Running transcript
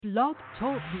Blog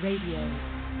Talk Radio.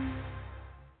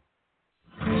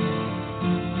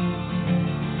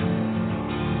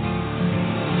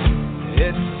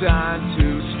 It's time to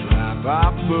strap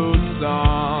our boots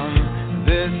on.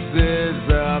 This is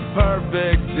the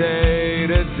perfect day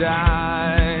to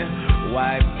die.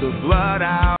 Wipe the blood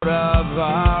out of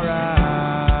our eyes.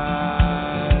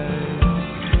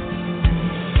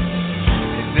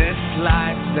 In this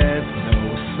life there's no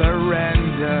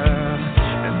surrender,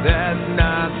 and there's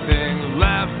nothing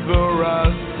left for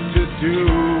us to do.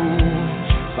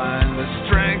 Find the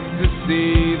strength to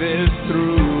see this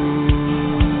through.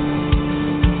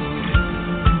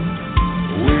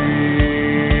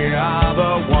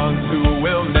 The ones who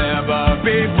will never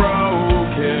be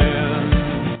broken.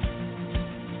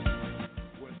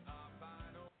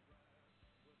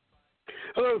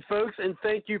 Hello, folks, and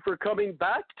thank you for coming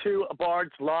back to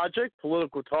Bard's Logic,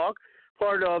 Political Talk,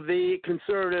 part of the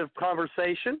conservative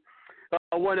conversation.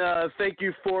 I want to thank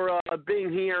you for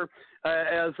being here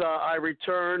as I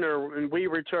return, and we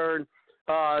return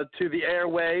to the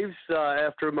airwaves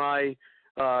after my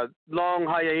long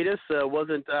hiatus.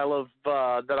 Wasn't out of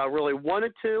that I really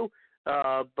wanted to,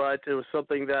 but it was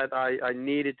something that I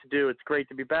needed to do. It's great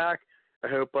to be back. I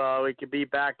hope we can be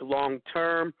back long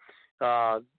term,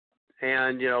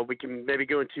 and we can maybe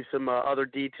go into some other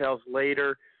details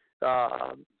later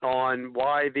on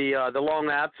why the long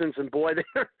absence. And boy,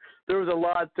 there was a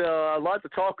lot to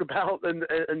talk about in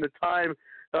the time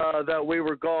that we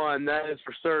were gone. That is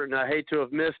for certain. I hate to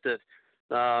have missed it.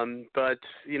 But,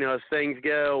 as things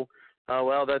go,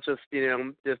 well, that's just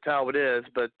how it is.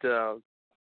 But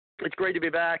it's great to be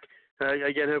back.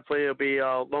 Again, hopefully it'll be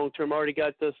long-term. I already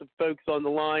got some folks on the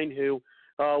line who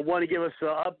want to give us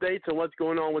updates on what's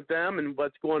going on with them and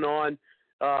what's going on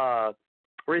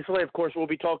recently. Of course, we'll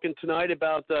be talking tonight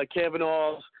about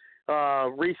Kavanaugh's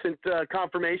recent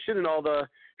confirmation and all the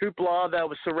hoopla that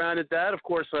was surrounded that. Of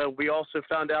course, we also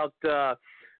found out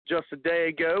just a day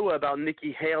ago about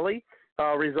Nikki Haley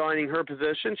resigning her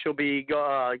position. She'll be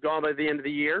gone by the end of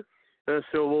the year.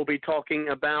 So we'll be talking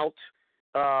about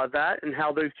that and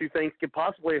how those two things could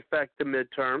possibly affect the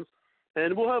midterms.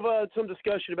 And we'll have some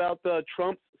discussion about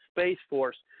Trump's Space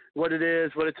Force, what it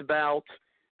is, what it's about,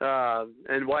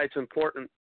 and why it's important.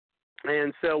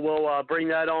 And so we'll bring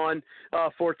that on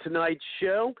for tonight's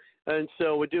show. And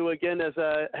so we'll do again as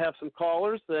I have some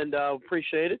callers, and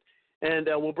appreciate it. And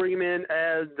we'll bring them in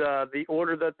as the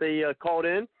order that they called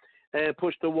in, and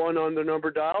push the one on the number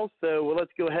dial. So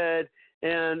let's go ahead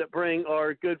and bring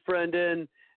our good friend in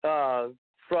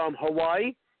from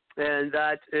Hawaii, and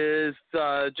that is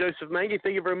Joseph Mangi.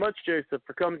 Thank you very much, Joseph,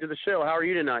 for coming to the show. How are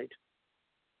you tonight?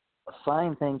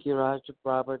 Fine, thank you,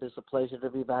 Robert. It's a pleasure to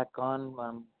be back on.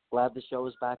 I'm glad the show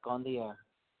is back on the air.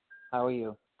 How are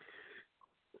you?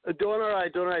 Doing all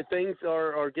right. Things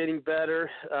are getting better.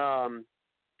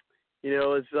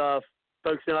 As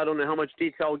folks know, I don't know how much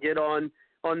detail we'll get on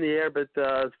the air, but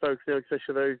as folks know,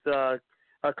 especially those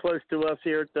close to us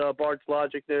here at Bard's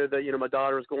Logic, know that my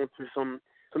daughter was going through some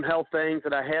health things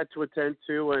that I had to attend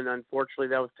to, and unfortunately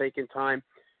that was taking time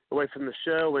away from the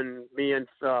show. And me and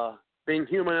being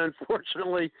human,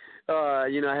 unfortunately, I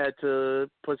had to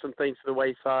put some things to the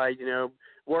wayside.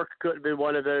 Work couldn't be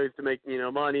one of those to make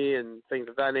money and things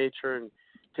of that nature, and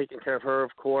taking care of her,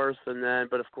 of course.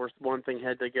 But of course, one thing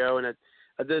had to go, and at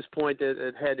this point,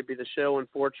 it had to be the show,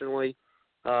 unfortunately.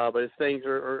 But as things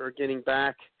are getting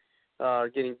back,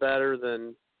 getting better,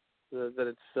 then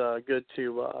it's good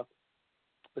to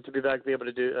be back, be able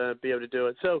to do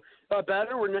it. So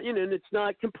better. We're not, and it's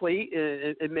not complete.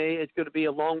 It's going to be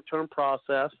a long-term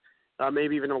process,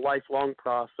 maybe even a lifelong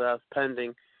process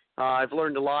pending. I've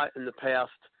learned a lot in the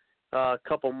past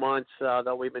couple months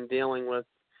that we've been dealing with.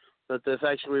 But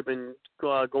we've been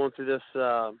going through this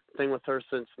thing with her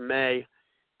since May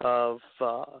of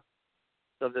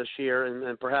this year,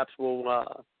 and perhaps we'll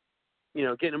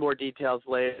get into more details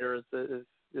later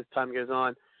as time goes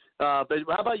on. But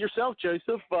how about yourself,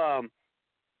 Joseph?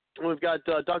 We've got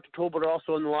Dr. Tolbert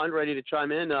also on the line, ready to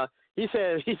chime in. He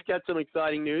said he's got some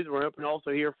exciting news. We're hoping to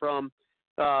also hear from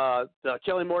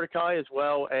Kelly Mordecai, as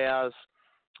well as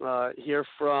hear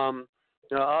from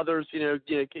others.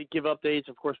 Give updates.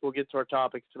 Of course, we'll get to our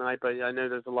topics tonight, but I know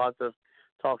there's a lot of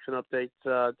talks and updates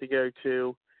to go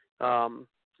to.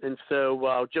 And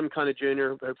so Jim Cunningham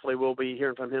Jr., hopefully we'll be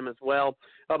hearing from him as well.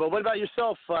 But what about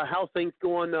yourself? How things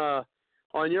going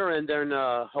on your end there in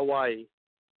Hawaii?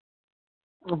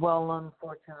 Well,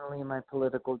 unfortunately, my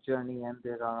political journey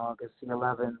ended on August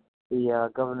 11th.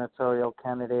 The gubernatorial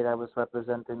candidate I was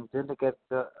representing didn't get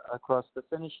across the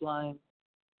finish line.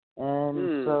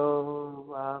 And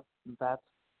so that's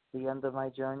the end of my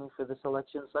journey for this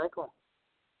election cycle.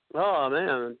 Oh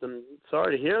man, I'm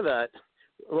sorry to hear that.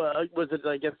 Well, was it,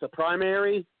 I guess, the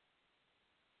primary?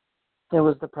 It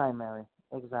was the primary,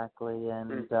 exactly,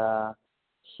 and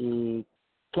she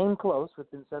came close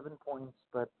within 7 points,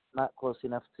 but not close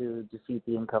enough to defeat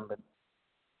the incumbent.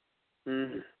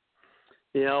 Mm.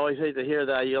 I always hate to hear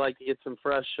that. You like to get some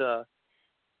fresh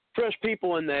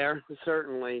people in there,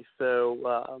 certainly.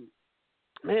 So,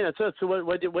 man, that's it. So,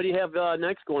 what do you have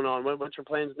next going on? What's your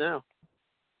plans now?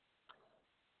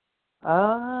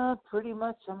 Pretty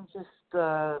much. I'm just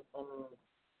in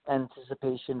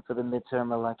anticipation for the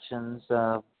midterm elections.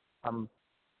 I'm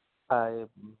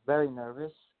very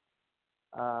nervous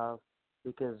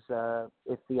because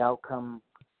if the outcome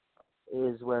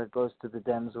is where it goes to the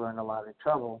Dems, we're in a lot of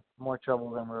trouble, more trouble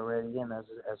than we're already in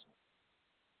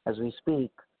as we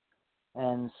speak.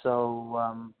 And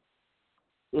so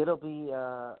it'll be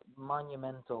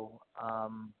monumental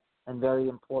and very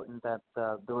important that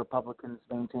the Republicans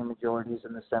maintain majorities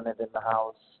in the Senate and the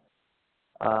House.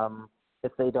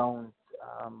 If they don't,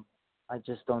 I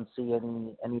just don't see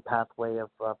any pathway of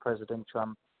President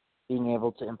Trump being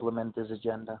able to implement his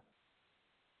agenda.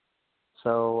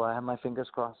 So I have my fingers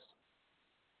crossed.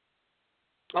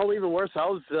 Oh, even worse. I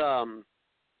was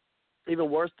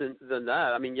even worse than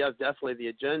that. I mean, yes, definitely the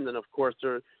agenda, and of course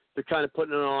they're kind of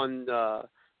putting it on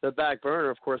the back burner.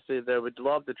 Of course, they would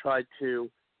love to try to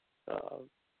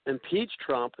impeach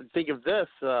Trump. And think of this.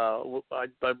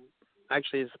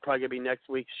 Actually, this is probably going to be next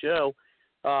week's show.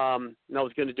 And I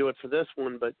was going to do it for this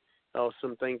one, but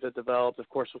some things that developed, of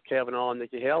course, with Kavanaugh and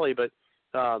Nikki Haley. But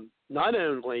not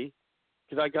only,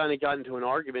 because I kind of got into an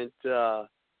argument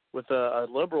with a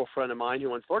liberal friend of mine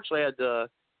who unfortunately had to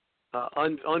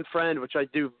unfriend, which I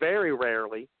do very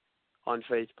rarely on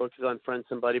Facebook, is unfriend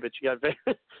somebody, but she got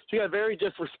very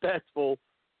disrespectful,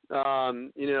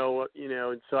 and so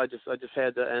I just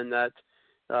had to end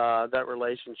that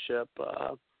relationship,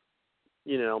 so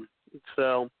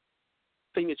the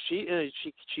thing that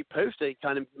she posted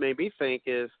kind of made me think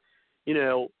is,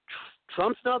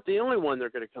 Trump's not the only one they're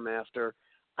going to come after.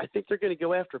 I think they're going to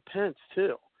go after Pence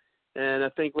too, and I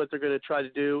think what they're going to try to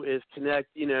do is connect,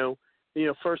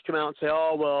 first come out and say,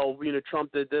 oh, well,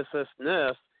 Trump did this, this, and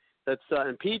this. That's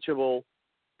impeachable,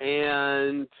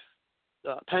 and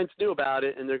Pence knew about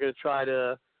it, and they're going to try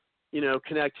to,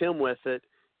 connect him with it,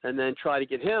 and then try to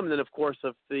get him. And then, of course,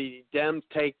 if the Dems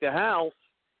take the House,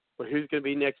 well, who's going to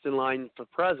be next in line for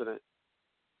president?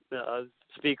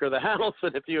 Speaker of the House.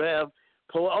 And if you have,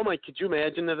 could you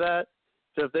imagine that?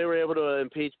 So if they were able to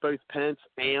impeach both Pence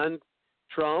and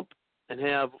Trump and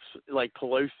have, like,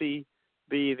 Pelosi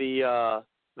be the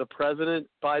president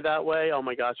by that way, oh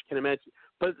my gosh, I can imagine.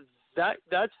 But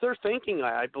that's their thinking.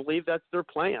 I believe that's their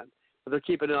plan. They're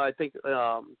keeping it, I think,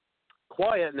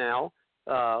 quiet now,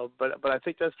 but I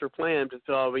think that's their plan.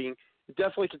 So being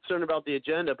definitely concerned about the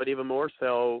agenda, but even more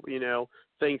so,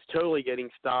 things totally getting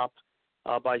stopped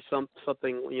by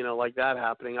something like that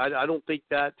happening. I don't think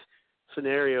that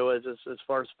scenario is as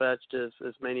far-fetched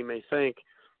as many may think.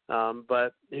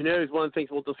 But who knows? One of the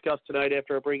things we'll discuss tonight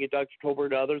after I bring in Dr. Tolbert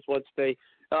and others, once they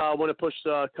want to push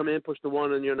the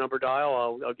one on your number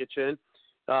dial, I'll get you in,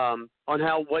 on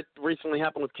what recently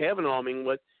happened with Kavanaugh. I mean,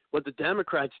 what the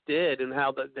Democrats did and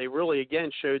how they really, again,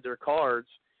 showed their cards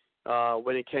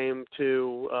when it came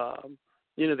to,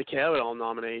 the Kavanaugh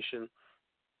nomination,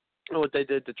 and what they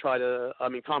did to try to,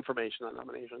 confirmation, not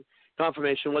nomination,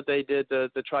 confirmation, what they did to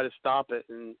try to stop it.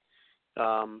 And,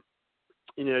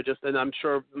 and I'm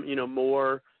sure,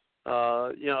 more,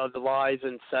 the lies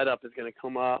and setup is going to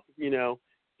come up,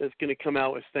 it's going to come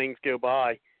out as things go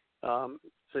by.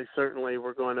 So certainly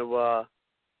we're going to,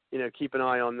 keep an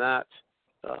eye on that,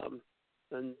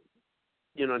 and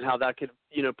how that could,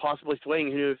 possibly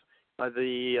swing. Who knows?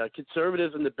 The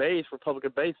conservatives in the base,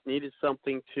 Republican base, needed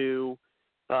something to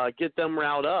get them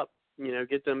riled up,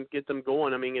 get them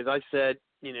going. I mean, as I said,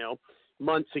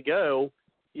 months ago,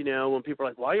 when people are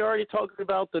like, why are you already talking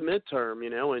about the midterm,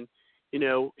 and,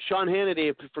 Sean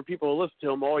Hannity, for people who listen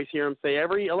to him, always hear him say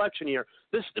every election year,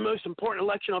 this is the most important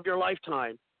election of your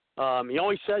lifetime. He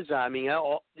always says that. I mean,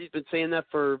 he's been saying that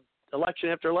for election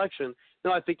after election.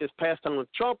 No, I think this past time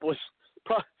with Trump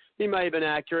he may have been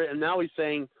accurate, and now he's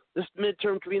saying this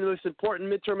midterm could be the most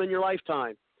important midterm in your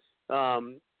lifetime.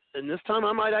 And this time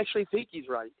I might actually think he's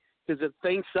right, because if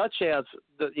things such as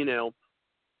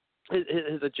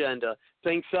his agenda,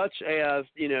 things such as,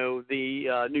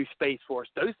 the new Space Force,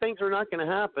 those things are not going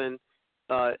to happen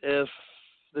if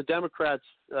the Democrats,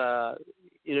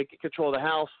 control the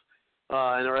House,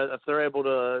 and if they're able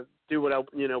to do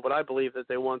what I believe that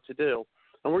they want to do.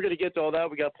 And we're going to get to all that.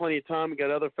 We got plenty of time. We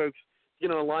got other folks, on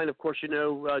the line. Of course,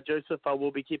 Joseph, I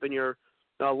will be keeping your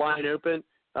line open.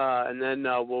 and then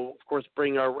we'll, of course,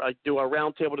 do our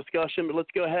roundtable discussion. But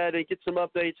let's go ahead and get some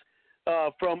updates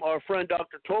from our friend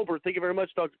Dr. Tolbert. Thank you very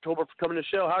much, Dr. Tolbert, for coming to the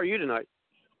show. How are you tonight?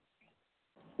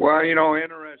 Well,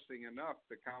 interesting enough,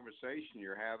 the conversation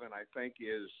you're having, I think,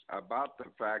 is about the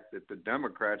fact that the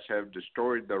Democrats have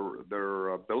destroyed their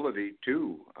ability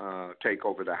to take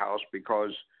over the House,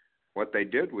 because what they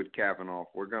did with Kavanaugh,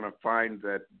 we're going to find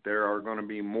that there are going to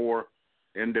be more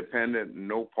independent,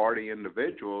 no-party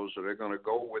individuals that are going to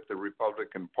go with the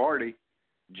Republican Party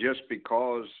just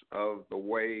because of the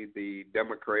way the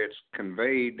Democrats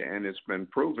conveyed, and it's been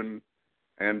proven.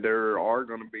 And there are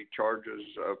going to be charges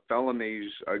of felonies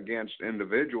against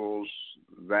individuals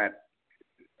that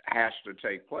has to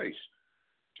take place,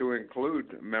 to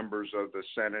include members of the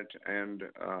Senate and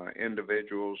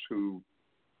individuals who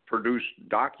produce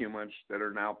documents that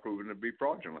are now proven to be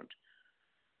fraudulent.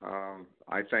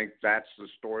 I think that's the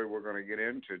story we're going to get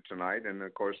into tonight. And,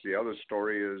 of course, the other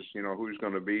story is, who's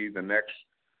going to be the next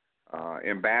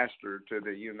ambassador to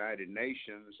the United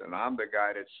Nations, and I'm the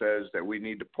guy that says that we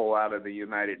need to pull out of the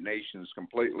United Nations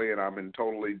completely, and I'm in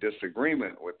totally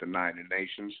disagreement with the United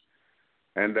Nations,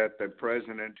 and that the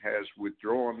president has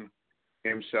withdrawn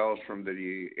himself from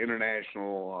the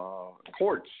international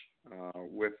courts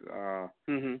with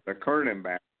the current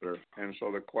ambassador. And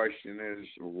so the question is,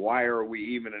 why are we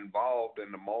even involved in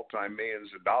the multi-millions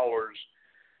of dollars?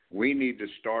 We need to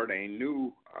start a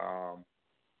new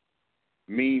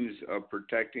means of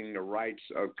protecting the rights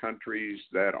of countries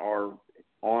that are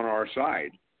on our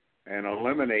side and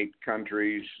eliminate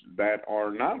countries that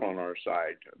are not on our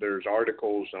side. There's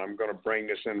articles, and I'm going to bring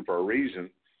this in for a reason.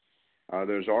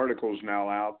 There's articles now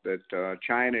out that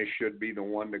China should be the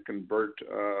one to convert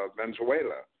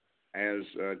Venezuela, as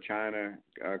China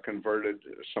converted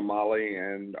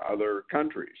Somalia and other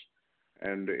countries.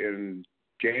 And in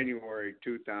January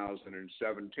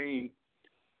 2017,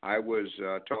 I was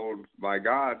told by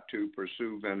God to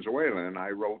pursue Venezuela, and I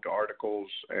wrote articles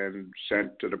and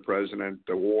sent to the president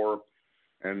the war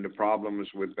and the problems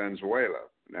with Venezuela.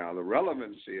 Now, the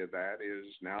relevancy of that is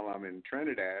now I'm in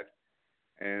Trinidad,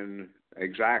 and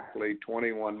exactly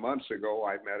 21 months ago,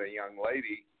 I met a young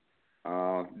lady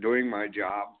doing my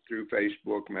job through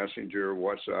Facebook Messenger,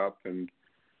 WhatsApp, and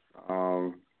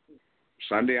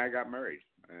Sunday I got married,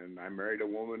 and I married a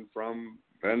woman from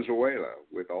Venezuela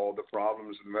with all the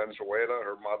problems in Venezuela.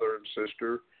 Her mother and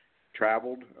sister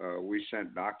traveled. We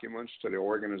sent documents to the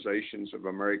Organizations of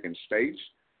American States.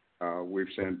 We've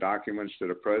sent documents to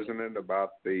the president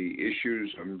about the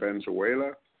issues in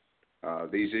Venezuela.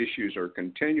 These issues are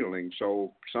continuing.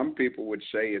 So some people would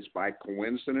say it's by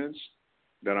coincidence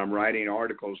that I'm writing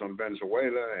articles on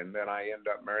Venezuela, and then I end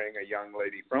up marrying a young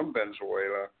lady from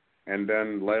Venezuela, and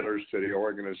then letters to the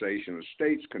Organization of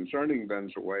States concerning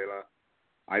Venezuela.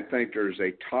 I think there's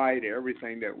a tie to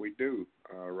everything that we do,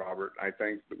 Robert. I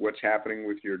think what's happening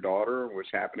with your daughter,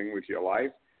 what's happening with your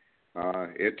life,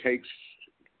 it takes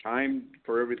time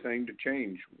for everything to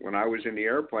change. When I was in the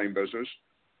airplane business,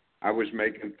 I was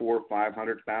making $400,000 or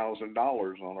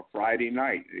 $500,000 on a Friday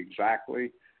night.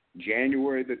 Exactly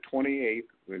January the 28th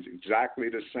was exactly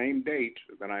the same date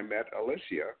that I met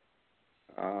Alicia.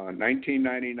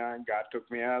 1999, God took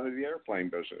me out of the airplane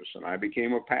business, and I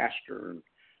became a pastor. And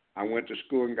I went to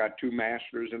school and got 2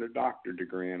 masters and a doctorate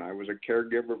degree, and I was a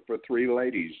caregiver for 3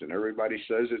 ladies. And everybody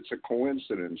says it's a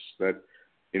coincidence that,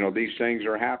 these things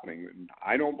are happening. And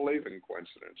I don't believe in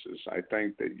coincidences. I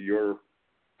think that your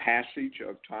passage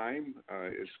of time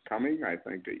is coming. I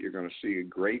think that you're going to see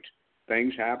great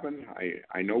things happen.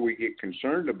 I know we get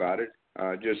concerned about it,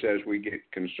 just as we get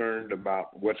concerned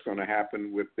about what's going to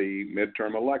happen with the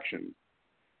midterm election.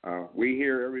 We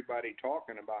hear everybody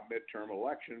talking about midterm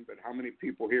election, but how many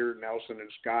people hear Nelson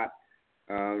and Scott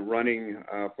running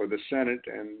for the Senate,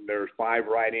 and there's 5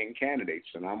 write-in candidates,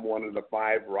 and I'm one of the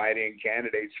 5 write-in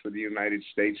candidates for the United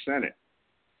States Senate,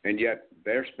 and yet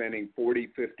they're spending $40,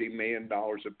 $50 million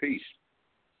apiece.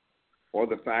 Or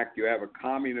the fact you have a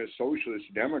communist socialist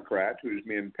Democrat who's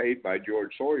being paid by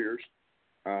George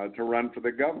Soros to run for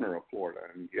the governor of Florida,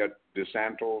 and yet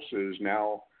DeSantis is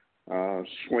now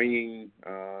swinging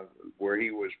where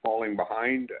he was falling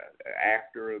behind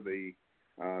after the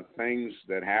things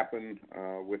that happened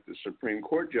with the Supreme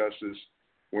Court justice.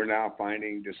 We're now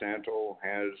finding DeSantis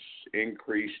has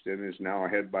increased and is now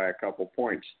ahead by a couple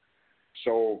points.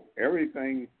 So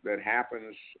everything that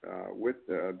happens with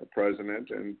the president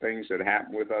and things that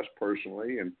happen with us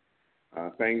personally and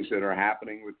things that are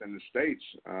happening within the states,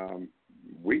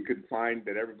 we could find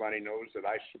that everybody knows that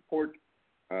I support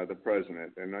the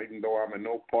president. And even though I'm a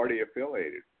no party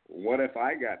affiliated, what if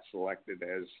I got selected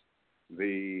as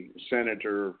the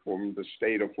senator from the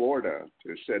state of Florida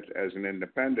to sit as an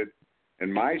independent.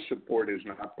 And my support is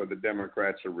not for the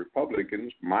Democrats or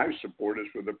Republicans. My support is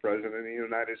for the President of the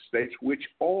United States, which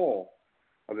all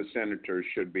of the senators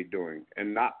should be doing,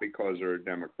 and not because they're a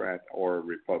Democrat or a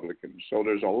Republican. So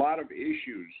there's a lot of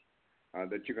issues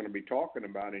that you're going to be talking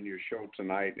about in your show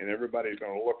tonight, and everybody's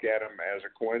going to look at them as a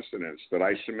coincidence that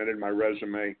I submitted my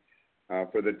resume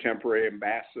for the temporary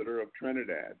ambassador of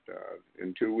Trinidad.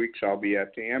 In 2 weeks, I'll be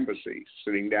at the embassy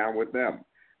sitting down with them.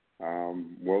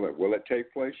 Will it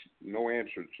take place? No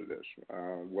answer to this.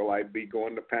 Will I be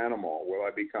going to Panama? Will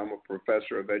I become a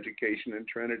professor of education in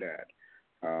Trinidad?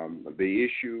 The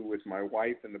issue with my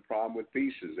wife and the problem with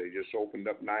visas, they just opened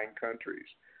up 9 countries.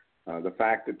 The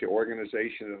fact that the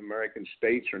Organization of American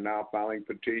States are now filing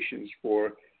petitions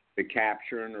for the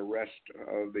capture and arrest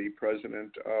of the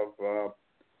president of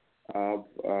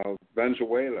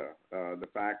Venezuela. The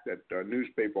fact that a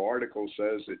newspaper article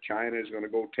says that China is going to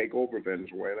go take over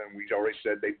Venezuela, and we've already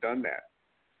said they've done that.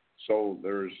 So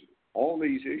there's all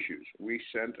these issues. We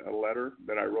sent a letter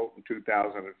that I wrote in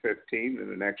 2015 in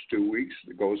the next 2 weeks.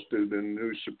 It goes to the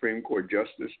new Supreme Court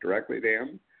justice directly to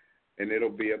him, and it'll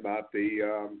be about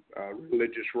the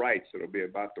religious rights. It'll be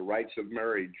about the rights of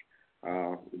marriage,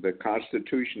 the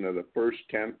Constitution of the First,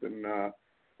 10th, and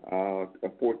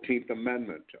 14th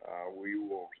Amendment. We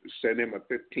will send him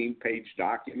a 15-page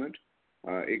document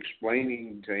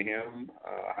explaining to him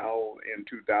how in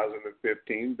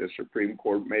 2015 the Supreme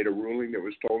Court made a ruling that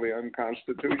was totally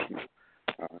unconstitutional.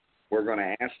 We're going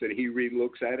to ask that he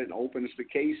relooks at it and opens the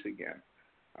case again.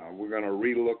 We're going to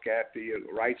relook at the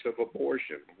rights of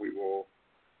abortion.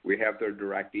 We have their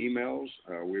direct emails.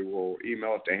 We will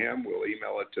email it to him. We'll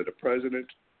email it to the president.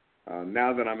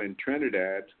 Now that I'm in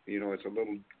Trinidad, it's a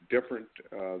little different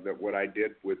than what I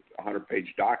did with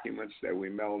 100-page documents that we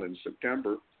mailed in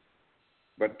September.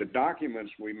 But the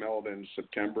documents we mailed in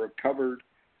September covered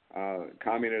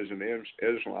communism,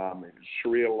 Islam,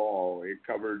 Sharia law. It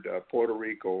covered Puerto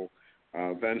Rico,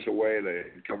 Venezuela.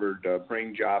 It covered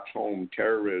bring jobs home,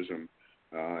 terrorism.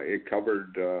 It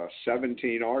covered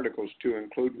 17 articles to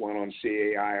include one on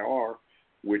CAIR,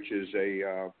 which is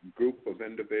a group of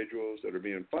individuals that are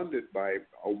being funded by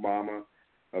Obama,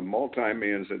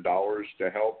 multi-millions of dollars to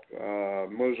help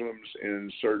Muslims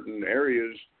in certain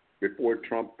areas before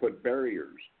Trump put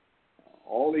barriers.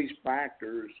 All these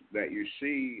factors that you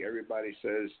see, everybody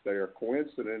says they are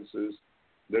coincidences.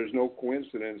 There's no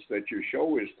coincidence that your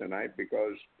show is tonight,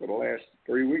 because for the last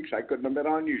 3 weeks I couldn't have been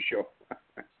on your show.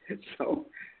 So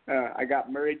I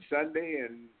got married Sunday,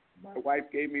 and my wife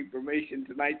gave me permission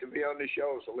tonight to be on the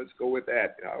show, so let's go with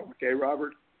that. Okay,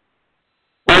 Robert?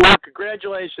 Well,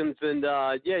 congratulations, and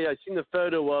I've seen the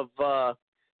photo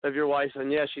of your wife,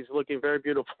 and she's looking very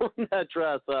beautiful in that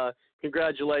dress.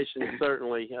 Congratulations,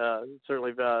 certainly,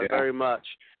 very much.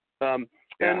 We've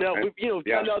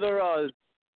got another.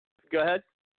 Go ahead.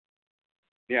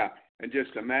 Yeah, and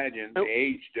just imagine the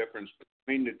age difference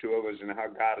between the two of us and how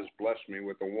God has blessed me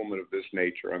with a woman of this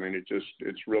nature. I mean,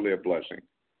 it's really a blessing.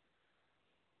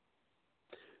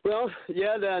 Well,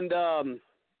 yeah, and I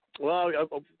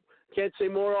can't say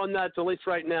more on that, at least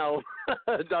right now,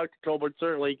 Dr. Colbert.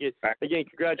 Certainly, again,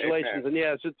 congratulations,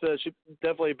 Amen. and she's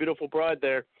definitely a beautiful bride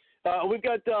there. We've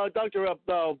got Dr.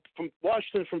 from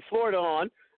Washington, from Florida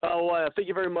on. Thank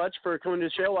you very much for coming to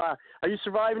the show. Are you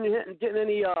surviving and getting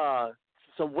any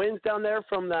some winds down there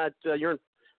from that? You're in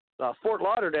Fort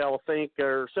Lauderdale, I think,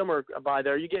 or somewhere by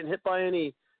there. Are you getting hit by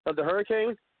any of the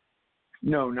hurricane?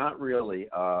 No, not really.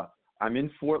 I'm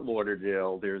in Fort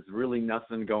Lauderdale. There's really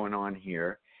nothing going on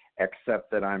here,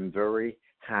 except that I'm very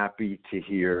happy to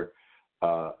hear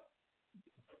Dr.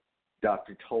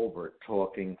 Tolbert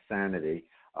talking sanity.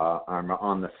 I'm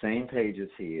on the same page as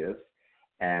he is,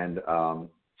 and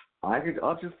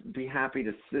I'll just be happy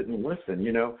to sit and listen.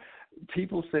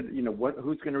 People said,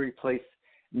 who's going to replace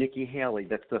Nikki Haley?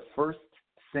 That's the first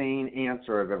sane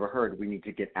answer I've ever heard. We need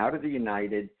to get out of the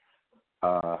United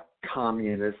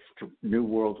Communist New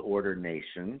World Order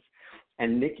nations.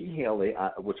 And Nikki Haley,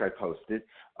 which I posted,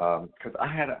 because I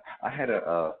had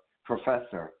a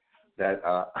professor that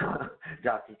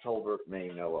Dr. Tolbert may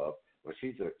know of. Well,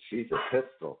 she's a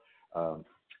pistol.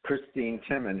 Christine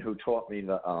Timmon, who taught me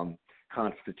the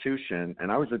Constitution,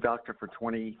 and I was a doctor for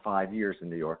 25 years in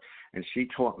New York, and she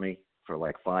taught me for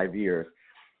like 5 years.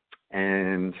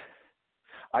 And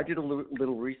I did a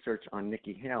little research on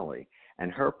Nikki Haley,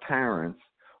 and her parents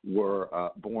were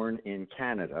born in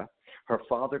Canada. Her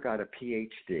father got a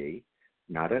PhD,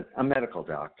 not a medical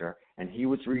doctor, and he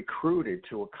was recruited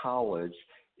to a college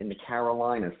in the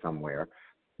Carolinas somewhere,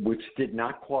 which did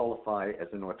not qualify as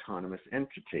an autonomous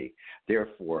entity.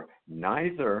 Therefore,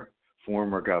 neither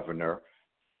former governor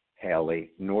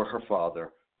Haley nor her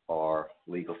father are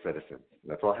legal citizens.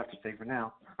 That's all I have to say for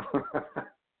now.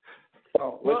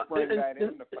 Well, let's bring that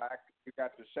in the fact that you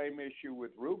got the same issue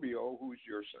with Rubio,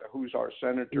 who's our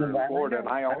senator in Florida, and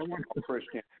I also know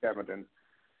Christian Kevinton.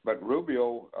 But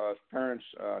Rubio's parents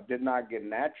did not get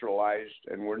naturalized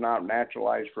and were not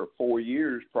naturalized for 4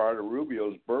 years prior to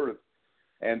Rubio's birth,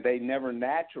 and they never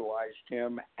naturalized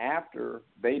him after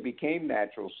they became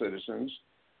natural citizens.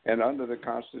 And under the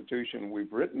Constitution,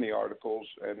 we've written the articles,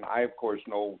 and I, of course,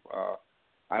 know,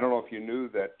 I don't know if you knew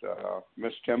that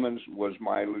Miss Timmons was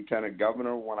my lieutenant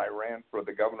governor when I ran for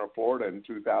the governor of Florida in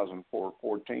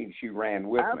 2014. She ran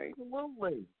with me.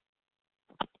 Absolutely.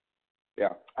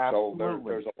 Yeah, Absolutely. So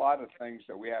there's a lot of things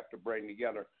that we have to bring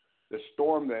together. The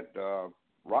storm that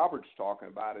Robert's talking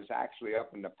about is actually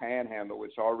up in the Panhandle.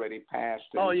 It's already passed.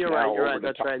 Oh, you're right.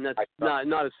 That's right. And that's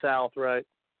not as south, right?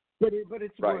 But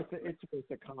it's right. worth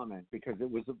a comment because it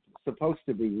was supposed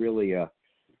to be really a.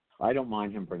 I don't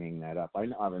mind him bringing that up. I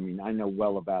mean, I know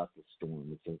well about the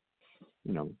storm. It's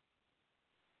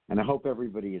and I hope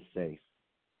everybody is safe.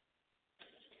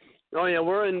 Oh yeah,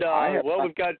 we're in.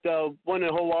 We've got one in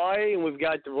Hawaii, and we've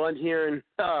got one here in.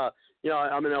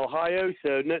 I'm in Ohio,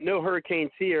 so no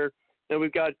hurricanes here. And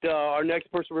we've got our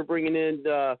next person we're bringing in,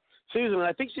 Susan.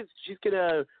 I think she's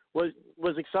gonna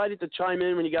was excited to chime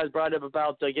in when you guys brought up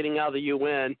about getting out of the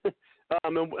UN.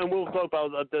 And we'll talk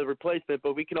about the replacement,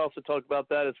 but we can also talk about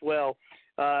that as well.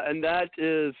 And that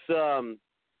is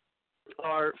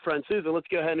our friend Susan. Let's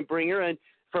go ahead and bring her in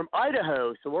from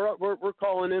Idaho. So we're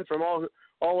calling in from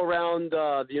all around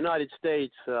the United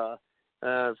States, from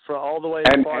all the way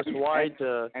as far as Hawaii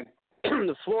to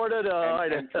Florida to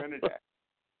Idaho. And Trinidad.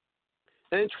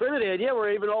 And Trinidad, yeah,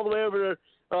 we're even all the way over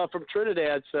to, from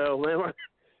Trinidad. So,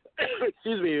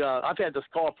 excuse me, I've had this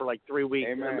call for like 3 weeks.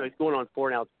 It's going on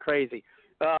 4 now. It's crazy.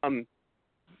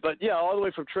 But, yeah, all the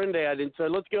way from Trinidad. And so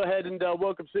let's go ahead and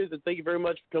welcome Susan. Thank you very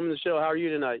much for coming to the show. How are you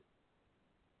tonight?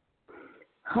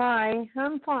 Hi,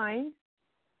 I'm fine.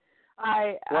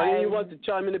 You want to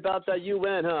chime in about that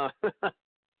UN, huh?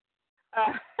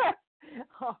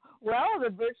 Well, the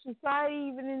Birch Society,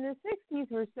 even in the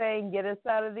 60s, were saying, get us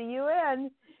out of the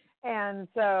UN. And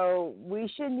so we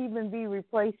shouldn't even be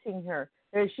replacing her.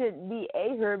 There shouldn't be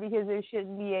a her because there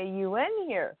shouldn't be a UN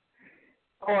here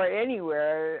or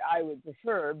anywhere, I would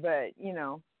prefer. But,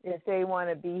 if they want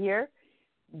to be here,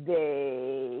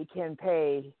 they can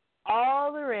pay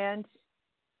all the rent.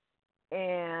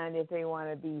 And if they want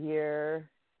to be here,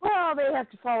 well, they have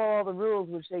to follow all the rules,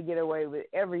 which they get away with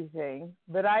everything.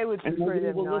 But I would prefer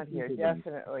them not here,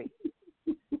 definitely.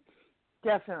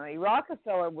 Definitely.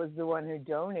 Rockefeller was the one who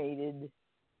donated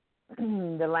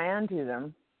the land to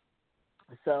them.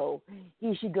 So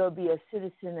he should go be a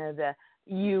citizen of the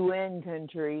UN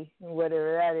country,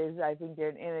 whatever that is. I think they're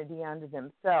an entity unto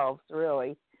themselves,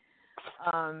 really.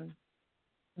 And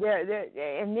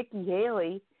Nikki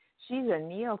Haley, she's a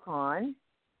neocon.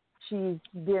 She's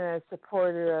been a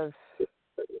supporter of,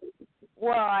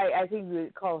 I think we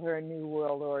would call her a New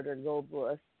World Order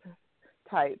globalist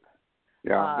type.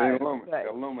 Yeah, the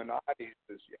Illuminati's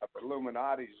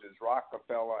is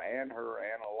Rockefeller and her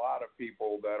and a lot of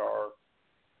people that are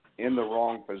in the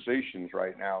wrong positions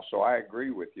right now. So I agree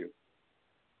with you.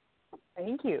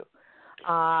 Thank you.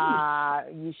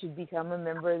 You should become a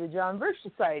member of the John Birch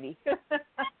Society.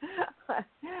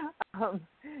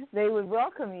 They would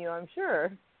welcome you, I'm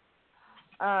sure.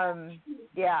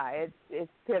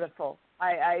 It's pitiful.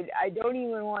 I don't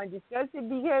even want to discuss it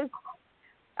because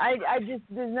I just,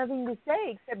 there's nothing to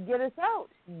say except get us out.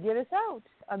 Get us out.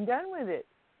 I'm done with it.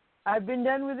 I've been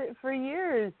done with it for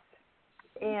years.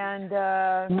 And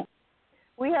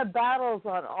we have battles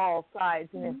on all sides,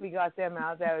 and if we got them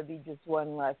out, that would be just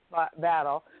one less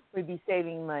battle. We'd be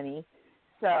saving money.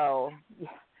 So,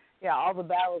 all the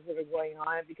battles that are going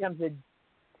on, it becomes a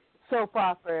soap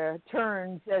opera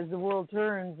turns as the world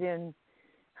turns in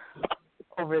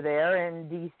over there in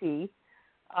D.C.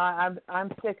 I'm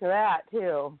sick of that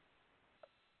too.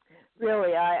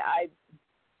 Really, I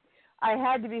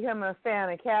had to become a fan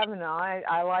of Kavanaugh.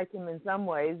 I like him in some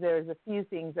ways. There's a few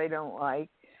things I don't like.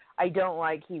 I don't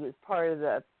like he was part of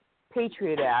the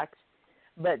Patriot Act,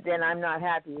 but then I'm not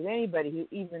happy with anybody who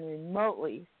even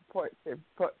remotely supports the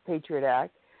Patriot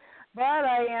Act. But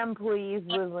I am pleased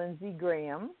with Lindsey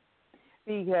Graham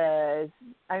because,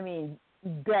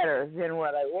 better than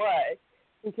what I was,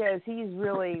 because he's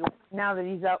really, now that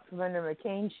he's out from under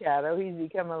McCain's shadow, he's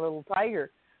become a little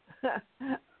tiger.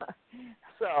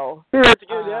 So that's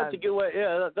a good way.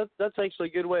 Yeah, that's actually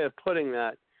a good way of putting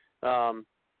that.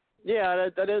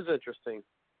 That is interesting.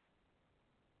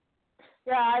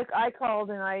 Yeah, I called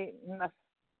and I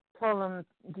told him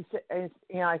to say,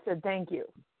 I said thank you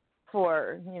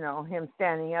for him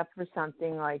standing up for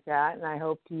something like that, and I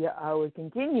hope I would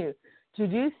continue to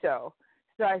do so.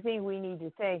 So I think we need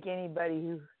to thank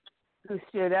anybody who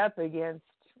stood up against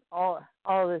all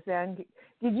this. And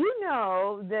did you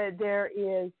know that there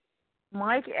is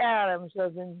Mike Adams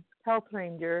of the Health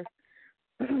Ranger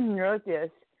wrote this?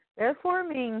 They're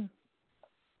forming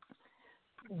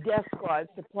death squads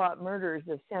to plot murders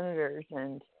of senators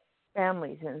and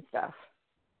families and stuff.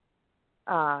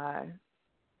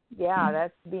 Yeah,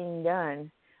 that's being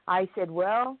done. I said,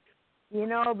 well,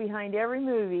 behind every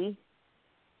movie,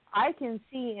 I can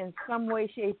see in some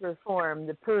way, shape, or form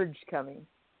the purge coming.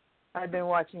 I've been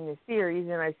watching the series,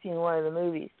 and I've seen one of the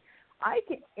movies. I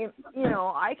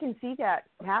can see that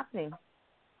happening.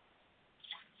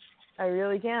 I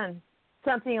really can.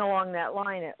 Something along that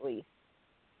line, at least.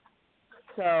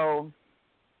 So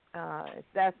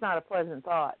that's not a pleasant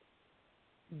thought.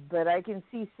 But I can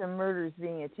see some murders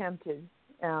being attempted,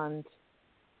 and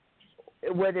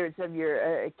whether it's of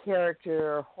your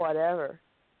character or whatever.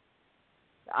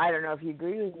 I don't know if you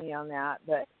agree with me on that,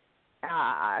 but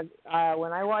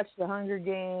when I watched The Hunger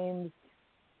Games,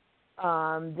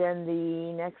 then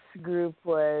the next group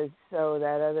was,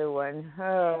 that other one,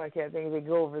 I can't think, they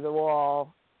go over the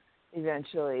wall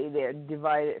eventually. They're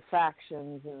divided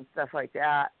factions and stuff like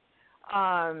that.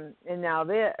 And now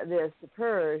this, the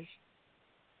Purge,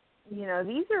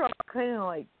 these are all kind of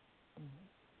like,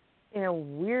 in a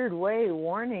weird way,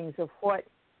 warnings of what,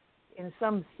 in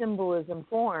some symbolism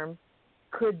form,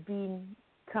 could be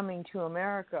coming to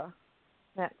America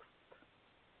next.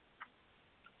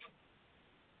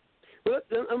 Well,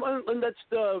 and that's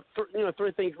the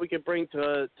three things we could bring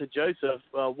to Joseph.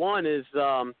 One is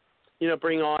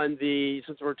bring on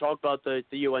since we're talking about the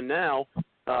UN now.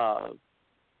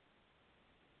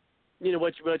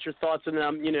 What's your thoughts on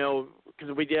them?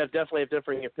 Because we definitely have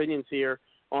differing opinions here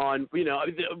on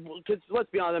because let's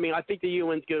be honest. I mean, I think the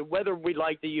UN's good, whether we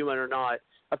like the UN or not.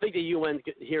 I think the UN's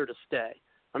here to stay.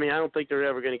 I mean, I don't think they're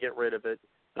ever going to get rid of it.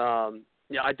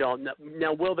 I don't.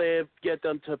 Now, will they get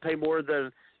them to pay more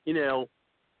than, into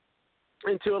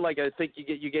it? Like, I think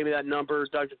you gave me that number,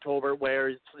 Dr. Tolbert, where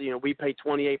it's, we pay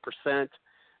 28%,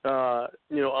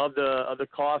 of the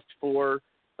cost for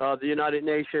the United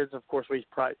Nations. Of course, we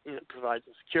provide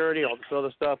the security, all this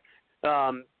other stuff.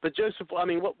 But Joseph, I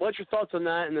mean, what's your thoughts on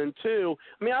that? And then two,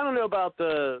 I mean, I don't know about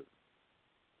the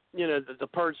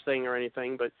purge thing or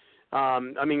anything, but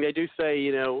I mean, they do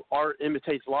say, art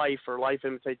imitates life or life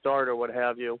imitates art or what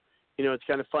have you. It's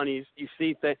kind of funny. You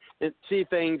see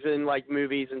things in like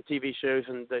movies and TV shows,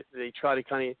 and they try to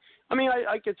kind of. I mean,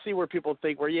 I could see where people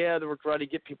think, they were trying to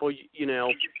get people,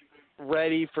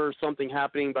 ready for something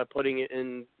happening by putting it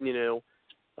in,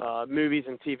 movies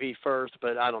and TV first.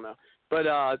 But I don't know. But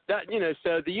that,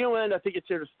 so the UN, I think it's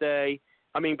here to stay.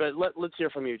 I mean, but let's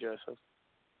hear from you, Joseph.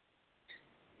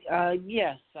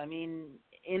 Yes, I mean,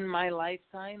 in my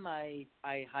lifetime, I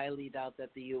highly doubt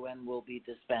that the UN will be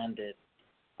disbanded.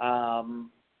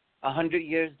 100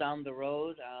 years down the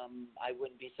road, I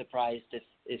wouldn't be surprised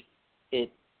if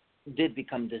it did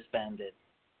become disbanded.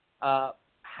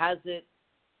 Has it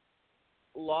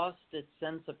lost its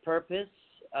sense of purpose?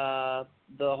 The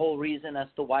whole reason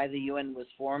as to why the UN was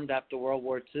formed after World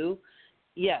War II?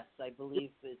 Yes, I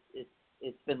believe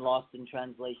it's been lost in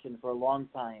translation for a long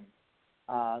time.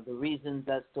 The reasons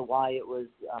as to why it was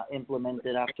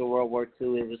implemented after World War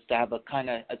II, it was to have a kind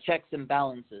of a checks and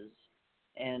balances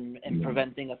and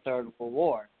preventing a third world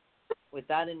war. With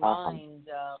that in mind,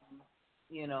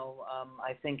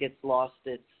 I think it's lost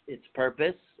its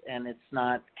purpose and it's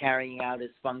not carrying out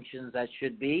its functions as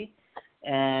should be.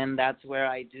 And that's where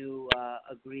I do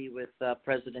agree with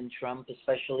President Trump,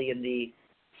 especially in the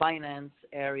finance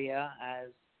area, as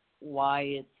why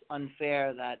it's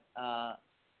unfair that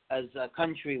as a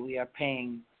country we are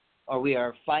paying or we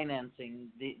are financing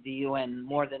the UN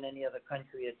more than any other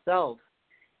country itself.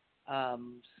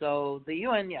 So the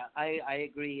UN, I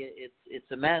agree,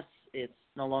 it's a mess. It's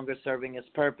no longer serving its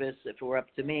purpose. If it were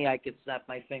up to me, I could snap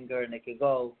my finger and it could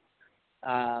go.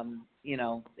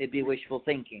 It'd be wishful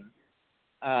thinking.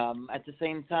 At the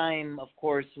same time, of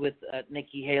course, with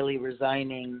Nikki Haley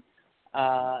resigning,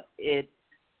 it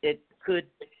could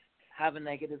have a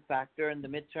negative factor in the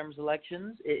midterms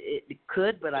elections. It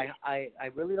could, but I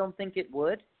really don't think it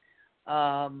would.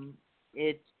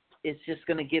 It's just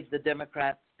going to give the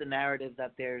Democrats the narrative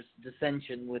that there's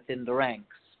dissension within the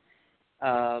ranks.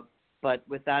 But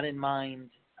with that in mind,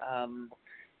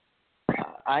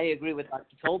 I agree with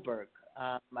Dr. Tolbert.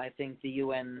 I think the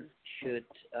UN should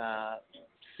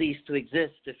cease to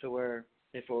exist if it were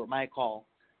my call.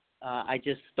 I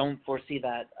just don't foresee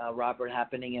that, Robert,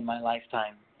 happening in my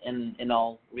lifetime. In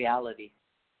all reality,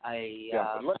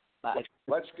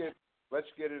 let's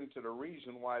get into the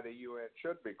reason why the UN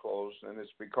should be closed, and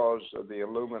it's because of the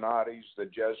Illuminatis, the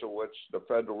Jesuits, the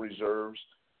Federal Reserves,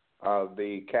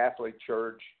 the Catholic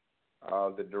Church,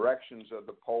 the directions of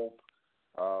the Pope,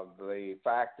 the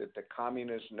fact that the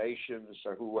communist nations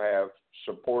who have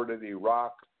supported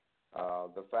Iraq,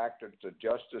 the fact that the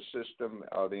justice system,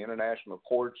 the international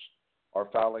courts are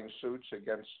filing suits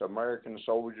against American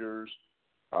soldiers.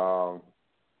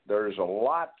 There's a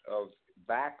lot of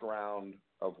background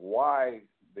of why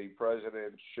the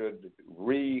president should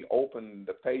reopen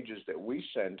the pages that we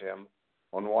sent him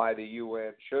on why the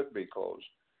UN should be closed.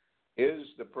 Is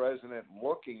the president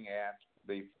looking at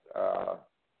the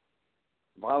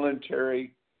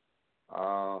voluntary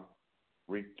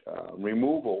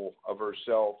removal of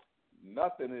herself?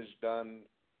 Nothing is done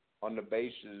on the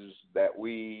basis that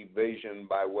we vision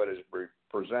by what is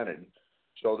presented.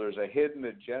 So there's a hidden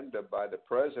agenda by the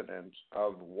president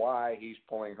of why he's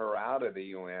pulling her out of the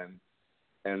UN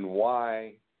and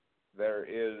why there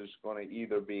is going to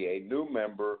either be a new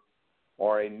member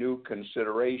or a new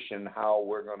consideration how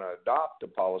we're going to adopt the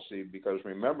policy, because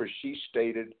remember, she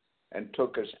stated and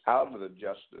took us out of the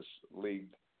Justice League,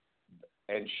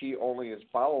 and she only is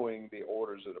following the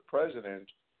orders of the president.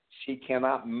 She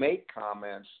cannot make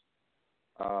comments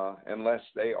unless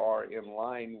they are in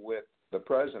line with the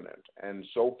president. And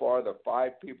so far, the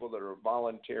 5 people that are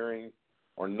volunteering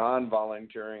or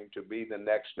non-volunteering to be the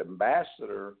next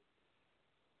ambassador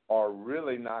are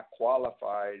really not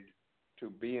qualified to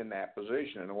be in that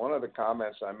position. And one of the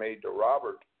comments I made to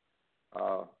Robert,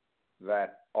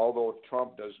 that although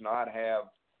Trump does not have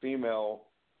female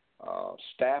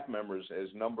staff members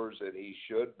as numbers that he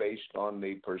should, based on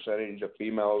the percentage of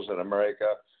females in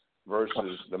America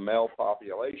versus the male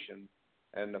population,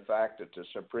 and the fact that the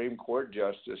Supreme Court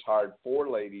justice hired 4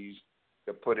 ladies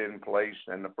to put in place,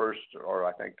 and the first, or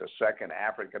I think the second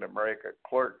African-American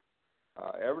clerk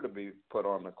ever to be put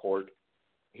on the court,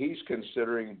 he's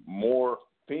considering more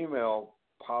female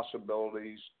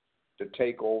possibilities to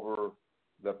take over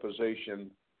the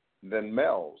position than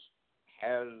males.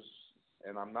 And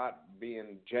I'm not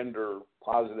being gender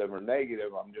positive or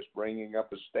negative, I'm just bringing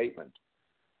up a statement.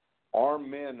 Our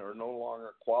men are no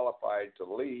longer qualified to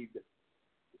lead.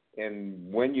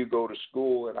 And when you go to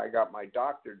school, and I got my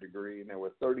doctorate degree, and there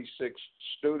were 36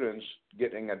 students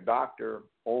getting a doctor,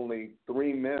 only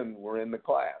 3 men were in the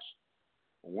class.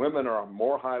 Women are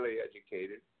more highly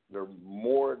educated, they're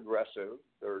more aggressive,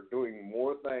 they're doing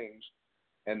more things,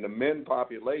 and the men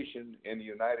population in the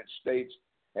United States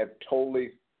have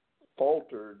totally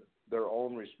faltered their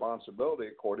own responsibility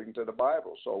according to the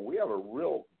Bible. So we have a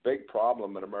real big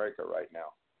problem in America right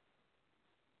now.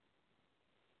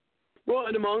 Well,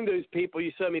 and among those people,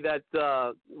 you sent me that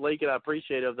link, and I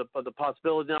appreciate it, of the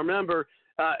possibility. Now, remember,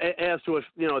 as to if,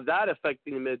 that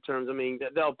affecting the midterms, I mean,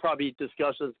 there'll probably be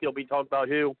discussions. There'll be talk about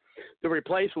who the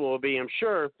replacement will be, I'm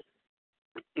sure.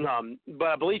 But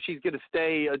I believe she's going to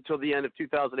stay until the end of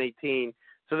 2018.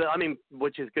 So,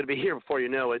 which is going to be here before you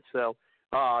know it. So,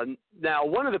 now,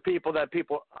 one of the people that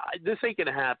this ain't going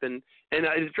to happen, and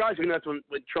it drives me nuts when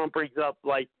Trump brings up,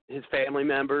 like, his family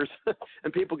members,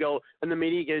 and people go, and the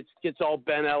media gets all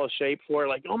bent out of shape for it,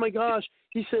 like, oh, my gosh,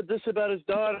 he said this about his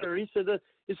daughter, he said that.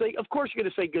 It's like, of course you're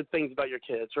going to say good things about your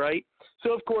kids, right?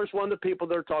 So, of course, one of the people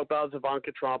they're talking about is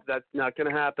Ivanka Trump. That's not going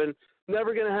to happen.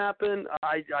 Never going to happen.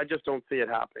 I just don't see it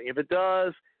happening. If it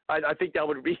does, I think that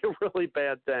would be a really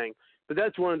bad thing. But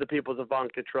that's one of the people is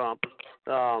Ivanka Trump.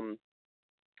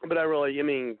 But I really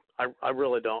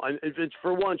don't. And it's,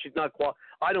 for one, she's not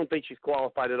I don't think she's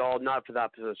qualified at all, not for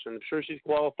that position. I'm sure she's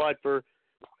qualified for,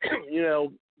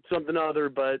 something other,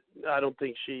 but I don't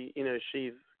think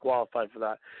she's qualified for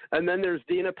that. And then there's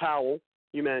Dina Powell,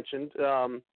 you mentioned.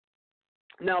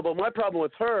 Now, but my problem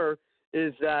with her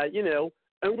is that,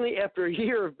 only after a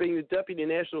year of being the Deputy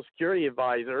National Security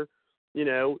Advisor,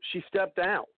 she stepped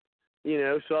down.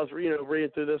 So I was, reading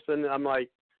through this, and I'm like,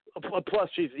 plus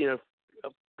she's,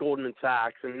 Goldman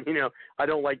Sachs, and I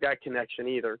don't like that connection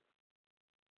either.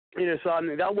 So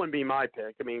that wouldn't be my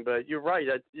pick. But you're right.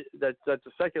 That's the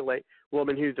second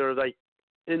woman who's like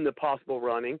in the possible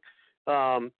running.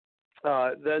 Then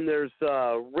there's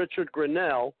Richard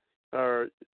Grinnell, who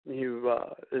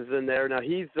is in there. Now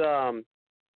he's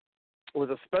was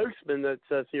a spokesman that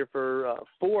says here for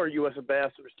 4 U.S.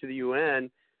 ambassadors to the UN,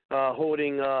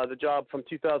 holding the job from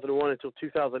 2001 until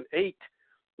 2008.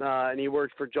 And he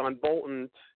worked for John Bolton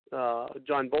there,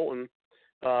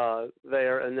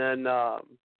 and then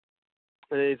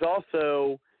and he's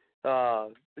also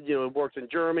worked in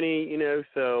Germany,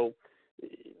 so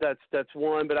that's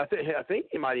one. But I think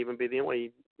he might even be the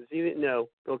only. Is he? No.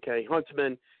 Okay.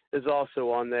 Huntsman is also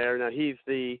on there. Now he's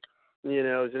the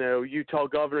Utah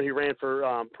governor. He ran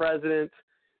for president.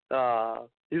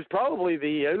 He was probably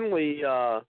the only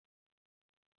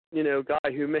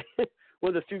guy who made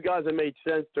one of the few guys that made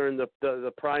sense during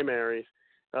the primaries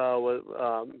was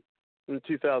in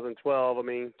 2012. I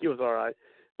mean, he was all right,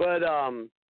 but and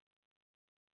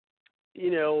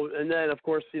then of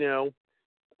course there's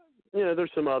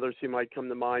some others who might come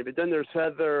to mind, but then there's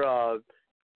Heather.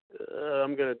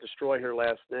 I'm going to destroy her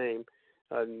last name.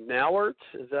 Nauert,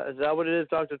 is that what it is,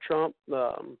 Dr. Trump?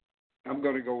 I'm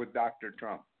going to go with Dr.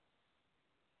 Trump.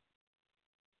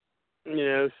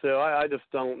 So I just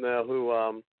don't know who.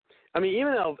 I mean,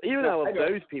 even of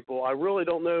those people, I really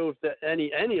don't know if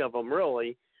any of them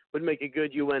really would make a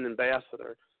good UN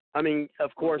ambassador. I mean,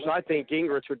 of course, I think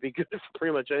Gingrich would be good for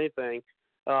pretty much anything.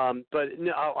 But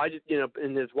no, I just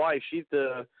and his wife, she's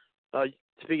the.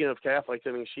 Speaking of Catholics,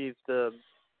 I mean, she's the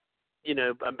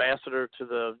ambassador to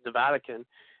the Vatican.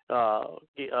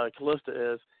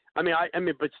 Callista is. I mean,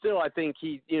 but still, I think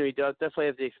he does definitely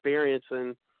have the experience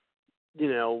and.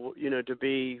 To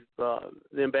be the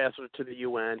ambassador to the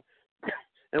UN,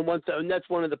 and that's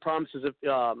one of the promises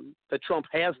that Trump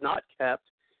has not kept.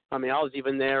 I mean, I was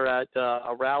even there at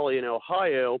a rally in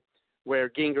Ohio where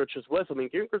Gingrich was with him. I mean,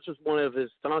 Gingrich was one of his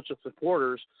staunchest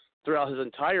supporters throughout his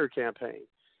entire campaign.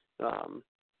 And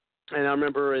I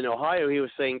remember in Ohio he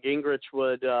was saying Gingrich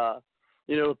would,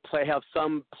 have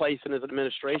some place in his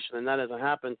administration, and that hasn't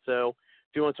happened. So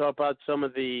if you want to talk about some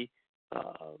of the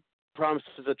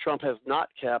promises that Trump has not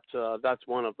kept, that's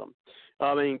one of them.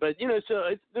 I mean, but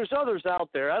there's others out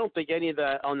there. I don't think any of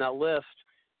that on that list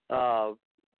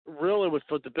really would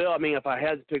foot the bill. I mean, if I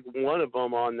had to pick one of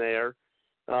them on there,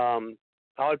 I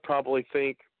would probably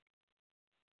think,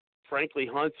 frankly,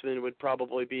 Huntsman would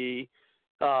probably be,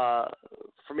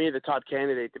 for me, the top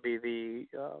candidate to be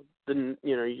the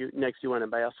next UN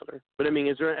ambassador. But I mean,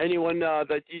 is there anyone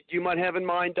that you might have in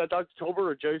mind, Dr. Tolbert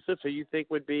or Joseph, who you think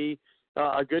would be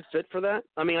a good fit for that?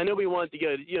 I mean, I know we wanted to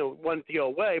go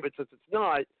away, but since it's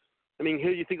not, I mean, who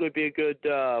do you think would be a good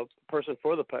person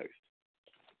for the post?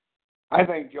 I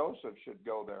think Joseph should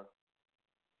go there.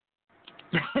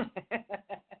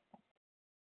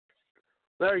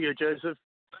 There you go, Joseph.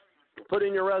 Put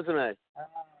in your resume.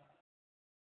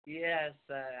 Yes,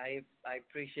 I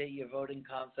appreciate your voting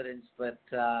confidence, but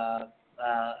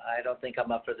I don't think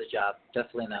I'm up for the job.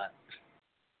 Definitely not.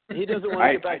 He doesn't want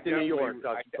to get back to New York,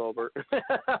 Dr. Tolbert.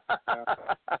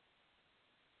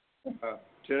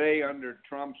 Today, under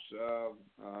Trump's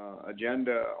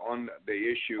agenda on the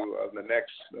issue of the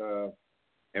next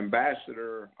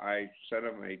ambassador, I sent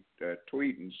him a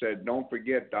tweet and said, don't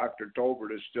forget Dr.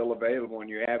 Tolbert is still available and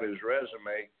you have his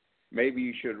resume. Maybe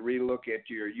you should relook at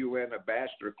your UN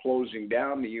ambassador closing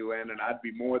down the UN, and I'd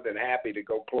be more than happy to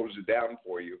go close it down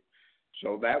for you.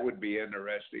 So that would be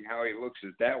interesting how he looks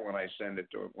at that when I send it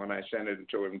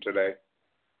to him today.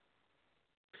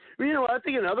 Well, I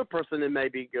think another person that may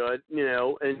be good,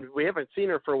 and we haven't seen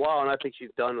her for a while, and I think she's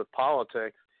done with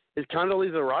politics, is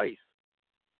Condoleezza Rice.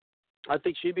 I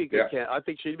think she'd be a good. I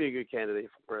think she'd be a good candidate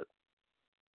for it.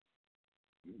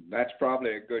 That's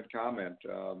probably a good comment.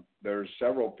 There's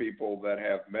several people that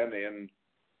have been in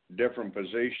different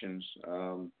positions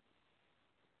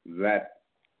that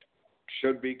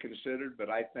should be considered, but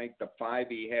I think the 5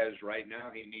 he has right now,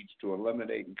 he needs to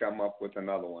eliminate and come up with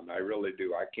another one. I really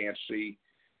do. I can't see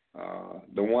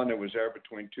the one that was there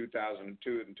between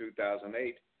 2002 and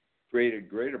 2008 created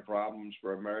greater problems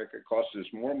for America, cost us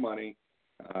more money,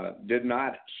 did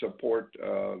not support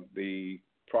the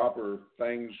proper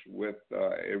things with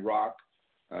Iraq.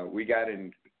 We got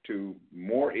into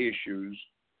more issues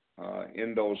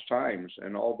in those times,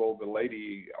 and although the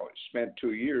lady spent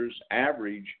 2 years,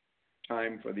 average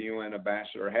time for the UN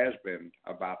ambassador has been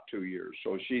about 2 years.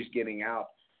 So she's getting out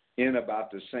in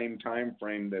about the same time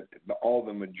frame that all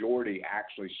the majority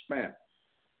actually spent.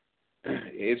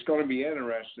 It's going to be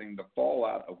interesting, the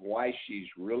fallout of why she's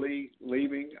really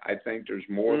leaving. I think there's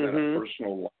more than a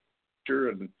personal lecture,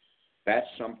 and that's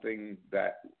something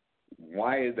that,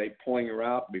 why are they pulling her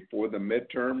out before the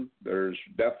midterm? There's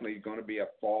definitely going to be a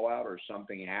fallout or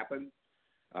something happened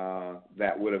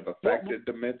that would have affected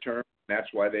the midterm. That's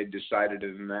why they decided to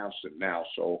announce it now.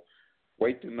 So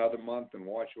wait another month and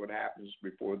watch what happens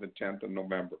before the 10th of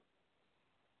November.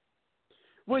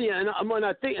 Well, yeah, and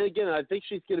I think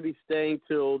she's going to be staying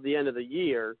till the end of the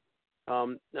year. I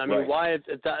mean, right. Why,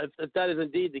 if that is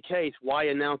indeed the case, why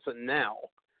announce it now?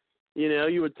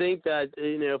 You would think that,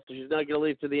 if she's not going to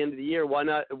leave to the end of the year, why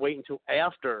not wait until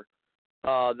after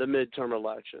the midterm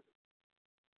election?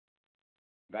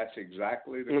 That's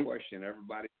exactly the question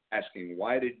everybody's asking.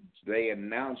 Why did they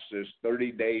announce this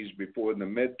 30 days before the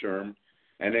midterm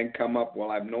and then come up,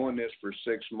 well, I've known this for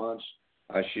 6 months.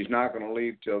 She's not going to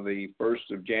leave till the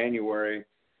 1st of January,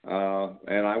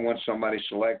 and I want somebody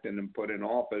selected and put in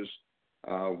office.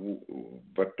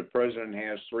 But the president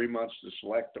has 3 months to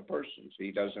select the persons.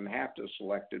 He doesn't have to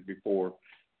select it before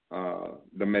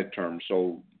the midterm.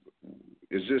 So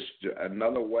is this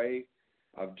another way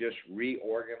of just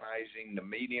reorganizing the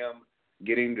medium,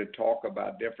 getting to talk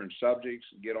about different subjects,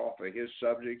 get off of his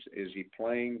subjects? Is he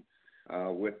playing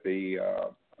with the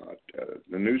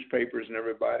newspapers and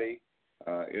everybody?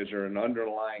 Is there an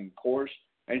underlying course?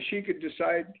 And she could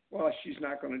decide, well, she's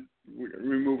not going to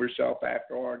remove herself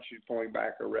after all, and she's pulling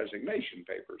back her resignation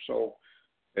paper. So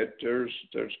there's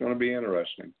going to be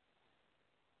interesting.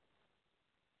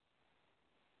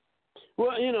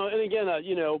 Well, and again,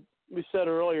 we said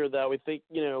earlier that we think,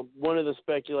 one of the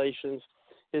speculations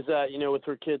is that, with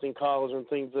her kids in college and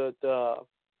things that,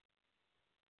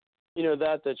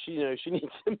 that she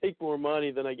needs to make more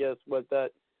money than I guess what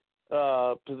that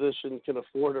position can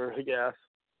afford her, I guess.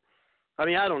 I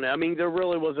mean, I don't know. I mean, there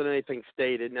really wasn't anything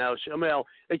stated now,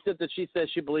 except that she says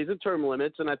she believes in term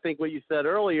limits. And I think what you said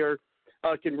earlier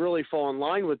can really fall in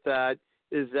line with that,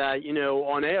 is that,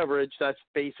 on average, that's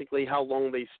basically how long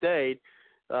they stayed.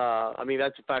 I mean,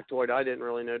 that's a factoid I didn't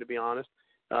really know, to be honest.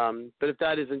 But if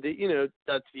that is indeed,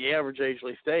 that's the average age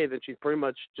they stay, then she's pretty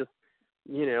much just,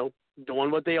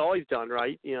 doing what they always done,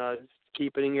 right?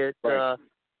 Keeping it right.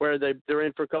 Where they're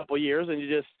in for a couple of years, and you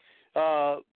just,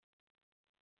 for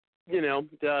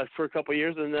a couple of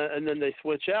years, and then they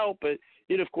switch out. But,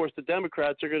 of course, the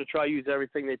Democrats are going to try to use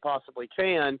everything they possibly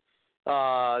can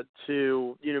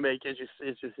to, make, as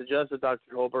you suggested,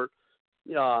 Dr. Holbert,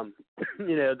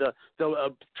 the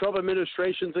Trump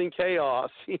administration's in chaos,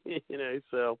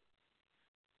 so.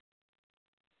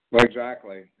 Well,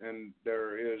 exactly. And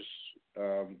there is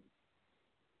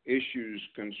issues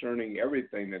concerning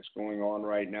everything that's going on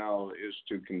right now is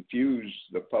to confuse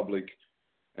the public,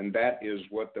 and that is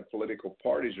what the political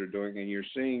parties are doing. And you're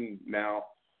seeing now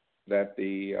that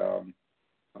the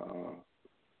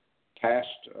past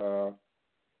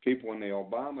people in the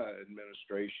Obama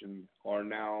administration are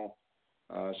now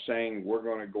saying we're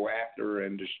going to go after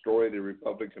and destroy the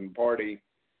Republican Party,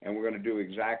 and we're going to do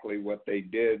exactly what they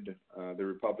did, the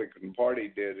Republican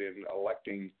Party did in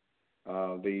electing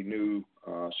the new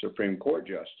Supreme Court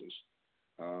justice.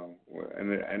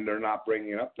 And they're not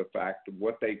bringing up the fact of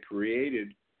what they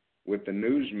created with the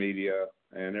news media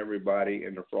and everybody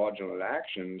in the fraudulent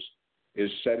actions is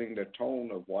setting the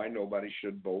tone of why nobody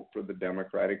should vote for the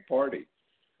Democratic Party.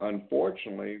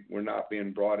 Unfortunately, we're not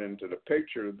being brought into the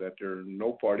picture that there are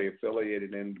no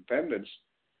party-affiliated independents,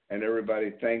 and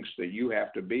everybody thinks that you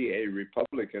have to be a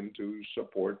Republican to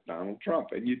support Donald Trump,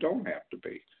 and you don't have to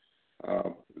be.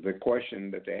 The question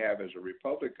that they have as a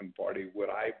Republican Party, would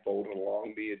I vote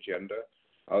along the agenda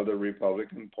of the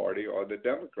Republican Party or the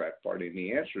Democrat Party? And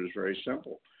the answer is very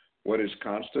simple. What is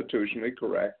constitutionally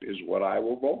correct is what I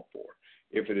will vote for.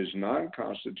 If it is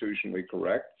non-constitutionally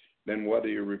correct, then whether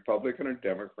you're Republican or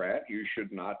Democrat, you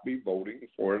should not be voting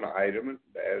for an item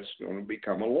that's going to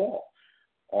become a law.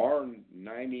 Our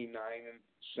 99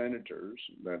 senators,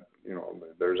 that,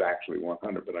 there's actually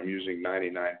 100, but I'm using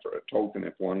 99 for a token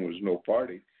if one was no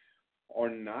party, are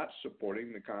not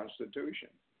supporting the Constitution,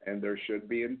 and there should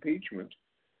be impeachment.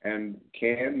 And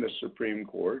can the Supreme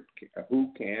Court,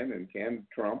 who can, and can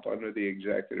Trump under the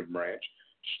executive branch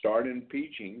start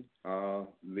impeaching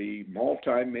the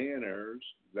multimillionaires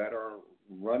that are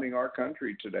running our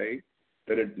country today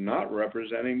that are not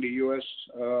representing the U.S.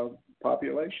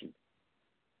 population?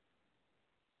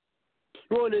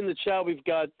 Well, and in the chat we've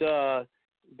got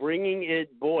Bringing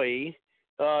It Boy,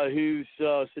 who's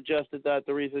suggested that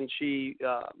the reason she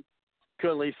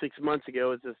couldn't leave 6 months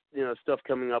ago is this, stuff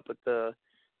coming up with the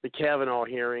Kavanaugh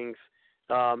hearings.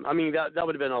 I mean, that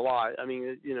would have been a lot. I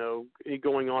mean,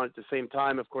 going on at the same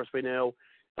time. Of course, we know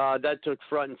that took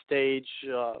front and stage,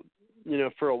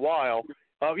 for a while.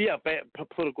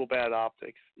 Political bad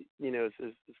optics,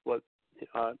 is what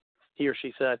he or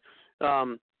she said.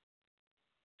 And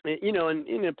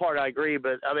in part I agree,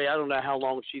 but I mean, I don't know how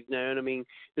long she's known. I mean,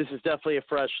 this is definitely a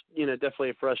fresh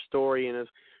story. And of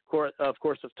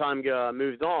course, if time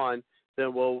moves on,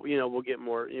 then we'll get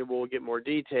more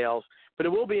details. But it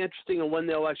will be interesting on when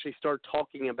they'll actually start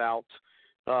talking about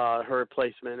her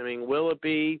replacement. I mean, will it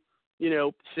be,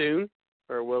 soon,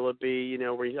 or will it be,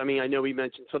 I mean, I know he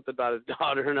mentioned something about his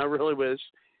daughter, and I really wish,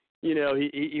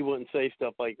 he wouldn't say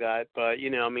stuff like that. But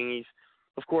I mean,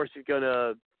 he's going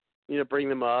to, bring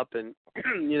them up and,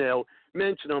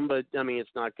 mention them, but I mean,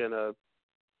 it's not going to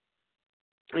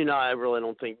I really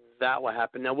don't think that will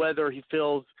happen. Now, whether he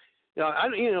fills,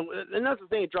 and that's the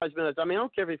thing that drives me nuts. I mean, I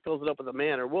don't care if he fills it up with a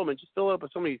man or woman. Just fill it up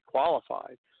with somebody who's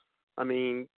qualified. I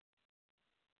mean,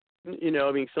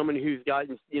 somebody who's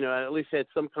gotten, at least had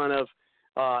some kind of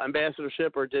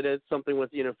ambassadorship or did it something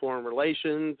with, foreign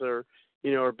relations or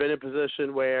been in a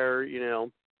position where,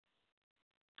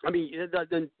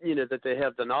 that they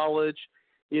have the knowledge,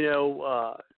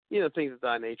 things of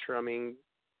that nature. I mean,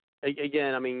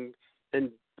 again,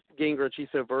 and Gingrich, he's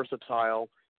so versatile.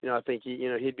 I think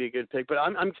he'd be a good pick. But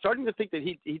I'm starting to think that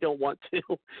he don't want to.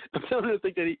 I'm starting to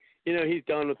think that he's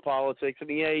done with politics. I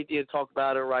mean, yeah, he did talk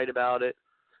about it, write about it,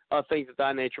 things of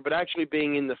that nature. But actually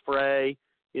being in the fray,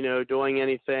 doing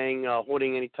anything,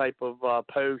 holding any type of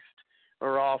post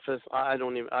or office, I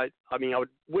don't even. I would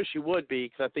wish he would be,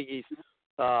 because I think he's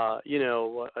a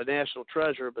national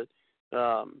treasure. But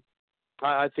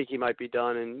I think he might be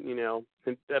done,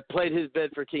 and played his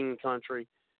bid for king and country.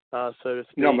 So to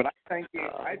speak. No, but I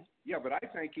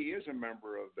think he is a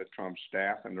member of the Trump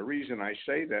staff, and the reason I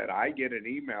say that, I get an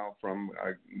email from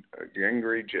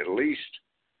Gingrich at least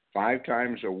 5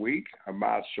 times a week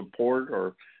about support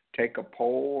or take a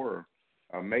poll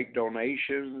or make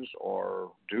donations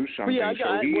or do something.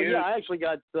 I actually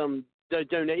got some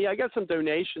I got some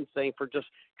donations saying for just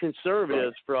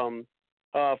conservatives from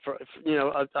I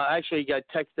actually got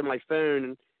text in my phone,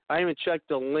 and I haven't checked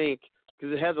the link,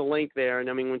 because it has a link there. And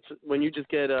I mean, when you just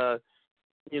get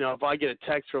if I get a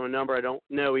text from a number I don't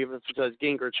know, even if it says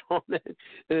Gingrich on it,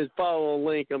 and it's follow a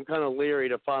link, I'm kind of leery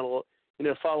to follow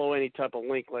any type of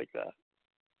link like that.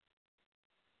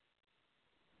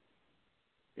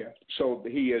 Yeah. So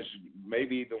he is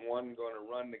maybe the one going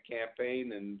to run the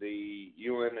campaign, and the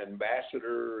UN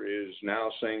ambassador is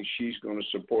now saying she's going to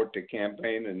support the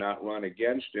campaign and not run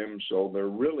against him. So they're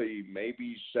really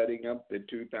maybe setting up the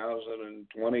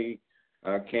 2020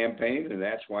 campaign, and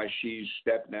that's why she's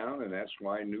stepped down, and that's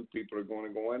why new people are going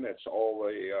to go in. That's all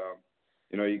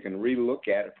you can relook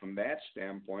at it from that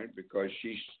standpoint, because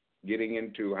she's getting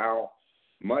into how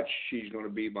much she's going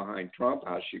to be behind Trump,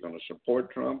 how she's going to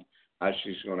support Trump, how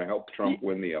she's going to help Trump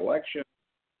win the election.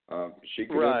 She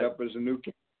could end up as a new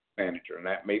campaign manager, and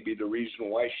that may be the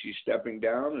reason why she's stepping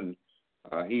down.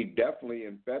 And he definitely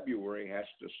in February has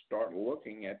to start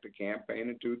looking at the campaign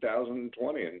in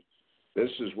 2020. And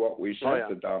this is what we said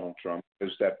to Donald Trump,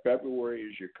 is that February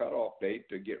is your cutoff date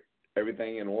to get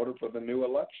everything in order for the new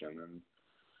election. And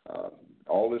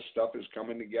all this stuff is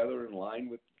coming together in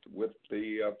line with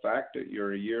the fact that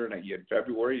you're in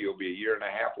February, you'll be a year and a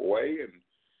half away, and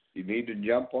you need to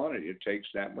jump on it. It takes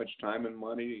that much time and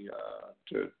money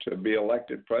to be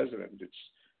elected president.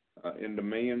 It's in the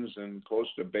millions and close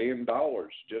to $1 billion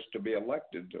just to be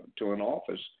elected to an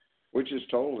office, which is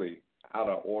totally out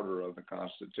of order of the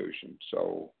Constitution.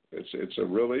 So it's a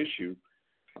real issue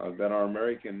that our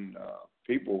American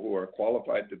people who are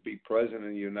qualified to be president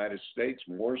of the United States,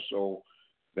 more so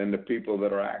than the people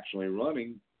that are actually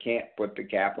running, can't put the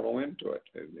capital into it.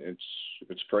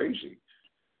 It's crazy.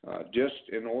 Just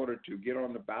in order to get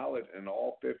on the ballot in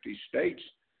all 50 states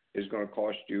is going to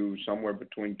cost you somewhere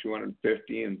between $250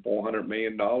 and $400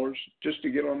 million just to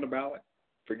get on the ballot.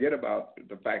 Forget about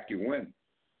the fact you win.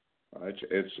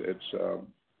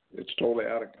 It's totally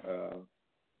out of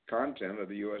content of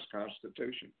the U.S.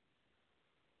 Constitution.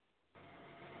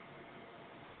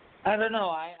 I don't know.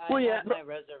 I have my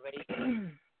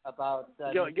reservation about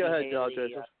go ahead,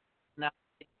 Joseph. Now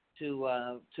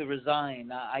to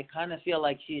resign. I kind of feel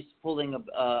like she's pulling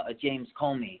a James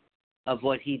Comey of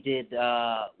what he did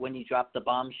when he dropped the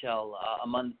bombshell a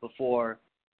month before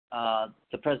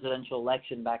the presidential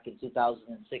election back in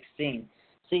 2016.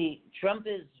 See, Trump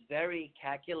is very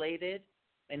calculated,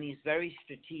 and he's very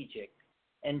strategic.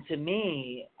 And to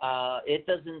me, it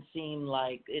doesn't seem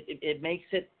like it makes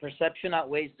it perception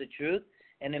outweighs the truth,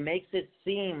 and it makes it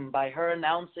seem by her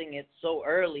announcing it so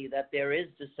early that there is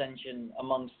dissension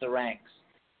amongst the ranks.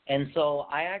 And so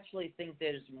I actually think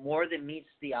there's more than meets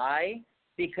the eye,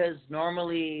 because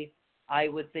normally I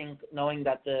would think, knowing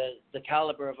that the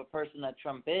caliber of a person that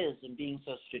Trump is and being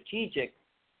so strategic,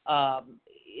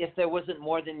 if there wasn't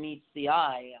more than meets the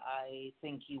eye, I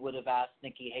think he would have asked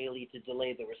Nikki Haley to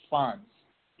delay the response,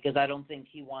 because I don't think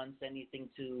he wants anything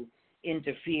to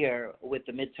interfere with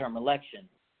the midterm election.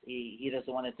 He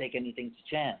doesn't want to take anything to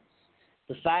chance.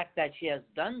 The fact that she has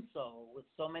done so with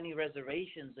so many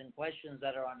reservations and questions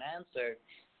that are unanswered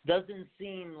doesn't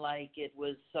seem like it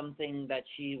was something that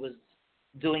she was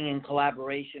doing in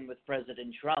collaboration with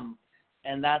President Trump.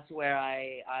 And that's where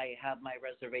I have my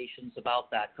reservations about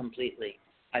that completely.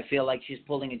 I feel like she's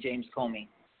pulling a James Comey.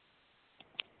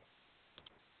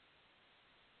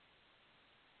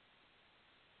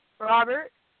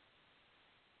 Robert?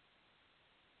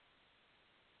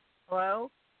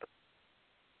 Hello?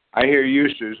 I hear you,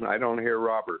 Susan. I don't hear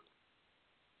Robert.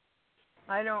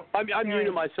 I don't. I'm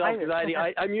muting myself because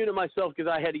I muted myself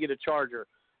because I had to get a charger.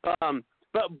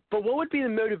 But what would be the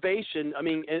motivation? I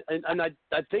mean, and I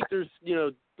think there's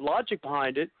logic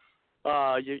behind it.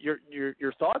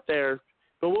 Your thought there.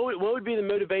 But what would be the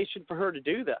motivation for her to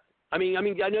do that? I mean,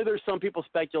 I know there's some people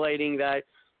speculating that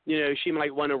she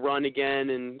might want to run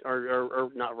again or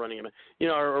not running again,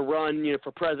 or run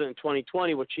for president in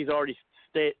 2020, which she's already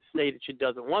stated she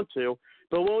doesn't want to.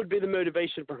 But what would be the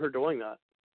motivation for her doing that?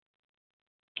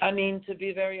 I mean, to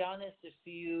be very honest, if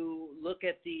you look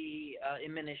at the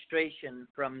administration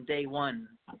from day one,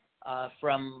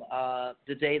 from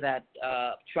the day that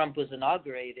Trump was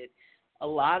inaugurated, a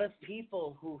lot of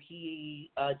people who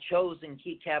he chose in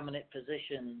key cabinet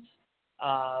positions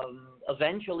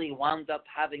eventually wound up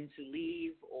having to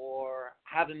leave or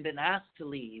haven't been asked to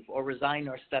leave or resign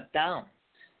or step down.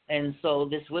 And so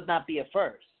this would not be a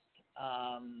first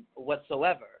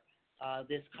whatsoever.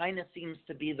 This kind of seems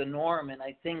to be the norm, and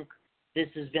I think this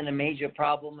has been a major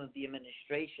problem of the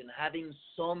administration, having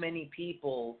so many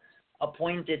people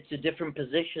appointed to different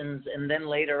positions and then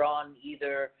later on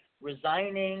either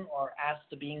resigning or asked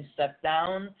to being stepped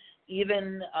down.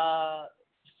 Even,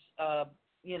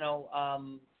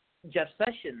 Jeff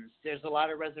Sessions, there's a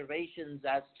lot of reservations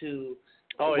as to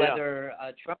whether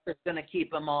Trump is going to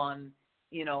keep him on,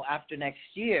 after next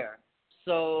year.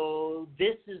 So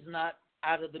this is not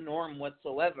out of the norm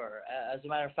whatsoever. As a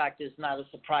matter of fact, it's not a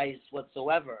surprise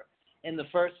whatsoever. In the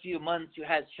first few months, you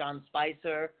had Sean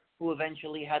Spicer, who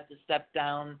eventually had to step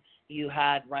down. You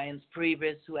had Ryan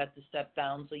Priebus, who had to step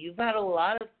down. So you've had a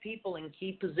lot of people in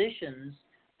key positions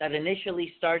that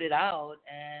initially started out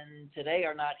and today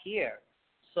are not here.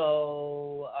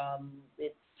 So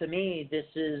to me, this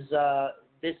is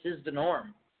the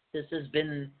norm. This has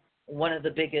been one of the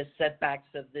biggest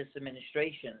setbacks of this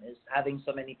administration, is having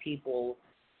so many people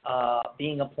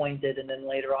being appointed and then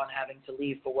later on having to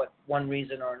leave for one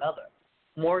reason or another,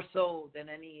 more so than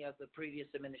any of the previous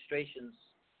administrations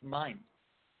mine.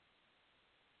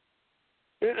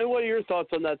 And what are your thoughts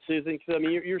on that, Susan? Because I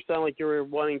mean, you sound like you were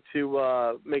wanting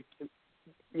to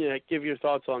give your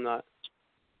thoughts on that.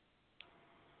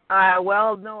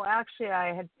 Well, no, actually,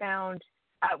 I had found.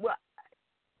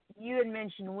 You had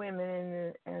mentioned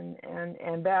women and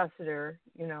ambassador,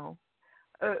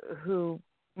 who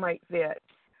might fit.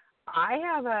 I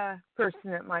have a person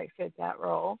that might fit that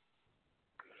role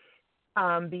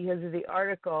because of the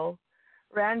article.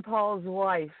 Rand Paul's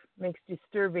wife makes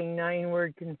disturbing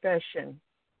 9-word confession.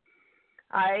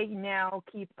 I now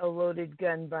keep a loaded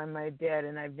gun by my bed,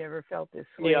 and I've never felt this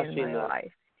way in my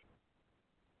life.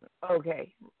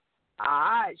 Okay.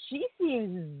 She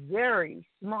seems very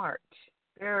smart.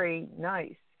 Very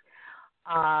nice.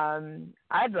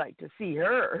 I'd like to see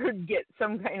her get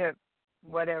some kind of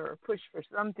push for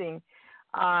something.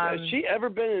 Has she ever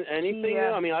been in anything?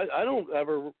 I mean, I don't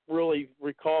ever really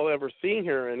recall ever seeing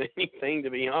her in anything, to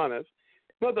be honest.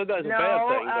 Not that that's a bad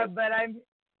thing. But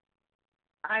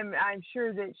I'm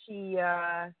sure that she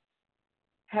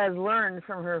has learned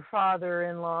from her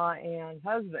father-in-law and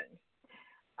husband.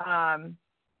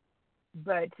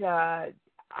 But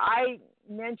I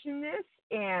mentioned this,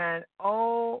 and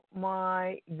oh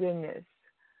my goodness,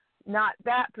 not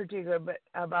that particular, but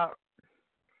about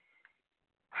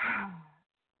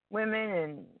women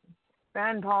and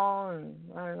Rand Paul and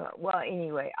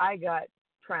anyway, I got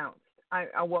trounced.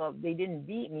 They didn't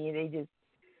beat me; they just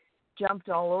jumped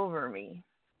all over me.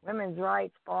 Women's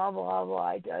rights, blah blah blah.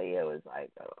 I tell you, it was like,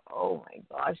 oh my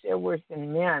gosh, they're worse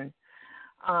than men.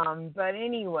 But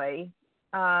anyway,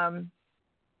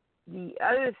 the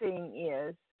other thing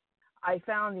is, I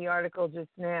found the article just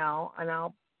now, and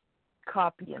I'll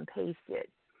copy and paste it.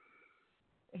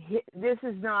 This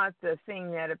is not the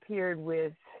thing that appeared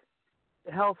with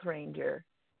the Health Ranger.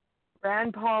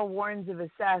 Rand Paul warns of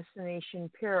assassination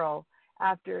peril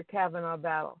after a Kavanaugh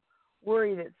battle,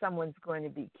 worry that someone's going to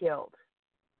be killed.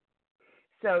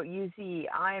 So you see,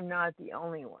 I am not the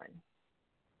only one.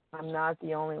 I'm not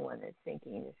the only one that's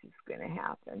thinking this is going to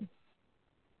happen.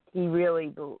 He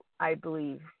really, I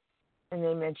believe, and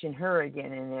they mention her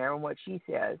again in there and what she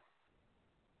says.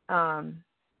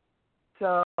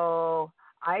 So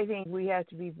I think we have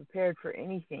to be prepared for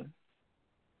anything.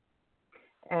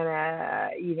 And,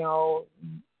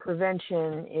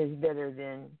 prevention is better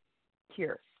than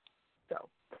cure. So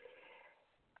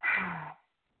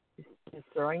just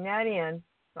throwing that in.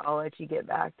 So I'll let you get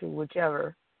back to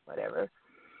whatever.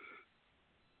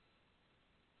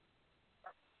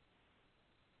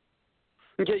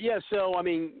 Okay, yeah, so, I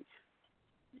mean,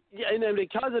 and then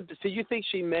because of, so you think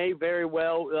she may very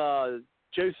well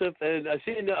Joseph, and I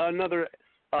see another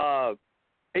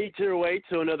 808,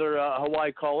 so another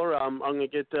Hawaii caller. I'm going to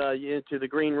get you into the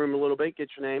green room a little bit, get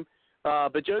your name.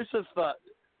 But Joseph,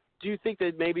 do you think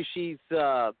that maybe she's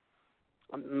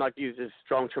I'm not using this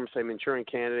strong term, say Manchurian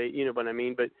candidate, you know what I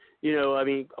mean? But,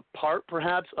 a part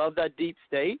perhaps of that deep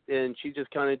state, and she's just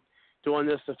kind of doing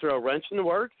this to throw a wrench in the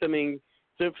works?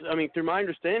 Through my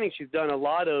understanding, she's done a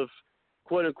lot of,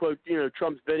 quote unquote,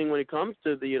 Trump's bidding when it comes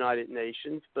to the United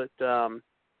Nations. But,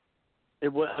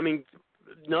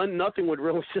 nothing would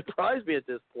really surprise me at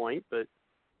this point, but.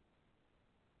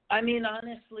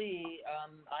 Honestly,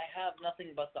 I have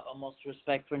nothing but the utmost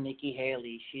respect for Nikki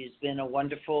Haley. She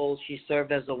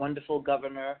served as a wonderful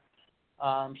governor.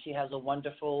 She has a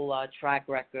wonderful track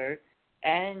record,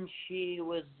 and she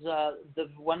was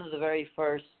one of the very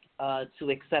first to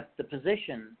accept the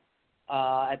position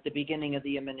at the beginning of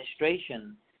the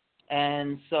administration.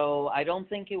 And so I don't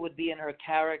think it would be in her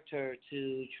character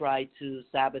to try to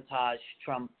sabotage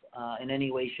Trump in any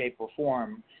way, shape, or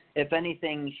form. If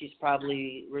anything, she's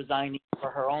probably resigning for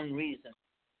her own reasons.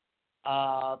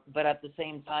 But at the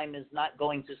same time is not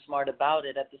going too smart about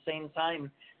it. At the same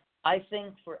time, I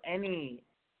think for any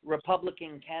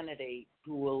Republican candidate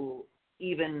who will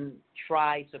even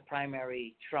try to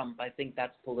primary Trump, I think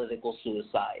that's political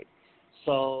suicide.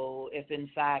 So if in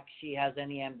fact she has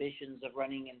any ambitions of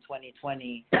running in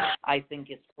 2020, I think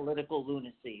it's political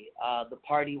lunacy. The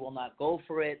party will not go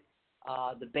for it.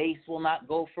 The base will not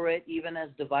go for it. Even as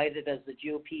divided as the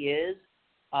GOP is,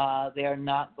 they are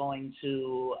not going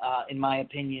to, in my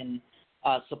opinion,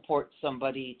 support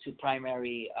somebody to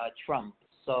primary Trump.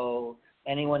 So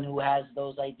anyone who has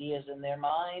those ideas in their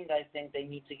mind, I think they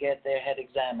need to get their head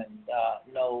examined.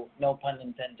 No pun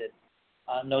intended.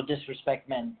 No disrespect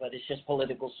meant, but it's just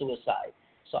political suicide.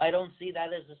 So I don't see that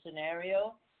as a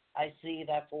scenario. I see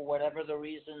that for whatever the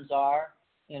reasons are,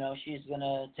 she's going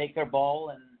to take her ball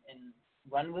and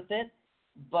run with it.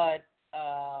 But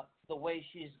the way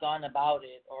she's gone about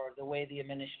it, or the way the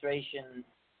administration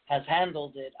has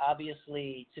handled it,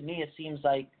 obviously, to me, it seems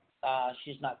like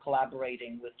she's not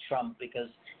collaborating with Trump, because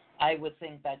I would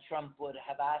think that Trump would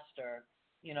have asked her,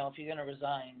 if you're going to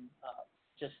resign,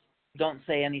 just don't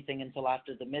say anything until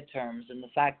after the midterms. And the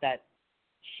fact that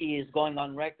she is going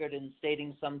on record and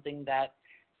stating something that,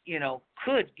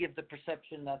 could give the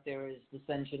perception that there is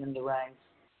dissension in the ranks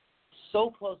so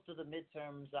close to the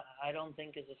midterms, I don't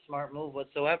think is a smart move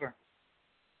whatsoever.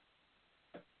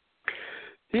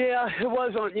 Yeah, it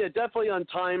was definitely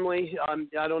untimely.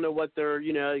 I don't know what they're,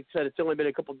 like I said, it's only been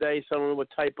a couple of days, so I don't know what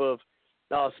type of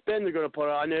spin they're going to put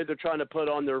on. I know they're trying to put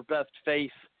on their best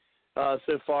face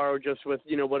so far, just with,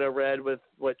 what I read with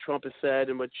what Trump has said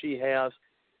and what she has.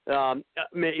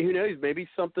 Who knows, maybe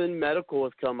something medical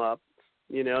has come up.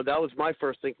 That was my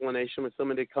first inclination, when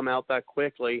somebody come out that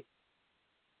quickly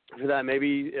for that.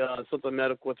 Maybe something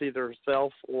medical with either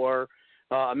herself or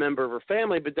a member of her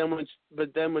family. But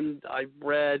then when I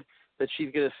read that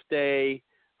she's going to stay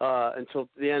until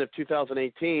the end of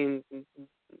 2018,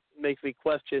 makes me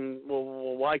question,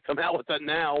 well, why come out with that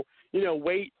now?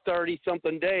 Wait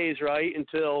 30-something days, right,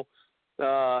 until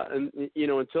then.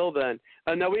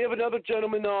 Now we have another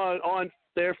gentleman on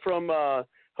there from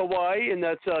Hawaii, and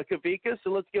that's Kavika. So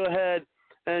let's go ahead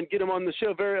and get him on the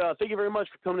show. Thank you very much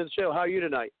for coming to the show. How are you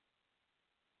tonight?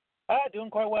 Doing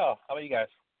quite well. How about you guys?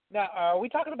 Now, are we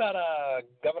talking about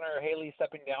Ambassador Haley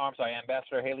stepping down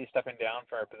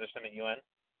for her position at UN?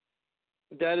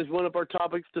 That is one of our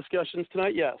topics discussions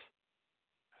tonight, yes.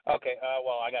 Okay,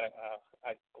 well,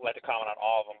 I'd like to comment on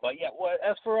all of them. But, yeah,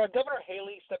 as for Governor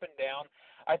Haley stepping down,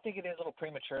 I think it is a little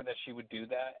premature that she would do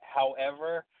that.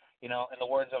 However, in the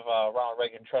words of Ronald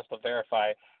Reagan, trust but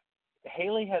verify,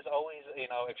 Haley has always,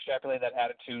 extrapolated that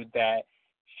attitude that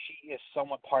she is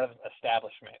somewhat part of the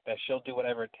establishment, that she'll do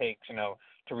whatever it takes,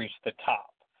 to reach the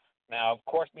top. Now, of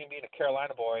course, me being a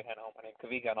Carolina boy, my name's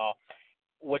Kavika and all,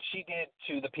 what she did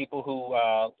to the people who,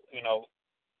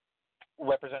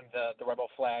 represent the rebel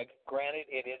flag, granted,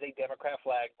 it is a Democrat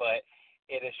flag, but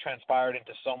it has transpired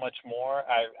into so much more.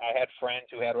 I had friends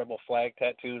who had rebel flag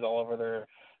tattoos all over their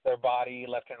body,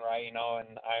 left and right, and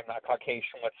I'm not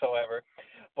Caucasian whatsoever.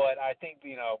 But I think,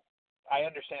 I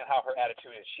understand how her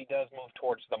attitude is. She does move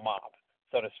towards the mob,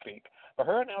 so to speak. But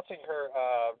her announcing her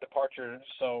departure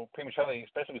so prematurely,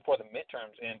 especially before the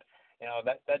midterms, and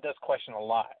that does question a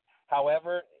lot.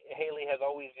 However, Haley has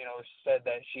always, said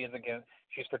that she's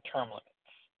for term limits.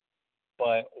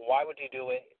 But why would you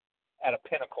do it at a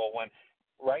pinnacle when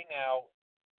right now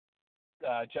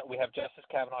we have Justice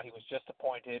Kavanaugh? He was just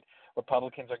appointed.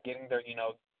 Republicans are getting their,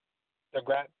 they're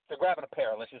grabbing a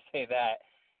pair. Let's just say that.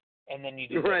 And then you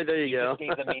do right there. You go.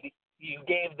 You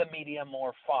gave the media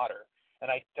more fodder.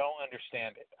 and I don't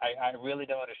understand it. I really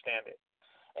don't understand it.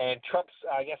 And Trump's,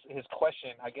 I guess his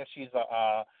question, I guess she's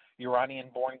a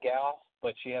Iranian-born gal,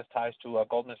 but she has ties to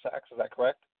Goldman Sachs. Is that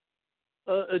correct?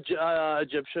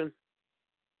 Egyptian.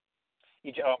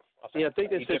 Yeah, I think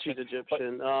they said she's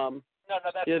Egyptian. No,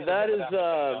 that's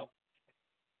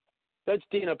that's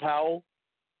Dina Powell.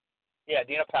 Yeah,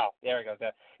 Dina Powell. There we go.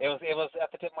 It was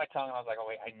at the tip of my tongue, and I was like, oh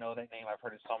wait, I know that name. I've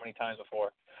heard it so many times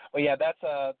before. But yeah, that's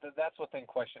what's in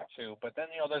question too. But then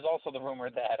there's also the rumor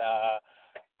that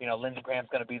Lindsey Graham's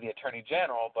going to be the Attorney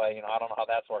General, but I don't know how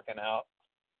that's working out.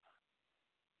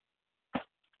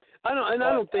 I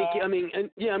don't think.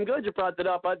 I'm glad you brought that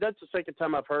up. That's the second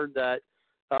time I've heard that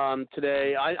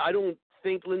today. I don't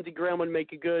think Lindsey Graham would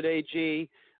make a good AG.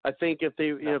 I think if they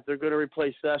if they're going to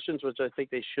replace Sessions, which I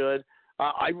think they should.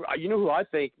 Who I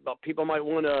think people might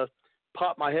want to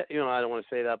pop my head. I don't want to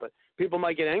say that, but people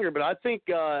might get angry. But I think,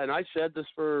 and I said this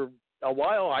for a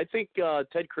while, I think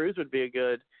Ted Cruz would be a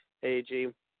good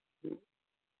AG.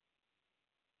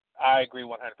 I agree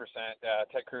 100%.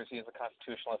 Ted Cruz, he is a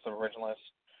constitutionalist, originalist.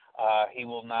 He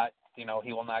will not, he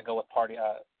will not go with party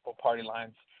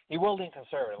lines. He will lean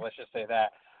conservative. Let's just say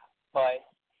that. But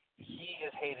he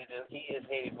is hated. He is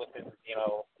hated within,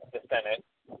 the Senate.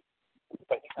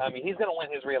 But he's going to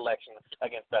win his re-election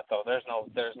against Beto. There's no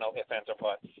ifs, ands, or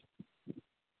buts.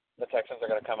 The Texans are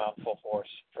going to come out in full force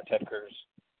for Ted Cruz.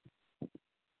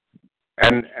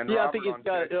 And yeah, Robert, I think he's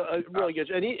got a really good,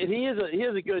 and he is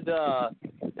a good.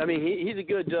 He's a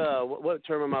good. What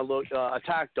term am I looking?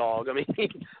 Attack dog. He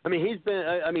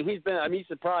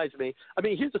surprised me.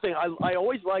 Here's the thing. I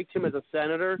always liked him as a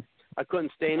senator. I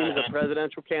couldn't stand him as a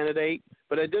presidential candidate,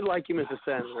 but I did like him as a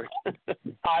senator.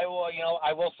 I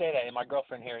will say that. And my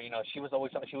girlfriend here, she was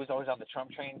always on the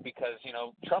Trump train because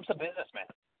Trump's a businessman,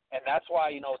 and that's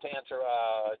why to answer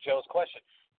Joe's question,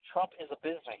 Trump is a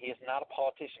businessman. He is not a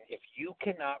politician. If you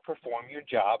cannot perform your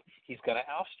job, he's going to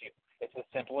oust you. It's as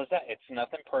simple as that. It's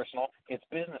nothing personal. It's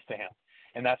business to him.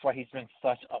 And that's why he's been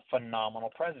such a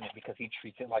phenomenal president, because he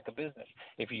treats it like a business.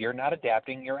 If you're not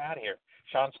adapting, you're out of here.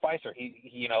 Sean Spicer,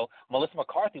 Melissa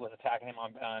McCarthy was attacking him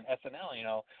on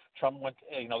SNL. Trump went,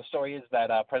 the story is that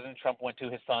President Trump went to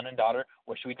his son and daughter,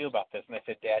 what should we do about this? And they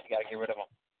said, Dad, you got to get rid of him.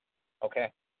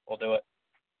 Okay, we'll do it.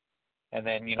 And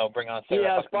then, bring on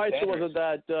Sarah Huckabee Spicer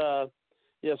Sanders.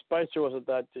 Spicer wasn't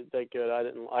that good. I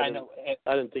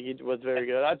didn't think he was very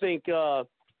good. I think, oh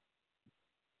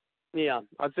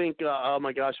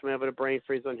my gosh, I'm having a brain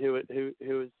freeze on who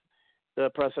is the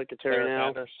press secretary Sarah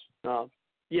now. Sanders.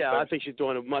 I think she's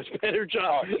doing a much better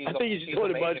job. I think she's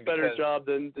doing a much better job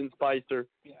than Spicer.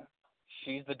 Yeah,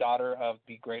 she's the daughter of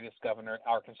the greatest governor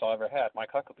Arkansas ever had,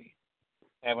 Mike Huckabee.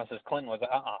 Everyone says Clinton was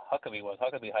Huckabee was.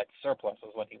 Huckabee had surpluses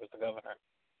when he was the governor,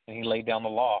 and he laid down the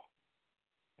law.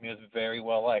 He was very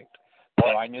well liked. So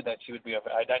I knew that she would be a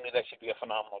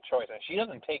phenomenal choice. And she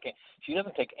doesn't take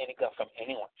any guff from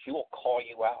anyone. She will call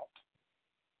you out.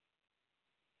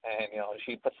 And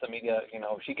she puts the media.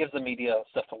 She gives the media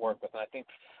stuff to work with. And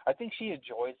I think she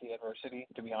enjoys the adversity.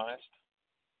 To be honest.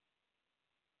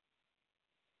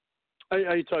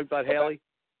 Are you talking about Haley?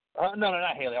 No,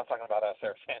 not Haley. I was talking about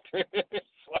Sarah Sanders.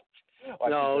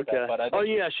 No, okay.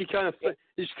 That, she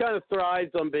kind of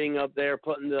thrives on being up there,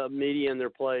 putting the media in their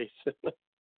place.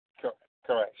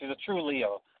 Correct. She's a true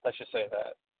Leo. Let's just say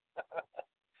that.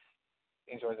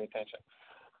 Enjoys the attention.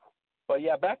 But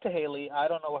yeah, back to Haley. I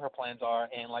don't know what her plans are,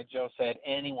 and like Joe said,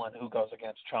 anyone who goes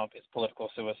against Trump is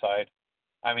political suicide.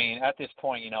 At this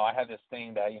point, I have this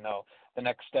thing that the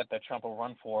next step that Trump will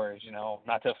run for is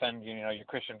not to offend your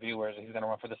Christian viewers, he's going to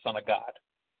run for the Son of God,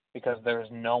 because there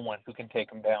is no one who can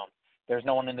take him down. There's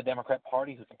no one in the Democrat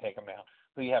Party who can take him down.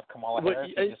 So you have Kamala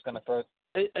Harris who's just going to throw.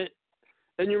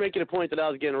 And you're making a point that I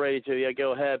was getting ready to. Yeah,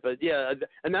 go ahead. But yeah,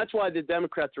 and that's why the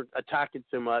Democrats are attacking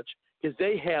so much, because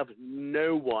they have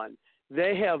no one.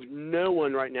 They have no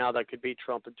one right now that could beat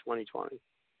Trump in 2020.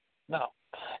 No.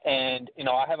 And,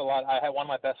 I have one of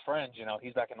my best friends,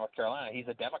 he's back in North Carolina. He's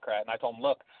a Democrat. And I told him,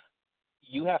 look,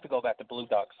 you have to go back to blue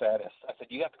dog status. I said,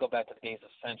 you have to go back to the days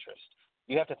of centrist.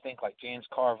 You have to think like James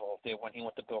Carville did when he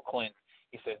went to Bill Clinton.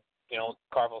 He said,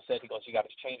 Carville said, he goes, you got to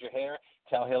change your hair,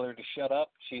 tell Hillary to shut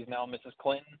up. She's now Mrs.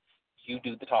 Clinton. You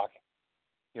do the talking.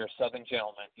 You're a Southern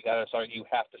gentleman. You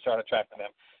have to start attracting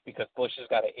them, because Bush has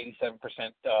got an 87%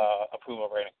 approval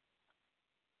rating.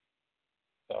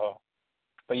 So,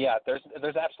 but yeah,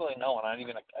 there's absolutely no one. Not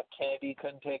even a Kennedy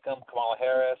couldn't take him. Kamala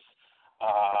Harris,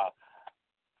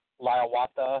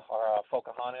 Layawata, or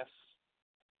Pocahontas.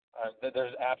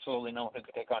 There's absolutely no one who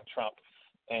could take on Trump.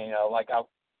 And like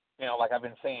I've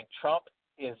been saying, Trump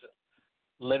is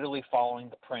literally following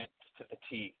the print to the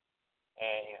T.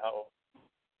 And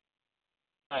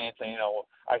science, and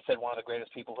I said one of the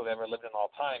greatest people who've ever lived in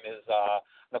all time is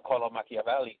Niccolo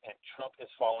Machiavelli, and Trump is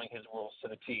following his rules to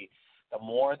the T. The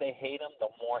more they hate him, the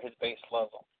more his base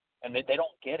loves him, and they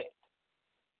don't get it.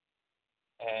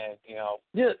 And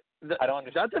I don't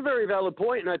understand. That's a very valid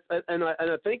point, and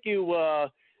I think you,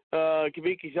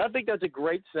 Kaviki, I think that's a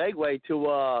great segue to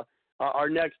our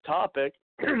next topic.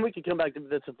 We can come back to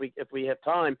this if we have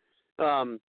time.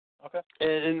 Okay.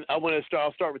 And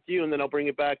I'll start with you, and then I'll bring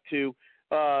it back to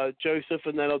Joseph,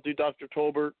 and then I'll do Dr.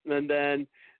 Tolbert, and then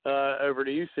over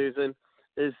to you, Susan.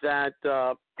 Is that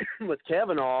with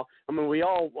Kavanaugh? I mean,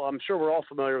 I'm sure we're all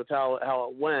familiar with how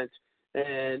it went,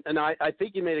 and I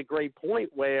think you made a great point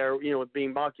where with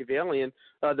being Machiavellian,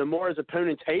 the more his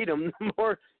opponents hate him, the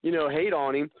more hate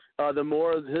on him, the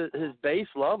more his base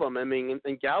love him. I mean,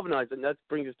 and galvanize it. And that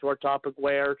brings us to our topic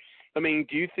where, I mean,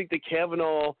 do you think that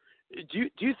Kavanaugh? Do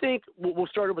you think we'll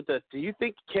start with this? Do you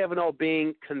think Kavanaugh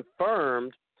being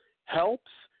confirmed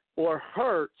helps or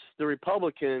hurts the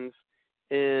Republicans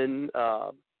in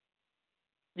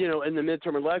in the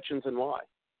midterm elections, and why?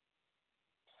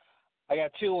 I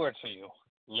got two words for you: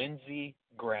 Lindsey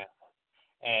Graham.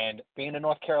 And being a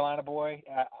North Carolina boy,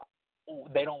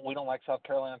 we don't like South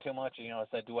Carolina too much.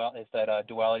 It's that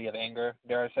duality of anger,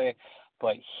 dare I say.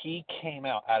 But he came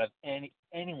out of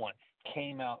anyone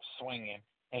came out swinging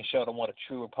and showed them what a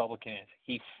true Republican is.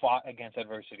 He fought against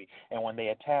adversity, and when they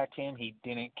attacked him, he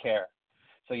didn't care.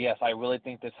 So yes, I really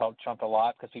think this helped Trump a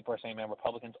lot because people are saying, man,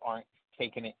 Republicans aren't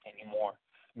taking it anymore.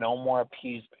 No more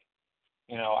appeasement.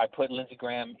 I put Lindsey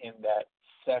Graham in that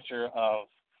stature of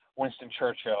Winston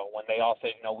Churchill when they all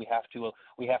said, we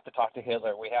have to talk to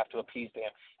Hitler, we have to appease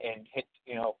him, and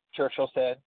Churchill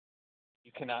said,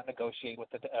 you cannot negotiate with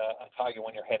a tiger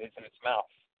when your head is in its mouth.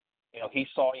 He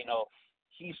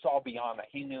saw beyond that.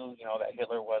 He knew that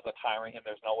Hitler was a tyrant and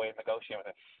there's no way of negotiating with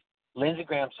him. Lindsey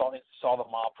Graham saw the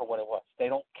mob for what it was. They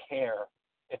don't care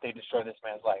if they destroy this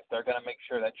man's life. They're going to make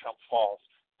sure that Trump falls.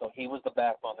 So he was the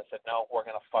backbone that said, no, we're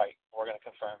going to fight. We're going to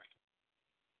confirm it.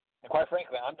 And quite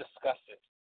frankly, I'm disgusted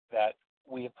that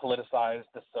we have politicized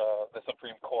the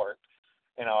Supreme Court.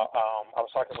 I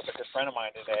was talking with a good friend of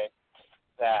mine today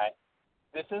that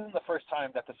this isn't the first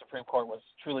time that the Supreme Court was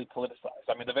truly politicized.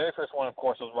 I mean, the very first one, of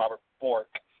course, was Robert Bork.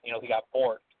 He got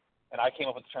borked. And I came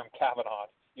up with the term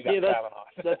Kavanaugh. You got Kavanaugh.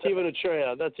 That's even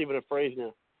a phrase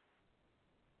now.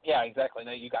 Yeah, exactly.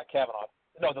 No, you got Kavanaugh.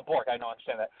 No, the Bork, I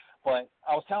understand that. But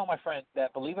I was telling my friend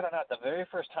that, believe it or not, the very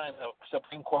first time the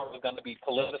Supreme Court was going to be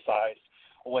politicized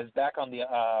was back on the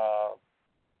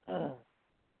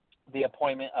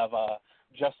appointment of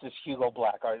Justice Hugo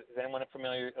Black. Is anyone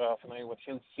familiar with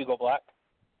Hugo Black?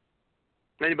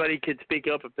 Anybody could speak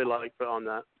up if they like on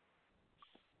that.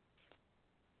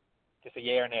 Just a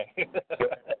yay or nay.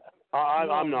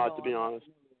 I'm not, to be honest.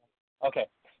 Okay.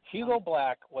 Hugo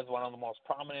Black was one of the most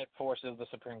prominent forces of the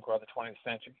Supreme Court of the 20th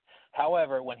century.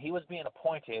 However, when he was being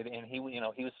appointed and he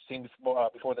was seen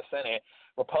before the Senate,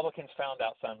 Republicans found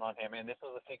out something on him, and this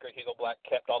was a secret Hugo Black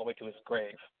kept all the way to his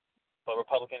grave. But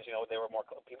Republicans, they were more,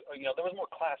 there was more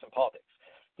class in politics.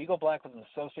 Hugo Black was an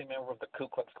associate member of the Ku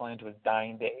Klux Klan to his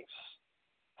dying days.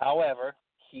 However,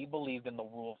 he believed in the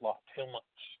rule of law too much.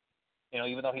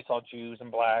 Even though he saw Jews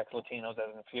and blacks, Latinos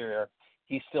as inferior,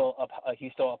 he still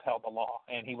upheld the law,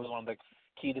 and he was one of the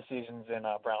key decisions in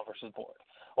Brown versus Board.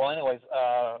 Well, anyways,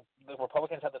 the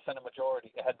Republicans had the Senate,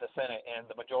 and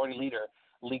the majority leader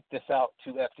leaked this out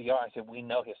to FDR and said, "We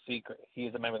know his secret. He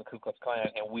is a member of the Ku Klux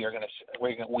Klan, and we are going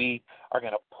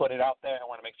to put it out there. and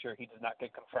want to make sure he does not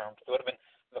get confirmed." It would have been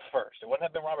the first. It wouldn't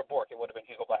have been Robert Bork. It would have been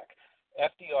Hugo Black.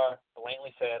 FDR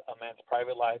blatantly said, "A man's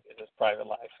private life is his private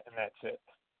life, and that's it.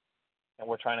 And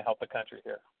we're trying to help the country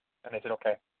here." And they said,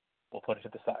 "Okay, we'll put it to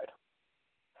the side."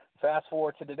 Fast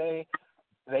forward to today,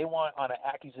 they want on an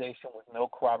accusation with no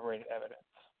corroborated evidence.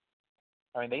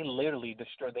 I mean, they literally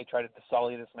they tried to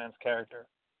dissolve this man's character.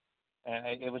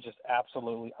 And it was just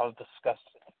absolutely, I was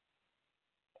disgusted.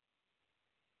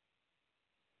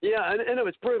 Yeah, and it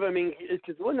was proof. I mean,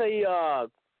 because when they,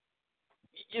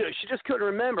 she just couldn't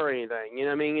remember anything.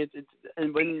 I mean,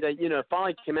 and when they,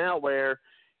 finally came out where,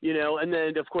 and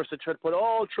then, of course, they tried to put,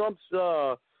 Trump's,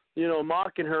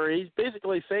 mocking her. He's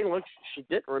basically saying, look, she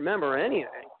didn't remember anything.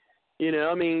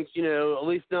 I mean, at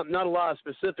least not a lot of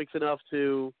specifics enough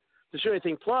to show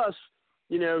anything. Plus,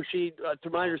 she, to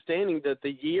my understanding, that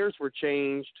the years were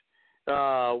changed,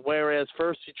 whereas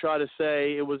first she tried to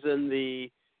say it was in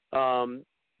the,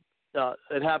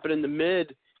 it happened in the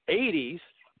mid-'80s,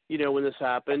 when this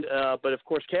happened. But, of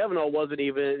course, Kavanaugh wasn't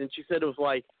even, and she said it was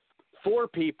like 4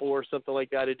 people or something like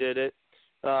that who did it.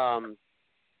 And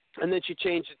then she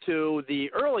changed it to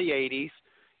the early 80s,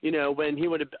 when he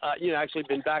would have, actually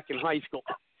been back in high school.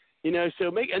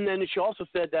 And then she also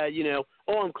said that,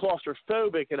 I'm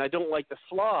claustrophobic and I don't like to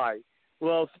fly.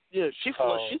 Well, she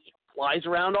flies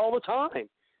around all the time,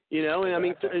 and I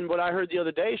mean, and what I heard the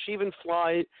other day, she even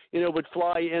would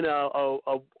fly in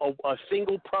a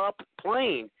single prop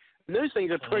plane. And those things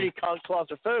are pretty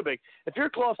claustrophobic. If you're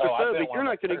claustrophobic, you're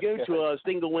not going to go to a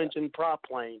single engine prop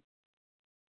plane.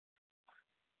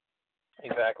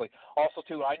 Exactly. Also,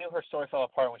 too, I knew her story fell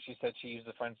apart when she said she used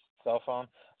a friend's cell phone.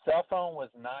 Cell phone was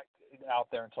not out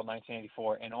there until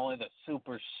 1984, and only the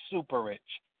super, super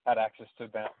rich had access to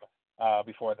them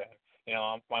before then.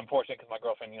 I'm fortunate because my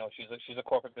girlfriend, she's a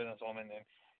corporate businesswoman, and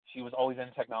she was always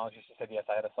in technology. She said, yes,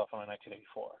 I had a cell phone in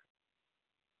 1984.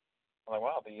 I'm like,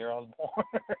 wow, the year I was born.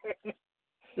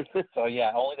 So,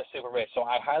 yeah, only the super rich. So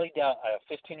I highly doubt a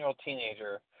 15-year-old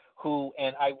teenager who,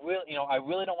 and I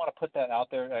really don't want to put that out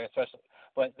there, especially,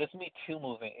 but this Me Too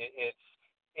movement,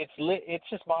 it's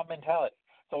just mob mentality.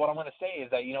 So what I'm going to say is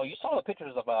that, you saw the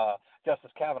pictures of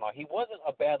Justice Kavanaugh. He wasn't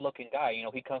a bad-looking guy.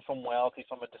 He comes from wealth. He's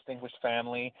from a distinguished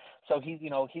family. So he's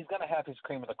going to have his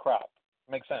cream of the crop.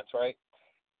 Makes sense, right?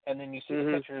 And then you see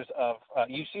the pictures of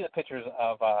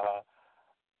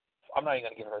I'm not even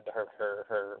going to give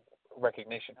her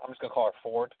recognition. I'm just going to call her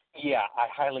Ford. Yeah, I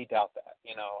highly doubt that.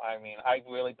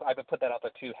 I've been put that out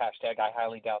there too. Hashtag I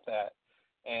highly doubt that.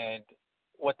 And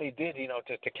what they did,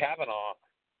 to Kavanaugh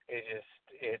is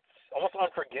it's almost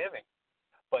unforgiving.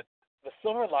 But the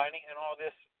silver lining in all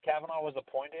this, Kavanaugh was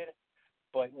appointed,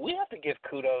 but we have to give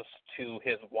kudos to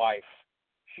his wife.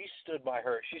 She stood by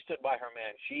her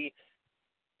man. She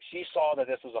saw that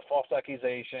this was a false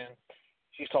accusation.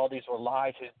 She saw these were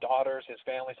lies. His daughters, his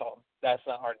family saw, that's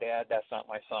not our dad, that's not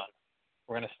my son.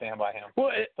 We're going to stand by him.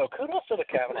 Well, so kudos to the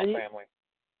Kavanaugh family.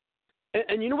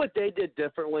 And you know what they did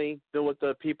differently than what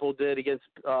the people did against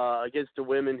the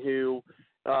women who,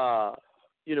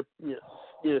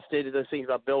 stated those things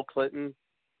about Bill Clinton?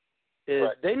 Is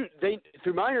right. They,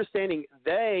 through my understanding,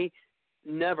 they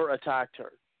never attacked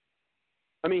her.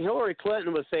 I mean, Hillary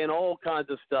Clinton was saying all kinds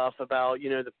of stuff about,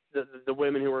 the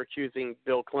women who were accusing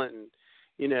Bill Clinton,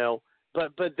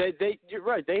 but they you're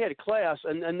right, they had class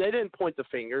and they didn't point the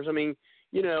fingers. I mean,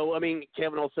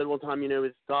 Kavanaugh said one time,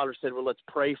 his daughter said, well, let's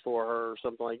pray for her or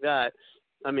something like that.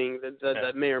 I mean,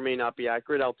 that may or may not be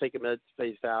accurate. I'll take them at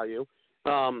face value.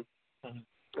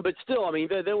 But still, I mean,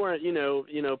 they weren't,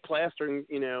 plastering,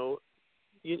 or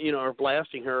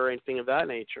blasting her or anything of that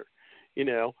nature,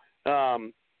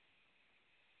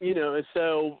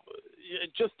 so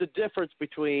just the difference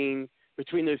between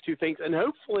those two things, and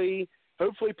hopefully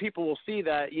people will see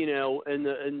that,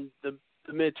 in the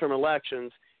midterm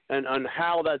elections and on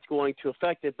how that's going to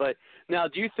affect it. But now,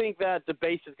 do you think that the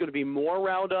base is going to be more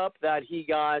riled up that he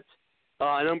got?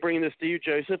 And I'm bringing this to you,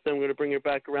 Joseph. Then I'm going to bring it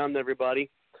back around to everybody.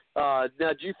 Now,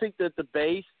 do you think that the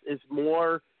base is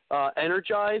more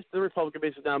energized? The Republican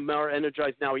base is now more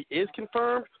energized now he is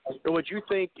confirmed, or do you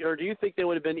think they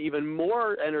would have been even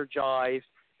more energized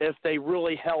if they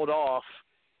really held off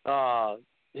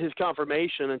his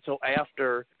confirmation until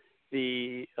after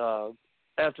the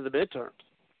midterms?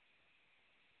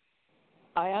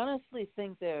 I honestly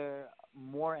think they're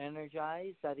more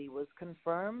energized that he was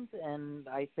confirmed, and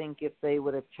I think if they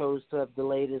would have chose to have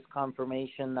delayed his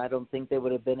confirmation, I don't think they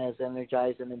would have been as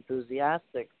energized and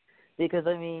enthusiastic. Because,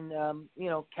 I mean,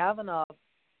 Kavanaugh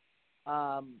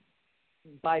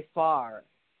by far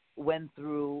went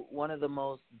through one of the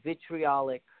most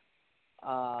vitriolic,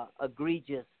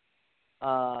 egregious,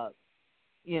 route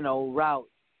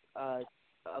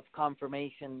of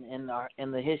confirmation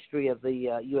in the history of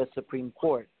the U.S. Supreme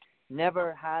Court.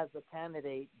 Never has a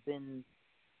candidate been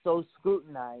so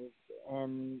scrutinized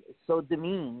and so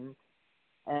demeaned,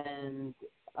 and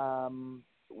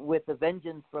with a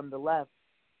vengeance from the left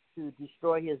to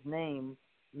destroy his name.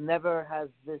 Never has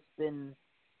this been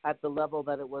at the level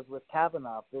that it was with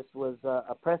Kavanaugh. This was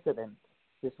a precedent.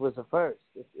 This was a first.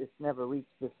 It's never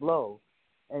reached this low.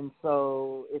 And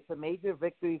so it's a major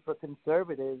victory for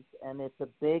conservatives, and it's a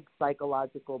big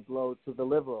psychological blow to the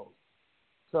liberals.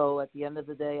 So at the end of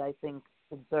the day, I think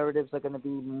conservatives are going to be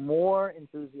more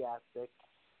enthusiastic.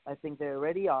 I think they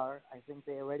already are. I think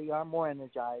they already are more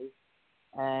energized.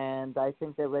 And I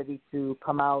think they're ready to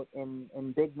come out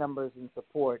in big numbers in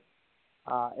support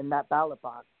in that ballot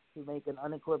box to make an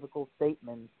unequivocal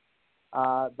statement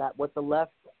that what the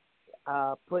left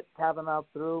put Kavanaugh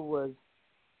through was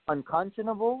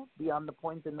unconscionable, beyond the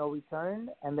point of no return,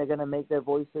 and they're going to make their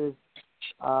voices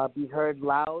be heard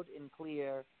loud and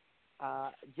clear,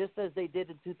 just as they did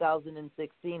in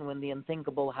 2016 when the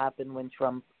unthinkable happened when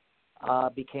Trump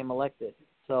became elected.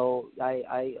 So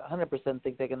I 100%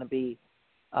 think they're going to be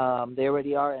They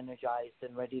already are energized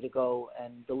and ready to go,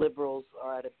 and the liberals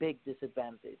are at a big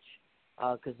disadvantage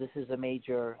because this is a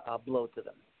major blow to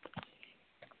them.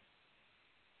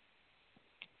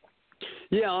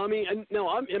 Yeah, I mean,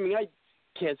 I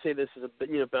can't say this is a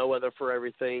bellwether for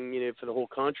everything, for the whole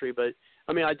country, but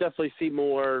I mean, I definitely see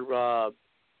more,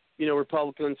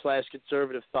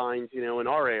 Republican/conservative signs, in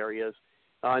our areas.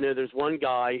 I know there's one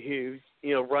guy who's,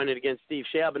 running against Steve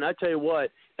Shab, and I tell you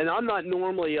what, and I'm not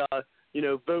normally,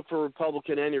 vote for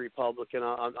Republican, any Republican.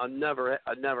 I never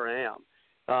am.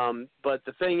 But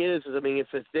the thing is, I mean,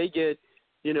 if they get,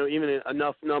 even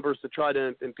enough numbers to try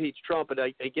to impeach Trump, and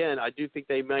again, I do think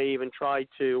they may even try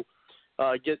to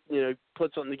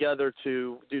put something together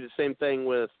to do the same thing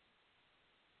with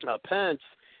Pence.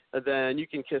 Then you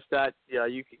can kiss that. Yeah,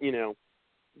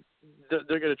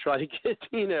 they're going to try to get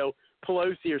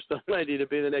Pelosi or somebody to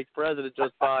be the next president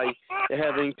just by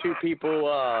having two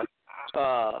people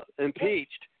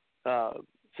impeached. So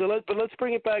let's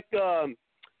bring it back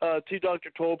to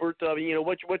Dr. Tolbert.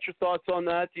 What's your thoughts on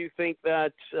that? Do you think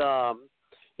that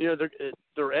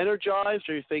they're energized,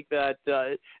 or you think that?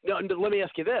 No, let me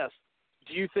ask you this: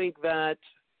 do you think that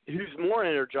who's more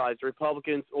energized, the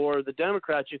Republicans or the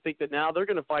Democrats? You think that now they're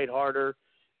going to fight harder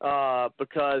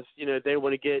because they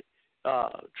want to get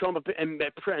Trump, and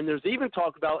there's even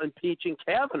talk about impeaching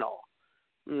Kavanaugh.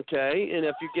 Okay, and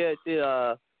if you get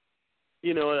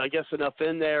I guess enough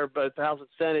in there, but the House and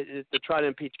Senate to try to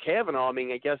impeach Kavanaugh, I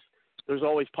mean, I guess there's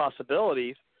always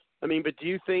possibilities. I mean, but do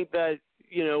you think that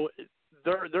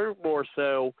they're more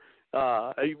so?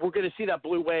 We're going to see that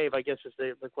blue wave, I guess, is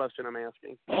the question I'm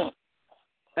asking.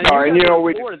 And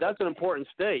Florida, that's an important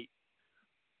state.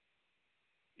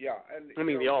 Yeah, and I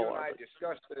mean, you and I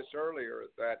discussed this earlier,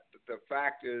 that the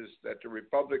fact is that the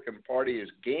Republican Party is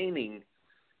gaining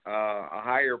a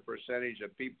higher percentage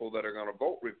of people that are going to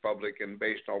vote Republican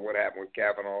based on what happened with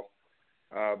Kavanaugh,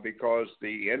 because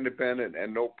the independent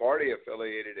and no party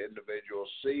affiliated individuals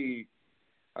see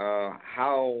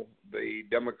how the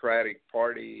Democratic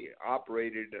Party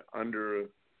operated under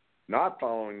not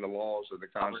following the laws of the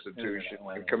Constitution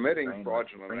and committing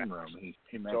fraudulent acts.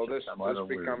 He mentioned some other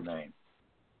weird name.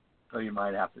 So you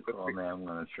might have to call him in. I'm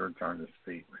going to sure turn to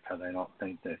speak because I don't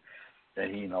think that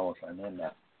he knows I'm in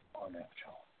that on that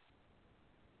show.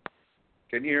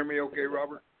 Can you hear me okay,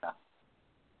 Robert? Yeah.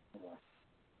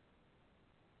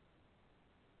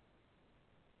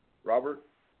 Robert?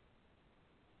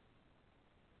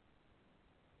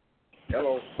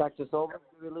 Hello. Dr. Solver,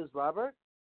 did we lose Robert?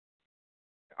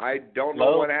 I don't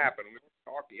know what happened. We were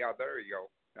talking. Yeah, there you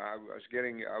go. I was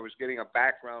getting a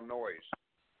background noise.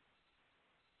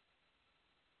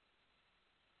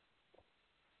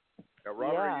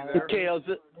 Robert, are you there? Okay, I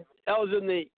was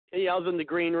in the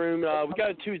green room. We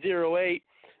got a 208.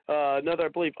 Another, I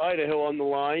believe, Idaho on the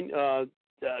line.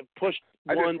 Pushed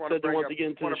one, said they want to get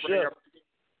into the ship.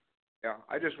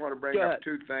 I just want to bring up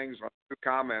two things, two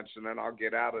comments, and then I'll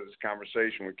get out of this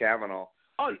conversation with Kavanaugh.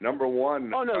 Number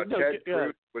one,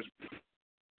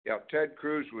 Ted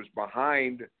Cruz was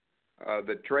behind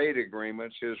the trade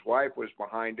agreements. His wife was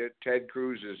behind it. Ted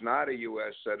Cruz is not a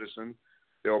U.S. citizen.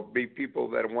 There'll be people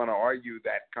that want to argue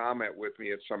that comment with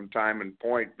me at some time and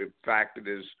point the fact that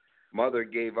his mother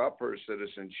gave up her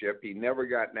citizenship. He never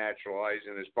got naturalized,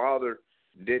 and his father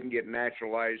didn't get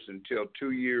naturalized until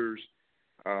 2 years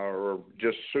or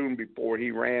just soon before he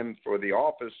ran for the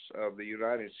office of the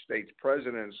United States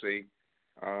presidency.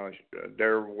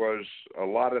 There was a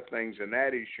lot of things in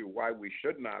that issue why we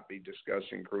should not be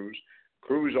discussing Cruz.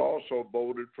 Cruz also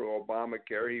voted for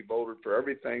Obamacare. He voted for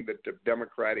everything that the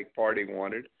Democratic Party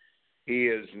wanted. He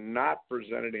has not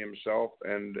presented himself.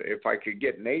 And if I could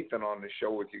get Nathan on the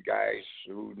show with you guys,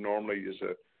 who normally is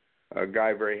a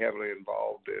guy very heavily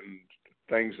involved in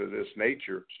things of this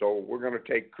nature. So we're going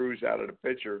to take Cruz out of the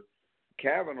picture.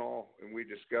 Kavanaugh, and we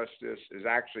discussed this, has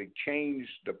actually changed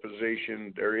the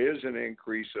position. There is an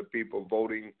increase of people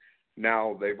voting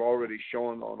now. They've already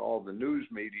shown on all the news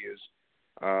medias.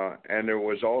 And there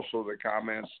was also the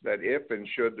comments that if and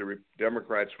should the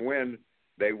Democrats win,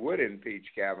 they would impeach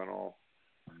Kavanaugh.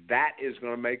 That is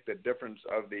going to make the difference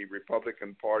of the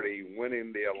Republican Party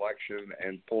winning the election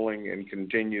and pulling and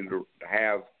continue to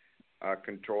have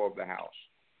control of the House.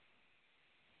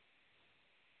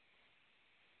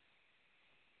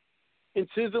 And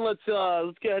Susan, let's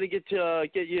go ahead and get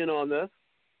you in on this.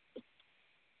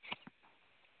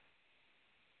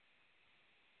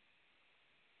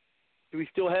 Do we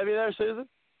still have you there, Susan?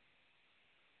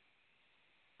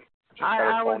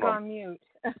 I was on mute.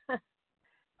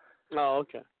 Oh,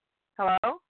 okay.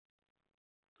 Hello?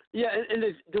 Yeah, and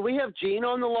do we have Gene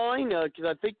on the line? Because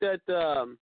I think that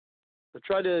I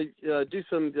tried to do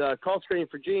some call screening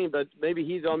for Gene, but maybe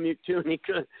he's on mute too, and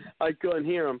I couldn't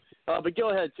hear him. But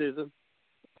go ahead, Susan.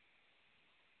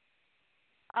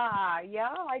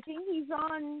 Yeah, I think he's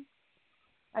on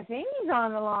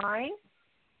the line.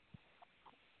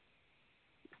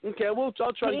 Okay, I'll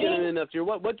try to get him in after.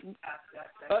 What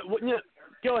yeah,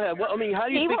 go ahead. How do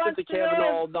you think that the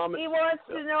Kavanaugh nomination? He wants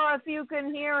to know if you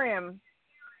can hear him.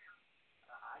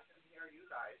 I can hear you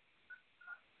guys.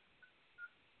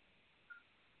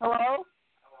 Hello?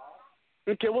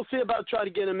 Okay, we'll see about trying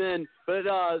to get him in. But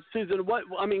Susan,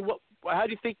 how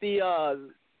do you think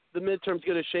the midterm's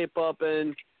going to shape up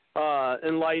in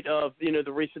light of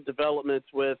the recent developments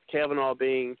with Kavanaugh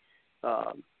being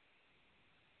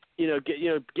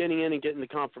getting in and getting the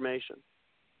confirmation?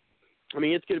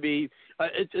 It's going to be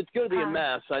it's going to be a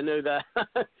mess. I know that.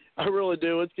 I really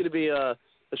do. It's going to be a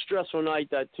stressful night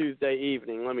that Tuesday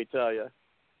evening. Let me tell you.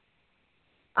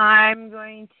 I'm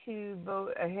going to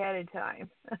vote ahead of time.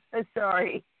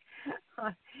 Sorry.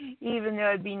 Even though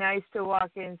it'd be nice to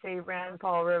walk in and say Rand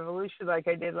Paul Revolution like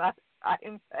I did last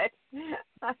time, but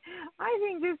I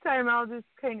think this time I'll just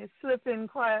kind of slip in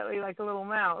quietly like a little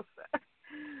mouse.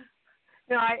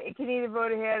 No, I can either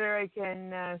vote ahead or I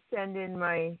can send in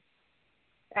my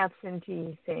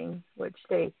absentee thing, which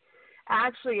a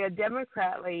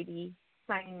Democrat lady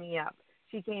signed me up.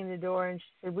 She came to the door and she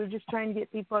said, "We're just trying to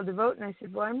get people to vote." And I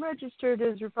said, "Well, I'm registered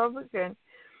as Republican,"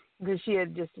 because she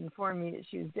had just informed me that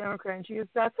she was Democrat. And she goes,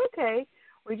 "That's okay.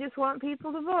 We just want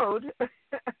people to vote."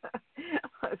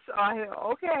 So I said,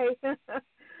 okay.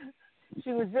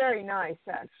 She was very nice,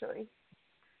 actually.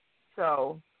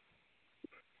 So,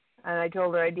 and I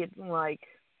told her I didn't like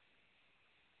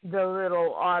the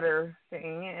little otter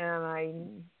thing, and I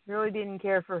really didn't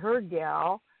care for her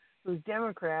gal, who's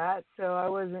Democrat, so I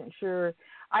wasn't sure.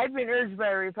 I'd been urged by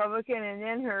a Republican and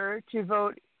then her to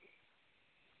vote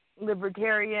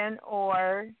Libertarian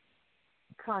or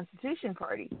Constitution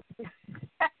Party.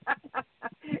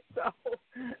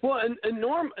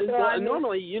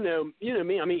 Normally, you know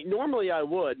me. Normally I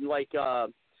would like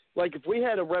if we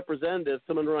had a representative,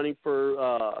 someone running for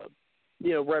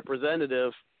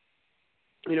representative,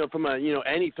 from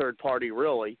any third party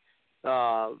really,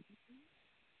 from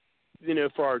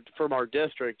our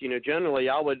district, generally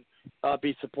I would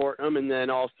be supporting them, and then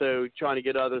also trying to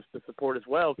get others to support as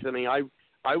well. Because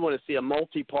I want to see a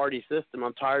multi-party system.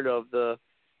 I'm tired of the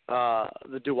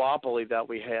duopoly that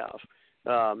we have.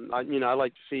 I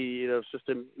like to see a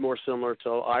system more similar to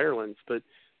Ireland's, but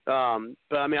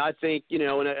I think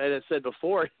and I said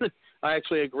before, I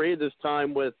actually agree this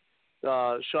time with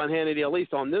Sean Hannity, at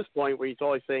least on this point, where he's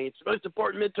always saying it's the most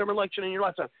important midterm election in your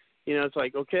lifetime. It's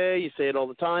like, okay, you say it all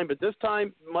the time, but this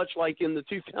time, much like in the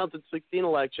 2016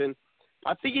 election,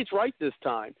 I think he's right this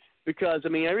time, because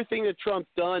everything that Trump's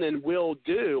done and will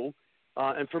do.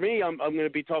 And for me, I'm going to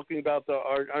be talking about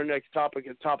our next topic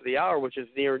at the top of the hour, which is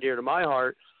near and dear to my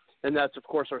heart, and that's, of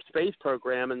course, our space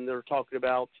program. And they're talking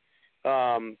about,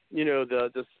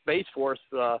 the Space Force,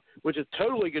 which is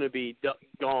totally going to be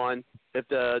gone if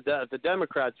the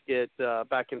Democrats get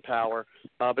back in power.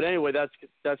 But anyway,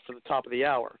 that's for the top of the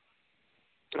hour.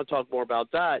 I'll talk more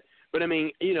about that. But,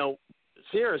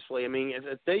 seriously,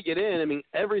 if they get in,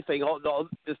 everything, all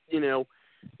this,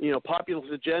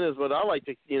 populist agenda is what I like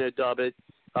to, dub it.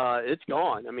 It's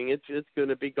gone. It's going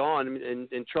to be gone,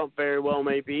 and Trump very well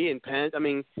may be, and Pence.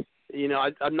 I'm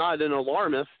not an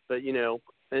alarmist, but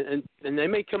and they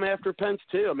may come after Pence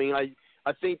too.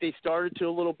 I think they started to a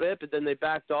little bit, but then they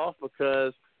backed off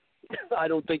because I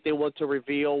don't think they want to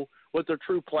reveal what their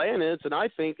true plan is, and I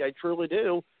truly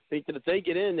do think that if they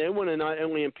get in, they want to not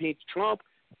only impeach Trump,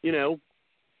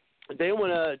 they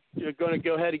want to going to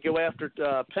go ahead and go after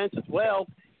Pence as well,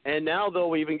 and now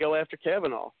they'll even go after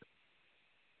Kavanaugh.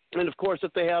 And of course,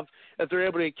 if they're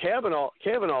able to get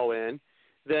Kavanaugh in,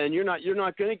 then you're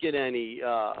not going to get any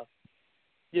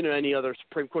any other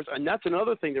Supreme Courts. And that's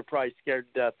another thing they're probably scared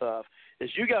to death of, is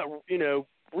you got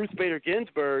Ruth Bader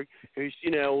Ginsburg, who's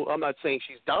I'm not saying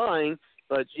she's dying,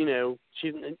 but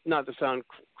she's, not to sound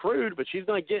crude, but she's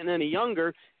not getting any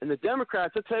younger. And the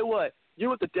Democrats, I tell you what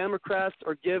the Democrats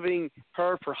are giving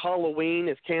her for Halloween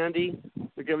as candy?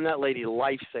 They're giving that lady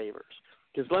lifesavers.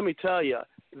 Because let me tell you,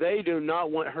 they do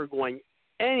not want her going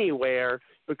anywhere,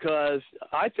 because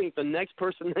I think the next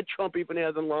person that Trump even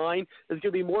has in line is going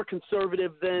to be more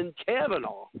conservative than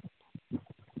Kavanaugh.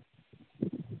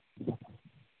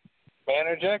 May I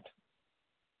interject?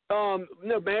 No,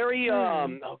 Mary.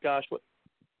 Oh gosh, what?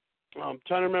 I'm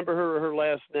trying to remember her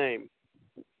last name.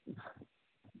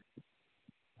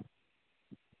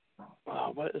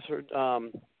 What is her?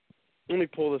 Let me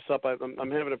pull this up.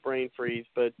 I'm having a brain freeze,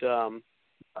 but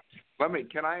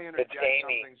Can I interject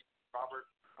something, Robert?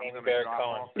 Amy Barrett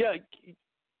Cohen.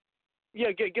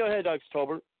 Yeah. Go ahead, Dr.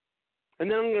 Tolbert. And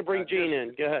then I'm going to bring Gene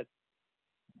in. Go ahead.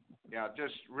 Yeah,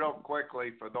 just real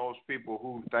quickly for those people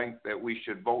who think that we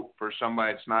should vote for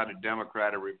somebody that's not a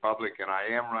Democrat or Republican,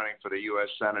 I am running for the U.S.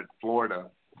 Senate,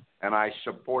 Florida, and I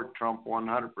support Trump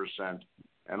 100%.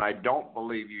 And I don't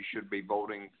believe you should be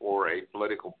voting for a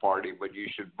political party, but you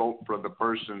should vote for the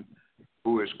person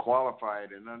who is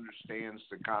qualified and understands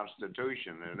the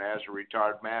Constitution. And as a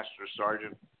retired master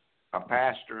sergeant, a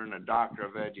pastor, and a doctor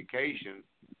of education,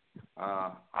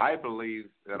 I believe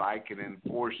that I can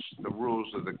enforce the rules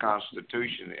of the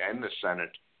Constitution and the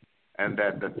Senate, and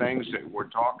that the things that we're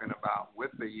talking about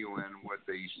with the UN, with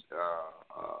these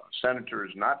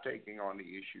senators not taking on the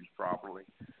issues properly,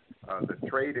 the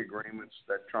trade agreements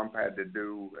that Trump had to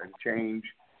do and change,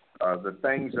 the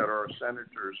things that our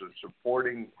senators are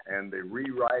supporting, and the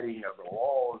rewriting of the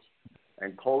laws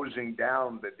and closing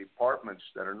down the departments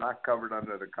that are not covered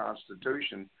under the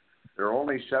Constitution. There are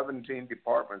only 17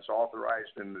 departments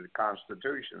authorized in the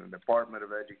Constitution. The Department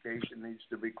of Education needs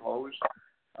to be closed.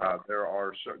 There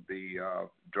are the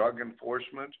drug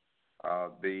enforcement,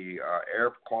 the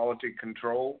air quality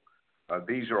control.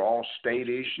 These are all state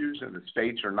issues, and the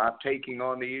states are not taking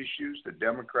on the issues. The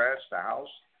Democrats, the House,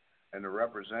 and the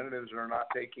representatives are not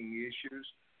taking the issues.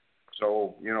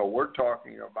 So, we're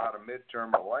talking about a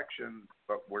midterm election,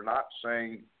 but we're not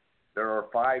saying there are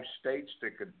 5 states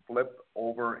that could flip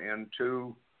over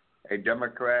into a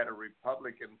Democrat or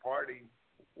Republican party.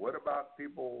 What about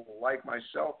people like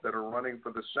myself that are running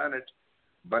for the Senate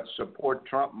but support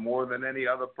Trump more than any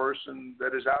other person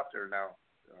that is out there now,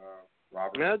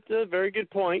 Robert? That's a very good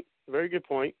point. Very good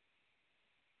point.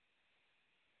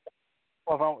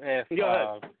 Well, Go ahead.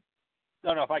 I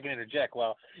don't know if I can interject.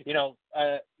 Well,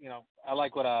 I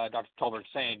like what Dr. Tolbert's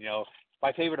saying.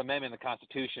 My favorite amendment in the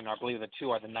Constitution, I believe the two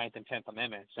are the 9th and 10th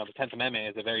Amendments. Now, the 10th Amendment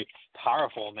is a very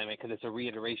powerful amendment because it's a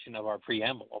reiteration of our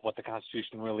preamble of what the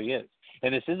Constitution really is.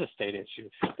 And this is a state issue.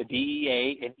 The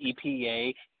DEA and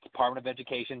EPA, Department of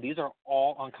Education, these are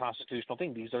all unconstitutional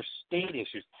things. These are state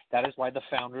issues. That is why the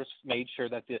founders made sure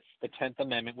that the 10th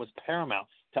Amendment was paramount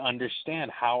to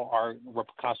understand how our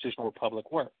constitutional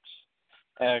republic works.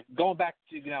 Going back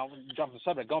to, jump the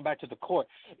subject, going back to the court,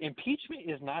 impeachment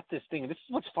is not this thing. This is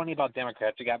what's funny about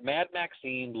Democrats. You got Mad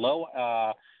Maxine,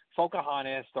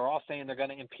 Pocahontas. They're all saying they're going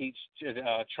to impeach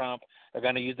Trump. They're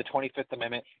going to use the 25th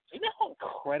Amendment. You know how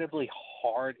incredibly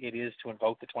hard it is to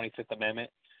invoke the 25th Amendment?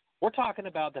 We're talking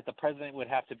about that the president would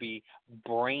have to be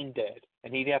brain dead,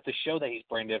 and he'd have to show that he's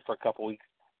brain dead for a couple weeks.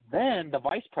 Then the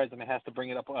vice president has to bring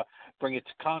it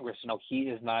to Congress. He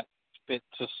is not fit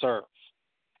to serve.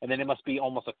 And then it must be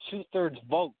almost a 2/3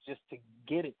 vote just to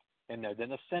get it in there. Then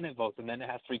the Senate votes, and then it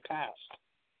has to be passed.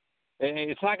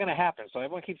 It's not going to happen. So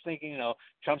everyone keeps thinking,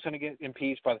 Trump's going to get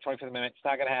impeached by the 25th Amendment. It's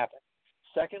not going to happen.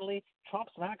 Secondly,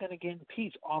 Trump's not going to get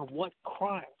impeached on what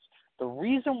crimes? The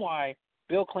reason why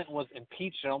Bill Clinton was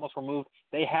impeached and almost removed,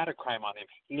 they had a crime on him.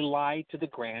 He lied to the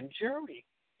grand jury.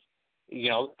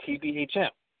 TBHM.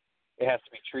 It has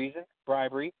to be treason,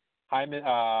 bribery,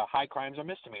 high crimes, or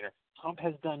misdemeanor. Trump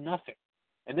has done nothing.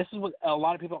 And this is what a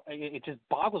lot of people, it just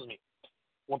boggles me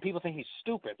when people think he's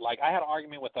stupid. Like, I had an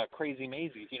argument with Crazy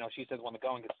Maisie. She says when the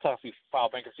going gets tough, you file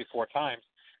bankruptcy 4 times.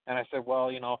 And I said,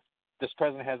 well, this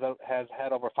president has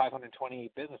had over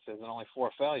 528 businesses and only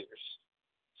 4 failures.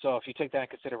 So if you take that in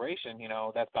consideration,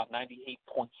 that's about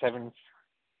 98.7%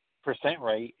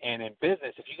 rate. And in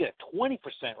business, if you get a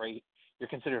 20% rate, you're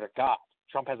considered a god.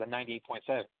 Trump has a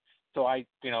 98.7. So I,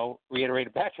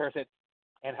 reiterated back to her, I said,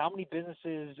 and how many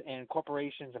businesses and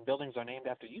corporations and buildings are named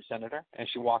after you, Senator? And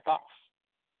she walked off.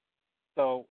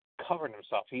 So covering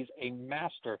himself. He's a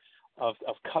master of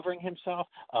covering himself,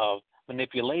 of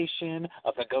manipulation,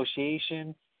 of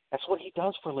negotiation. That's what he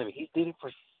does for a living. He did it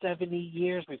for 70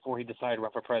 years before he decided to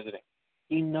run for president.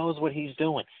 He knows what he's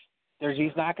doing.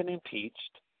 He's not going to impeach.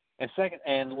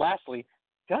 And lastly,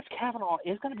 Judge Kavanaugh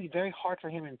is going to be very hard for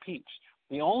him to impeach.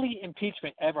 The only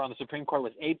impeachment ever on the Supreme Court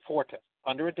was Abe Fortas,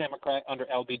 under a Democrat, under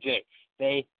LBJ.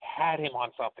 They had him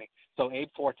on something. So Abe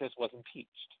Fortas was impeached.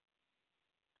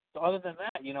 So other than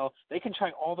that, they can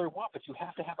try all they want, but you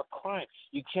have to have a crime.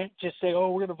 You can't just say, we're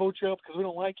going to vote you out because we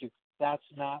don't like you. That's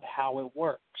not how it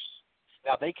works.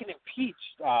 Now, they can impeach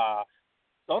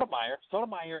Sotomayor.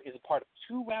 Sotomayor is a part of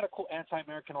 2 radical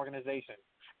anti-American organizations,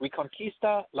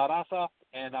 Reconquista, La Raza,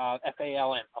 and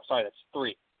FALN. I'm sorry, that's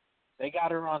 3. They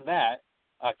got her on that.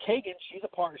 Kagan, she's a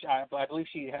part. I believe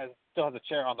she still has a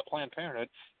chair on the Planned Parenthood.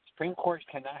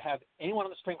 Anyone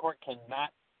on the Supreme Court cannot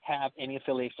have any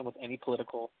affiliation with any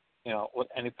political, with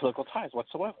any political ties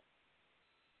whatsoever.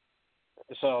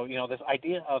 So, this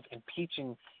idea of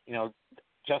impeaching,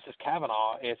 Justice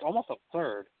Kavanaugh is almost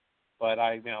absurd. But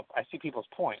I see people's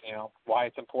point, why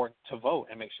it's important to vote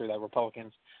and make sure that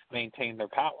Republicans maintain their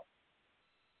power.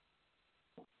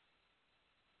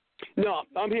 No,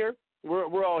 I'm here.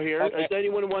 We're all here. Okay. Does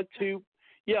anyone want to?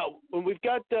 Yeah, when we've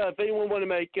got. If anyone want to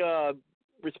make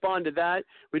respond to that,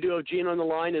 we do have Gene on the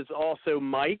line. Is also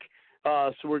Mike.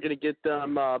 So we're going to get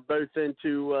them both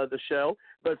into the show.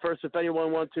 But first, if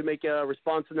anyone wants to make a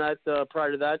response on that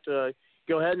prior to that,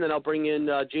 go ahead, and then I'll bring in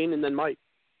Gene and then Mike.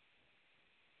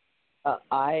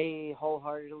 I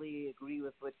wholeheartedly agree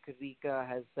with what Kavika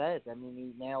has said. I mean,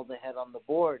 he nailed the head on the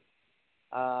board.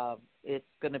 It's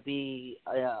going to be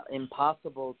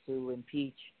impossible to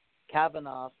impeach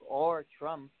Kavanaugh or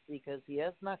Trump because he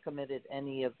has not committed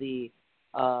any of the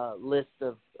list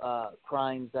of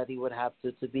crimes that he would have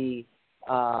to be,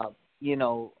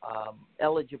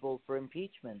 eligible for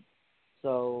impeachment.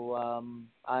 So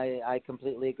I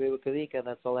completely agree with Kavika.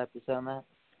 That's all I have to say on that.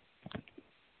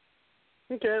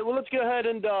 Okay, well, let's go ahead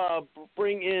and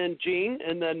bring in Gene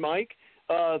and then Mike.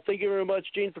 Thank you very much,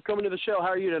 Gene, for coming to the show. How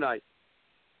are you tonight?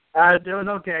 Doing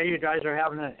okay. You guys are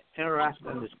having an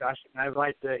interesting discussion. I'd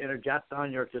like to interject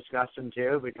on your discussion,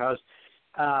 too, because,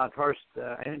 first,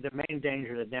 I think the main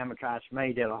danger the Democrats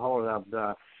may get a hold of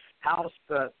the House,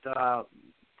 but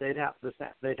they'd have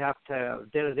to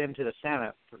get it into the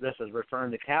Senate. This is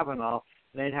referring to Kavanaugh.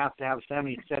 They'd have to have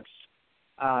 76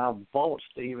 votes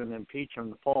to even impeach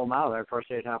him to pull him out of there. Of course,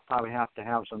 they'd probably have to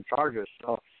have some charges.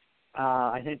 So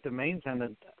I think the main thing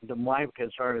that my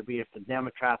concern would be if the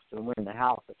Democrats can win the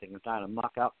House, that they can kind of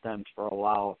muck up things for a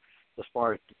while as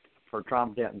far as for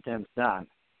Trump getting things done.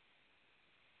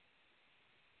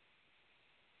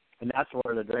 And that's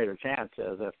where the greater chance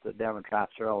is if the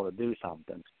Democrats are able to do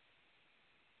something.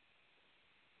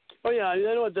 Oh, yeah, I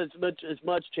don't know as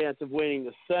much chance of winning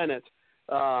the Senate.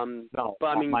 No, but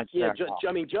I mean, yeah,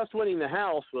 just winning the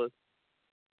House was.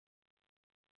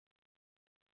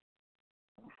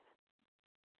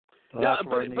 Well, yeah,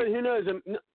 but who knows?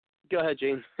 Go ahead,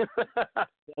 Gene.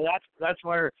 that's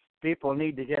where people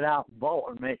need to get out and vote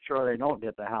and make sure they don't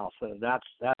get the House. So that's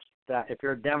that. If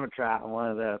you're a Democrat and one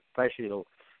of the, especially the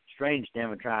strange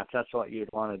Democrats, that's what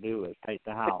you'd want to do is take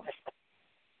the House.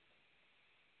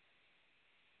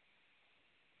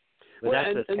 But well,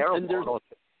 that's terrible.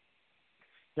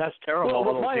 That's terrible.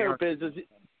 Well, my hope is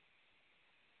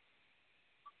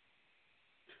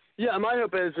yeah, my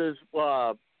hope is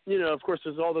of course,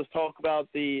 there's all this talk about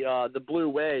the blue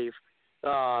wave,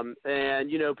 and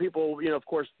people, of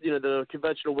course, the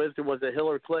conventional wisdom was that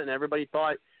Hillary Clinton. Everybody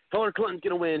thought Hillary Clinton's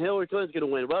going to win. Hillary Clinton's going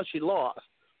to win. Well, she lost.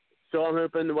 So I'm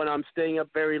hoping when I'm staying up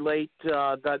very late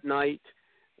that night,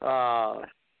 that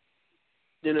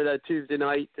Tuesday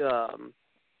night.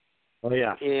 Oh,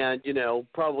 yeah. And,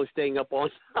 probably staying up all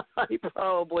night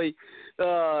probably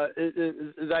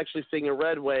is actually seeing a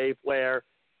red wave where,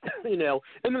 and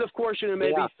then, of course,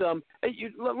 maybe some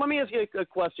let me ask you a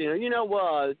question.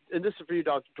 And this is for you,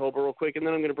 Dr. Tolber, real quick, and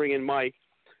then I'm going to bring in Mike.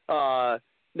 Now,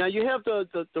 you have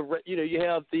you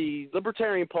have the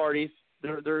Libertarian parties.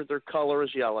 Their color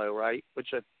is yellow, right?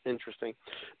 Which is interesting.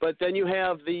 But then you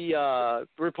have the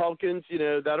Republicans,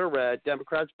 that are red,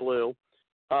 Democrats blue.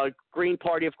 Green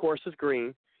Party, of course, is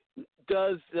green.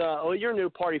 Does you're a new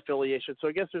party affiliation, so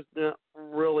I guess there's not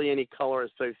really any color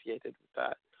associated with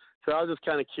that. So I was just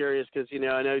kind of curious because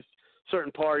I know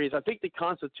certain parties. I think the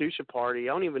Constitution Party.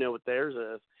 I don't even know what theirs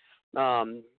is.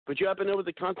 But you happen to know what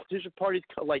the Constitution Party's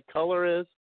color is?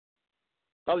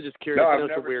 I was just curious. No, I know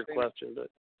it's a weird question, but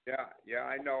yeah,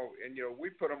 I know. And we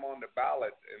put them on the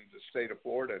ballot in the state of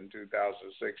Florida in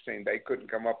 2016. They couldn't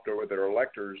come up there with their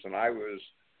electors, and I was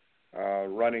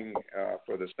running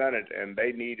for the Senate, and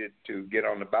they needed to get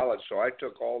on the ballot. So I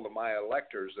took all of my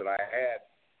electors that I had,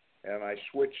 and I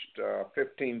switched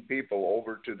 15 people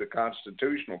over to the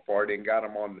Constitutional Party and got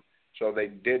them on. So they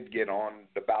did get on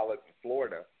the ballot in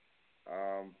Florida.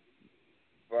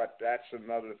 But that's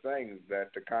another thing,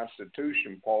 that the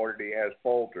Constitution Party has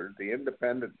faltered. The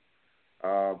Independent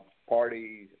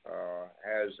Party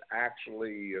has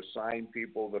actually assigned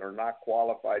people that are not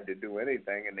qualified to do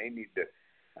anything, and they need to.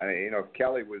 If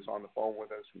Kelly was on the phone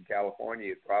with us from California,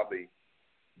 he'd probably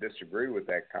disagree with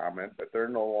that comment, but they're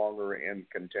no longer in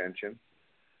contention.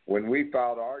 When we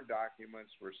filed our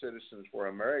documents for Citizens for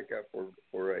America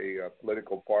for a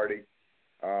political party,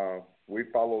 we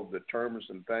followed the terms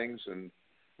and things, and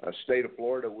the state of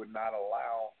Florida would not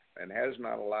allow and has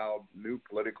not allowed new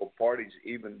political parties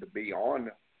even to be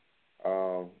on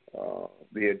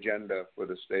the agenda for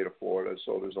the state of Florida.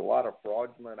 So there's a lot of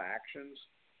fraudulent actions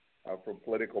for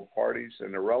political parties,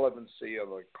 and the relevancy of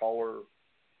a color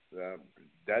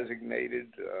designated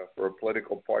for a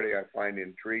political party, I find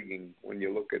intriguing when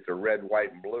you look at the red,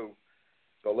 white, and blue.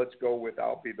 So let's go with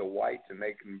I'll be the white, and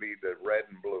they can be the red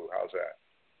and blue. How's that?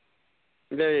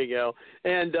 There you go.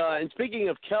 And speaking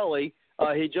of Kelly,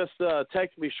 he just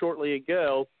texted me shortly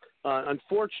ago.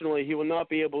 Unfortunately, he will not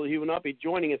be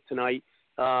joining us tonight.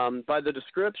 By the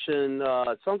description,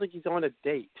 it sounds like he's on a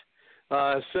date.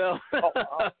 Good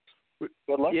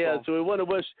luck. Yeah, so we want to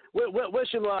wish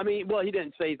him. I mean, well, he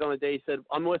didn't say he's on a date. He said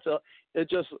I'm with a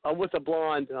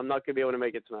blonde. I'm not going to be able to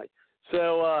make it tonight.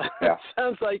 So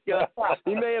sounds like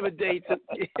he may have a date.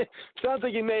 Sounds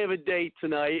like he may have a date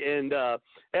tonight. And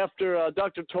after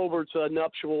Dr. Tolbert's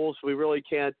nuptials, we really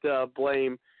can't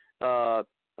blame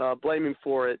him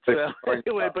for it. So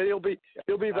anyway, but he'll be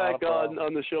back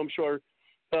on the show, I'm sure.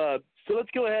 So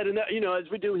let's go ahead and, as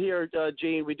we do here,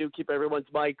 Gene, we do keep everyone's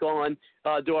mic on,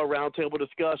 do our roundtable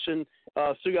discussion.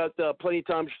 Still got plenty of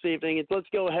time this evening. And let's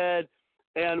go ahead,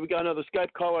 and we got another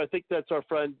Skype caller. I think that's our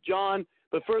friend John.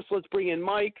 But first, let's bring in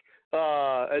Mike.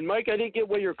 And Mike, I didn't get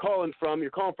where you're calling from.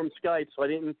 You're calling from Skype, so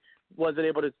I wasn't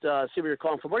able to see where you're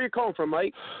calling from. Where are you calling from,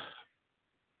 Mike?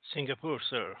 Singapore,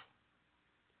 sir.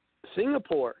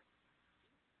 Singapore.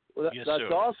 Well, Yes, that's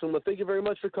sir. awesome. Well, thank you very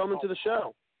much for coming to the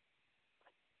show.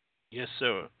 Yes,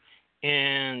 sir.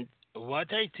 And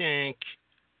what I think,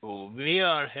 we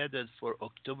are headed for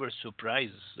October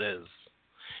surprises.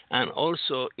 And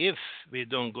also, if we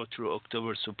don't go through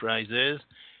October surprises,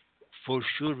 for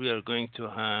sure we are going to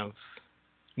have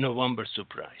November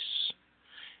surprise.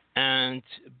 And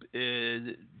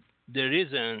the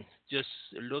reason, just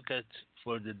look at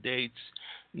for the dates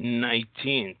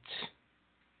 19th,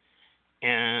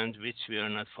 and which we are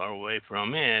not far away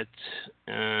from it.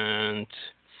 And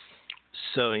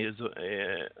so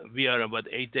we are about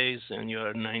 8 days, and you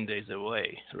are 9 days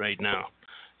away right now.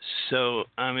 So,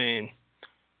 I mean,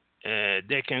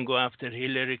 they can go after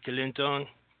Hillary Clinton,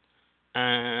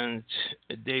 and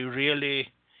they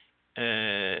really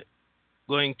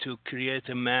going to create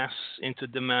a mass into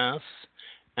the mass,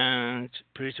 and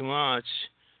pretty much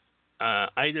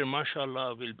either martial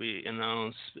law will be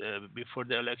announced before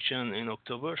the election in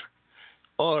October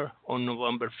or on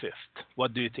November 5th.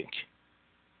 What do you think?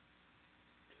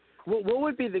 What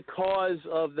would be the cause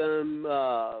of them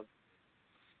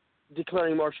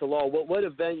declaring martial law? What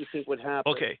event you think would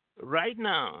happen? Okay, right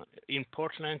now in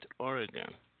Portland,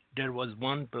 Oregon, there was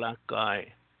one black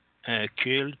guy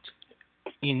killed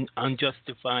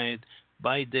unjustified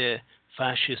by the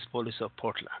fascist police of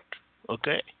Portland.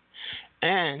 Okay,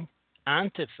 and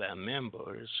Antifa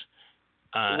members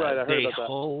they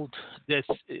hold the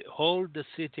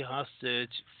city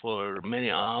hostage for many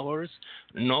hours.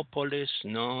 No police,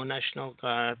 no National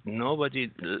Guard, nobody.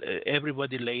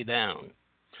 Everybody lay down.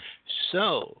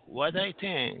 So what I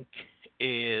think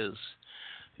is,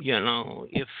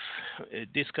 if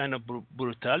this kind of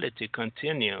brutality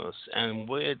continues, and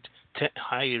with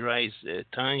high-rise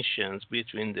tensions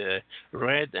between the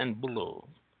red and blue,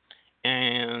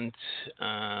 and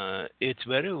it's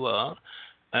very well,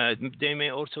 they may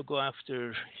also go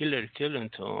after Hillary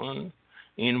Clinton,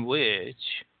 in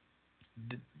which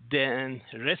then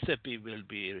recipe will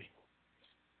be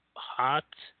hot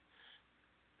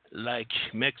like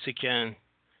Mexican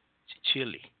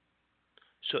chili.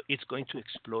 So it's going to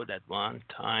explode at one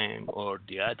time or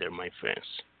the other, my friends.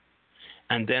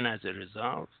 And then as a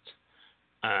result,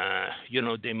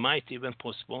 they might even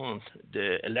postpone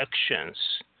the elections.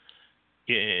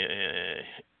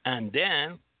 And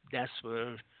then that's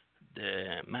where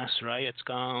the mass riots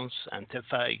comes,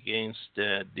 Antifa against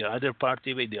the other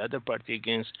party, with the other party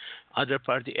against other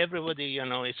party. Everybody,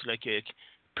 it's like a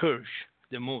Purge,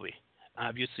 the movie.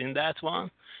 Have you seen that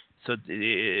one? So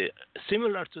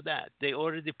similar to that, they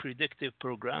already predictive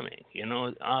programming,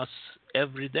 us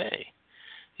every day,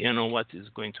 what is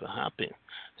going to happen.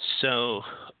 So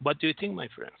what do you think, my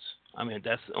friends? I mean,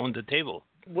 that's on the table.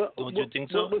 Don't you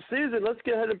think so? Well, Susan, let's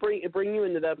go ahead and bring you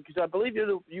into that, because I believe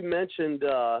you mentioned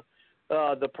the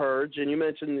purge, and you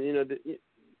mentioned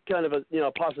kind of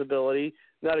a possibility,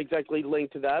 not exactly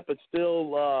linked to that, but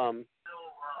still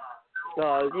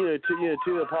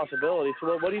to a possibility.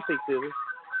 So what do you think, Susan?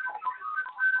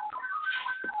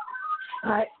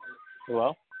 I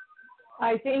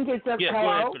think it's a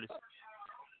hello.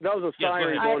 That was a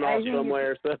siren going off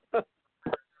somewhere. So.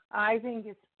 I think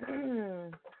it's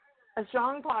a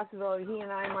strong possibility. He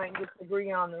and I might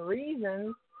disagree on the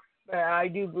reasons, but I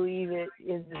do believe it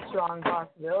is a strong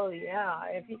possibility. Yeah.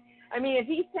 If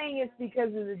he's saying it's because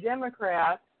of the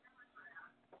Democrats,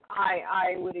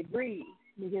 I would agree,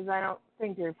 because I don't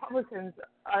think the Republicans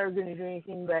are going to do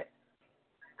anything but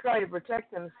try to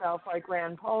protect themselves, like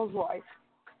Rand Paul's wife.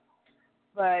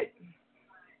 But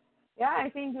yeah, I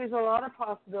think there's a lot of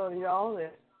possibility to all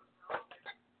this.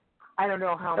 I don't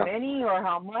know how many or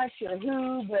how much or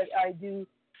who, but I do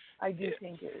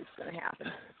think it's going to happen.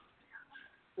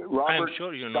 Robert, I'm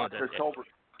sure you know Dr. that Tolbert.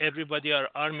 everybody are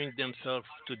arming themselves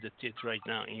to the teeth right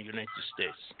now in the United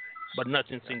States, but not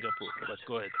in Singapore. But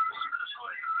go ahead.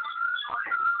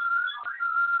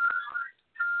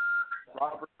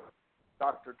 Robert,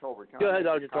 Dr. Tolbert. Go ahead,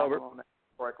 Dr. Tolbert.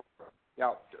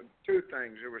 Yeah, two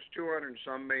things. There was $200 and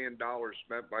some million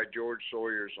spent by George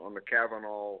Sawyers on the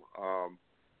Kavanaugh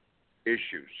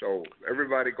issue. So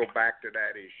everybody go back to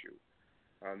that issue.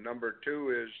 Number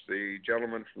two is the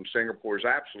gentleman from Singapore is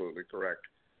absolutely correct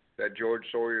that George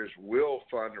Sawyers will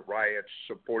fund riots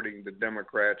supporting the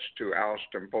Democrats to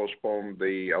oust and postpone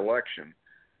the election.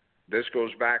 This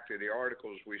goes back to the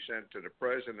articles we sent to the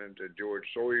president that George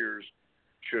Sawyers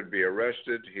should be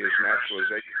arrested, his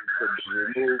naturalization should be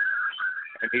removed,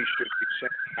 and he should be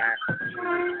sent back to,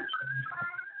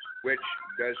 which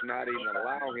does not even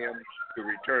allow him to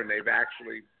return. They've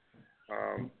actually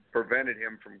prevented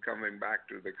him from coming back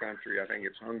to the country. I think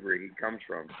it's Hungary he comes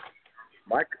from.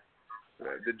 Mike,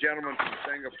 the gentleman from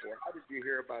Singapore, how did you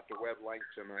hear about the web link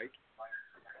tonight?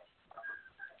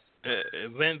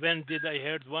 When did I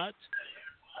heard what?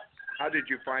 How did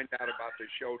you find out about the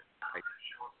show tonight?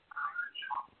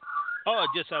 Oh,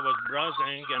 just I was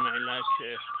browsing and I like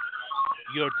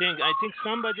your thing. I think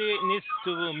somebody needs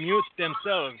to mute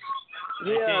themselves.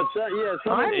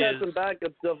 Somebody got some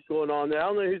backup stuff going on there. I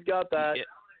don't know who's got that. Yeah.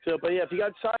 So, but yeah, if you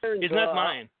got sirens, it's not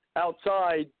mine.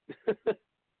 Outside.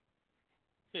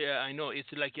 Yeah, I know.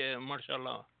 It's like a martial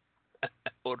law.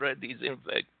 Already is in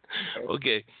fact.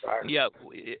 Okay. Yeah,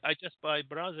 I just by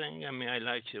browsing. I mean, I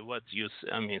like what you.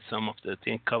 I mean, some of the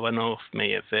things Kavanaugh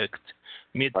may affect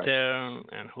midterm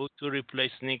and who to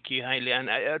replace Nikki Haley. And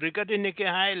regarding Nikki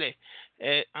Haley,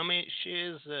 I mean,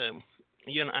 she's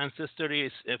ancestry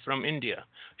is from India.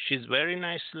 She's very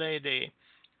nice lady,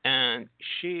 and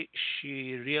she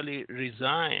really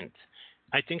resigned.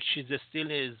 I think she still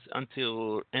is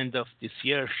until end of this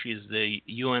year. She's the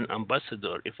UN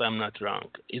ambassador, if I'm not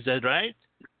wrong. Is that right?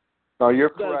 No, you're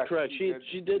correct. That's correct. She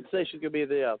did say she's going to be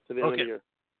there to the end of the year.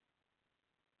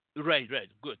 Right,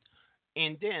 good.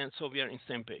 And then, so we are in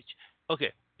same page.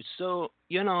 Okay, so,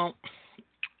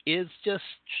 it's just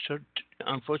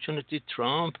unfortunately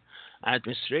Trump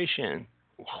administration,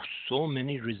 so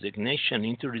many resignation.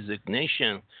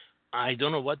 I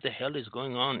don't know what the hell is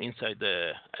going on inside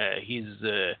his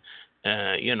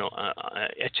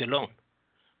echelon,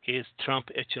 his Trump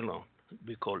echelon,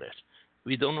 we call it.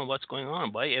 We don't know what's going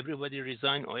on. Why everybody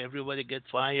resign or everybody get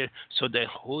fired? So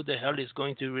who the hell is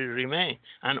going to remain?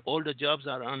 And all the jobs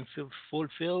are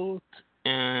unfulfilled,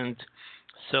 and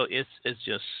so it's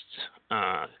just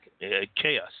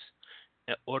chaos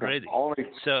already. Only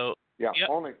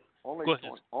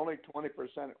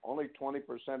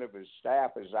 20% of his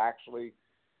staff has actually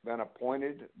been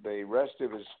appointed. The rest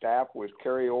of his staff was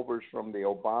carryovers from the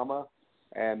Obama.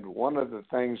 And one of the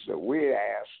things that we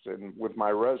asked, and with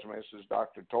my resume, this is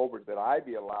Dr. Tolbert, that I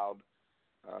be allowed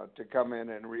to come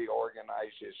in and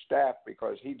reorganize his staff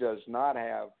because he does not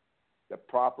have the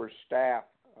proper staff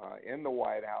in the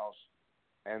White House.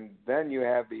 And then you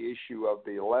have the issue of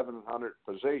the 1,100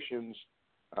 positions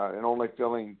and only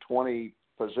filling 20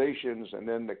 positions, and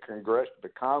then the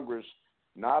Congress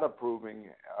not approving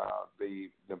the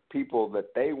people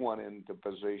that they want into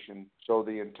position. So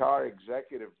the entire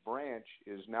executive branch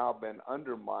has now been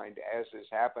undermined, as has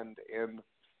happened in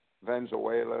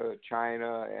Venezuela,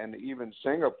 China, and even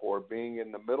Singapore, being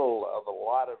in the middle of a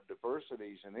lot of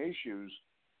diversities and issues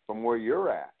from where you're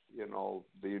at.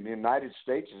 The United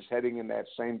States is heading in that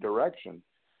same direction.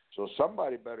 So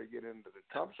somebody better get into the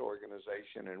Trump's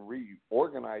organization and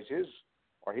reorganize his,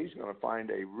 or he's going to find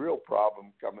a real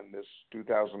problem coming this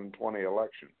 2020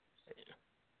 election.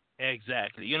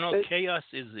 Exactly. Chaos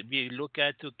is, we look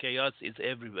at chaos is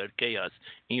everywhere. Chaos.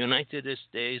 In United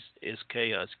States is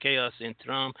chaos. Chaos in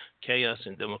Trump, chaos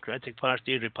in Democratic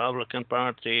Party, Republican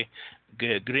Party,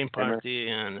 Green Party,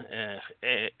 and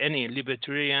any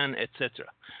Libertarian,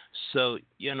 etc. So,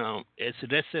 its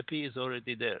recipe is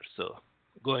already there. So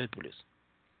go ahead, please.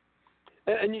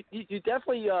 And you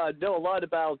definitely know a lot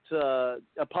about. Do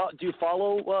you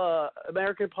follow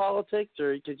American politics,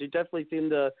 or because you definitely seem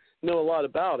to know a lot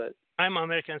about it? I'm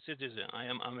American citizen. I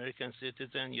am American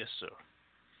citizen. Yes, sir.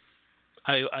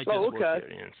 I just work here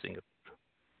in Singapore.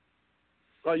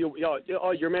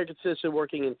 You're American citizen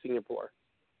working in Singapore.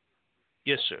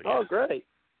 Yes, sir. Yeah. Oh, great.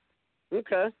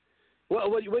 Okay.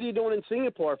 What are you doing in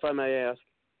Singapore, if I may ask?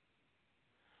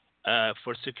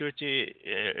 for security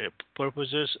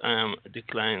purposes,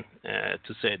 decline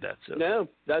to say that. So. No,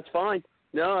 that's fine.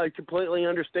 No, I completely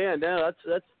understand. No,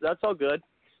 that's all good.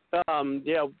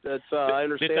 Yeah, that's I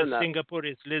understand because that. Singapore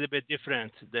is a little bit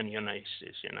different than United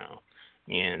States, and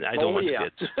I don't want to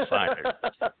get fired.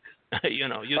 You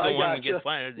don't want to get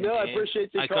fired. No, I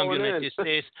appreciate you I come calling to in. United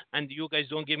States, and you guys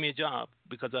don't give me a job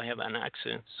because I have an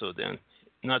accent. So then,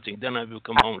 nothing. Then I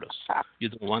become homeless. You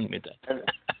don't want me that.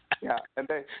 Yeah, and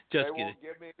they Just won't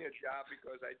give me a job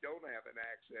because I don't have an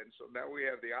accent. So now we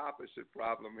have the opposite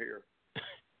problem here.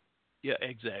 Yeah,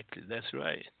 exactly. That's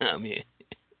right. I mean,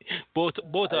 both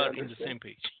are in the same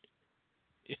page.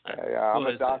 Yeah, I'm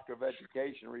a doctor of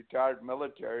education, retired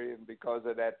military, and because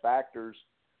of that factors,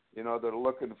 they're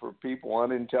looking for people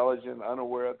unintelligent,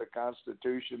 unaware of the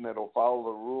Constitution, that'll follow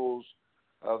the rules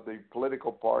of the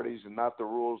political parties and not the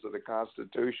rules of the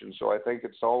Constitution. So I think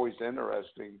it's always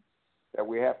interesting that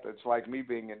we have to. It's like me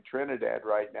being in Trinidad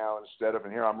right now instead of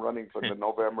in here. I'm running for the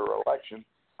November election.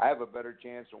 I have a better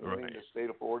chance of winning the state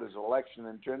of Florida's election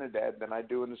in Trinidad than I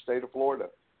do in the state of Florida.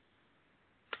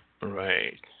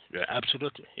 Right. Yeah,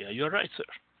 absolutely. Yeah, you're right, sir.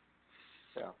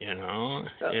 Yeah.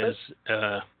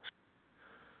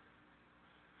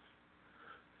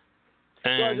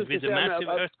 And with the massive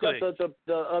earthquake.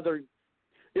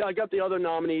 I got the other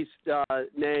nominee's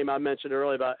name I mentioned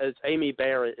earlier about. It's Amy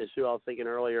Barrett is who I was thinking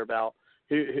earlier about.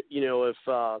 Who if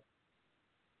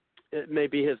it may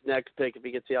be his next pick if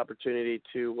he gets the opportunity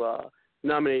to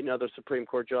nominate another Supreme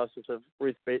Court justice if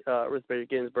Ruth Bader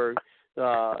Ginsburg,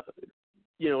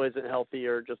 isn't healthy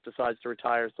or just decides to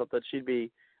retire or something.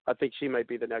 I think she might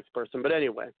be the next person. But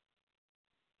anyway,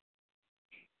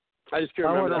 I just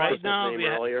couldn't remember that name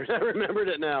earlier. I remembered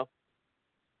it now.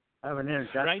 I have an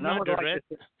interjection. Right now, the red.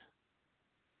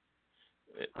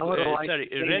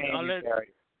 Red alert.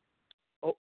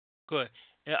 Oh, good.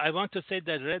 I want to say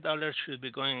that red alert should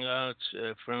be going out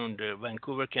from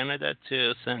Vancouver, Canada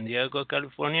to San Diego,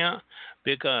 California,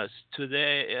 because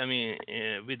today,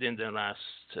 within the last,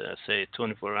 say,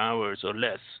 24 hours or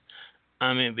less,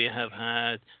 we have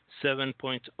had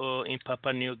 7.0 in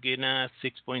Papua New Guinea,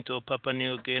 6.0 Papua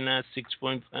New Guinea,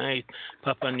 6.5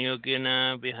 Papua New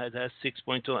Guinea. We had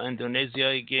 6.0 Indonesia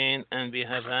again, and we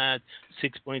have had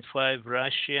 6.5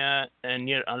 Russia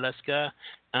near Alaska.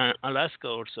 And Alaska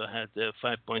also had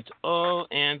 5.0,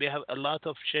 and we have a lot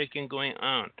of shaking going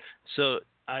on. So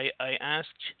I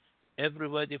asked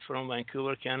everybody from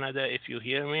Vancouver, Canada, if you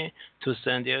hear me, to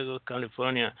San Diego,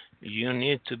 California, you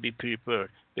need to be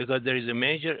prepared because there is a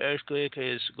major earthquake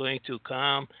is going to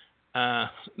come.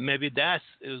 Maybe that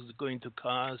is going to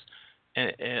cause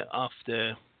of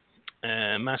the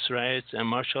mass riots and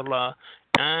martial law,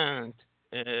 and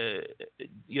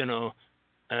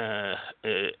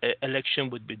election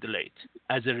would be delayed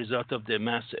as a result of the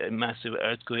massive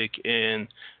earthquake in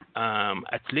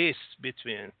at least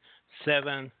between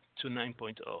 7 to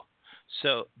 9.0.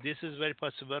 So this is very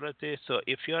possibility. So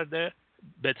if you are there,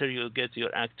 better you get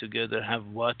your act together, have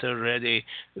water ready.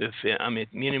 If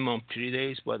minimum 3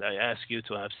 days, but I ask you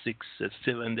to have 6,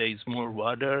 7 days more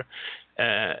water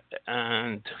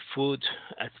and food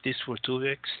at least for 2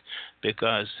 weeks,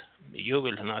 because you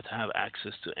will not have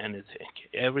access to anything.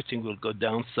 Everything will go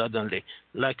down suddenly.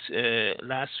 Like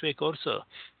last week also,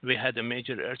 we had a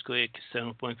major earthquake,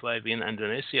 7.5 in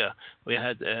Indonesia. We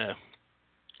had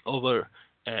over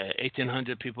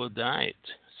 1,800 people died.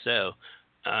 So,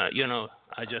 I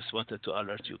just wanted to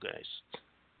alert you guys.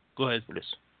 Go ahead,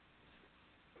 please.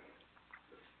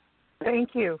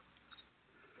 Thank you.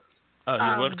 Oh,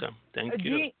 you're welcome. Thank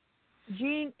you.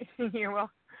 Gene, you're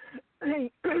welcome.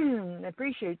 I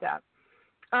appreciate that.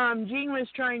 Gene was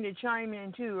trying to chime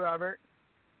in too, Robert.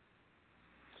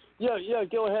 Yeah,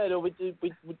 go ahead. We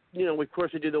of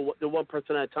course we do the one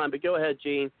person at a time, but go ahead,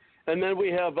 Gene. And then we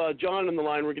have John on the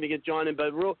line. We're going to get John in, but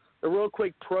a real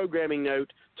quick programming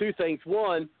note. 2 things.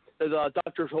 One is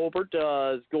Dr. Holbert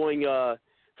is going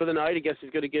for the night. I guess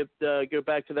he's going to go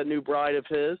back to that new bride of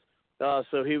his.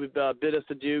 So he would bid us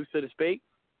adieu, so to speak.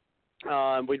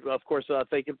 We'd, of course,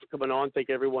 thank him for coming on.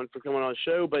 Thank everyone for coming on the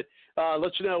show. But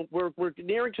let you know, we're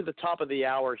nearing to the top of the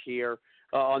hour here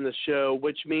on the show,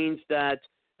 which means that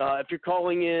if you're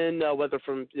calling in, whether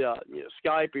from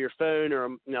Skype or your phone or a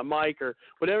mic or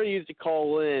whatever you use to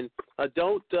call in,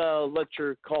 don't let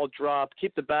your call drop.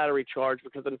 Keep the battery charged,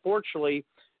 because unfortunately,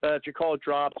 if your call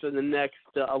drops in the next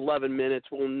 11 minutes,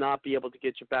 we'll not be able to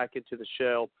get you back into the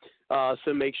show.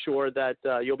 So make sure that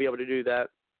you'll be able to do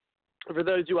that. For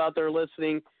those of you out there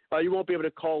listening, you won't be able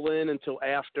to call in until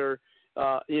after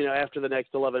the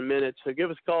next 11 minutes. So give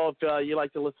us a call if you'd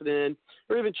like to listen in,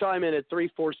 or even chime in at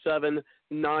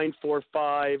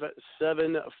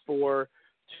 347-945-7425.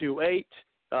 828.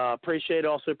 Appreciate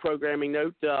also programming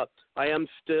note. I am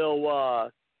still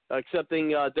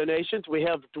accepting donations. We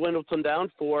have dwindled them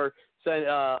down for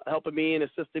helping me and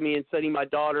assisting me in sending my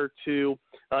daughter to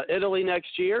Italy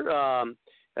next year.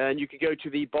 And you can go to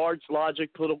the Bard's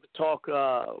Logic Political Talk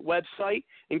website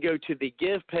and go to the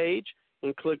Give page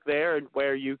and click there, and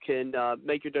where you can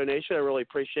make your donation. I really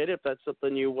appreciate it if that's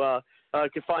something you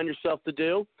can find yourself to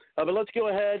do. But let's go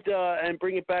ahead and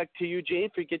bring it back to you, Gene,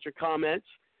 if you get your comments.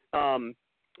 And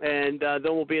then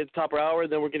we'll be at the top of our hour.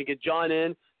 Then we're going to get John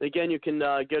in. Again, you can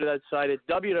go to that site at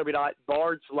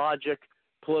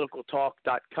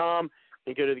www.bardslogicpoliticaltalk.com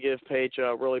and go to the Give page.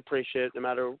 Really appreciate it, no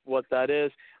matter what that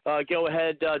is. Go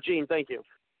ahead, Gene. Thank you.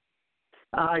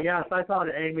 Yes, I thought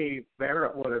Amy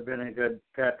Barrett would have been a good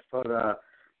fit for the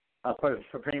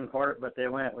Supreme Court, but they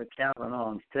went with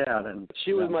Kavanaugh instead. And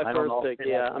she was my first pick.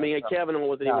 Yeah, I mean, Kavanaugh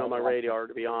wasn't even on my radar,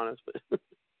 to be honest. But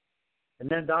and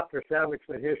then Dr. Savage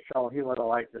with his show, he would have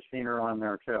liked to seen her on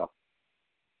there too.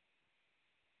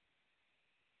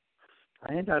 I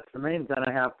think that's the main thing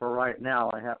I have for right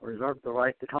now. I have reserved the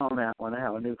right to comment when I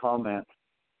have a new comment.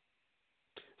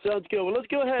 Sounds good. Well, let's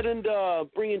go ahead and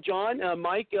bring in John.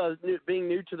 Mike, being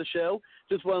new to the show,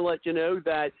 just want to let you know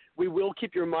that we will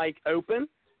keep your mic open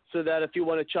so that if you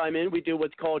want to chime in, we do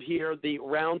what's called here the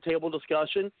roundtable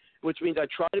discussion, which means I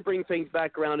try to bring things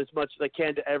back around as much as I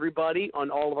can to everybody on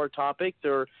all of our topics,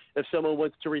 or if someone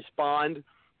wants to respond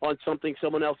on something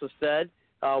someone else has said.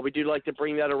 We do like to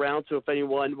bring that around, so if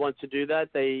anyone wants to do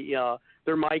that,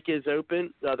 their mic is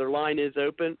open, their line is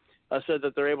open, so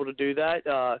that they're able to do that.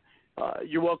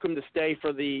 You're welcome to stay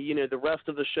for the rest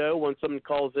of the show. When someone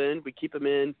calls in, we keep them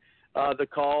in the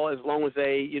call as long as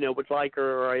they would like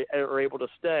or are able to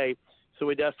stay. So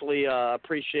we definitely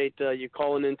appreciate you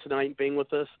calling in tonight and being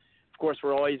with us. Of course,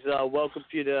 we're always welcome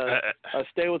for you to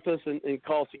stay with us and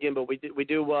call us again, but we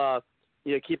do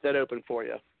keep that open for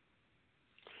you.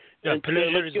 Yeah,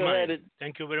 pleasure is mine.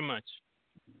 Thank you very much.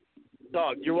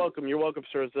 Dog, you're welcome. You're welcome,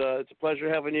 sir. It's a pleasure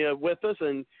having you with us,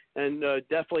 and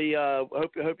definitely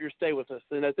hope you stay with us.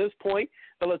 And at this point,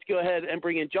 let's go ahead and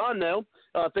bring in John now.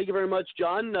 Thank you very much,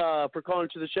 John, for calling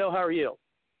to the show. How are you?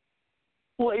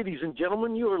 Ladies and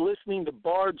gentlemen, you are listening to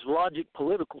Bard's Logic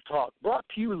Political Talk, brought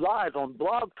to you live on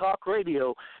Blog Talk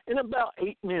Radio. In about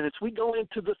 8 minutes, we go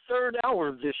into the third hour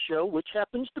of this show, which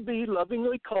happens to be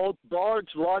lovingly called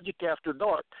Bard's Logic After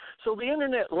Dark. So the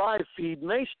internet live feed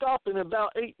may stop in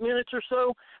about 8 minutes or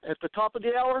so at the top of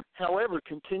the hour. However,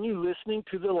 continue listening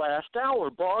to the last hour,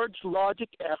 Bard's Logic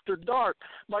After Dark,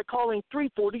 by calling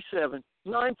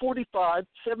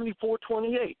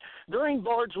 347-945-7428. During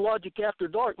Bard's Logic After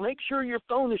Dark, make sure your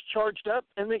phone is charged up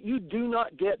and that you do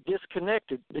not get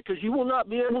disconnected, because you will not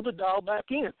be able to dial back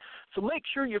in. So make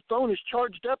sure your phone is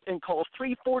charged up and call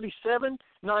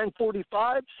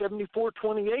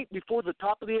 347-945-7428 before the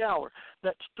top of the hour.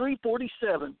 That's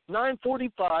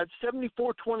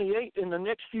 347-945-7428 in the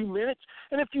next few minutes.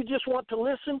 And if you just want to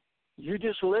listen, you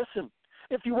just listen.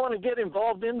 If you want to get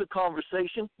involved in the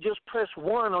conversation, just press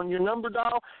 1 on your number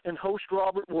dial, and host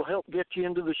Robert will help get you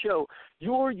into the show.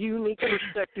 Your unique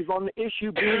perspective on the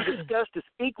issue being discussed is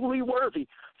equally worthy.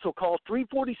 So call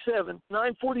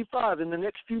 347-945 in the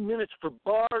next few minutes for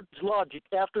Bard's Logic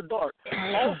After Dark.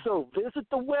 Also, visit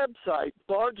the website,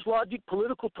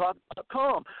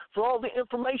 bardslogicpoliticaltalk.com, for all the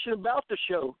information about the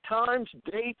show, times,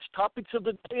 dates, topics of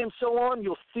the day, and so on.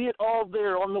 You'll see it all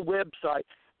there on the website,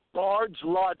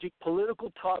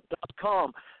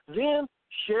 bardslogicpoliticaltalk.com. Then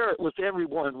share it with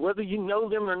everyone, whether you know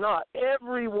them or not.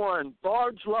 Everyone,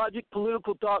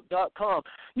 bardslogicpoliticaltalk.com.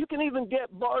 You can even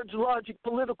get Bard's Logic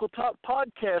Political Talk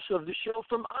podcast of the show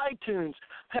from iTunes.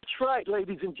 That's right,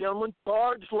 ladies and gentlemen,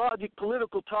 Bard's Logic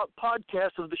Political Talk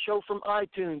podcast of the show from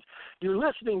iTunes. You're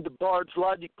listening to Bard's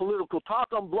Logic Political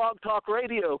Talk on Blog Talk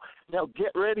Radio. Now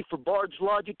get ready for Bard's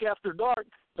Logic After Dark.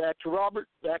 Back to Robert,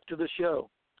 back to the show.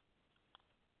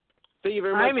 Thank you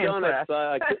very much, John.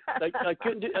 I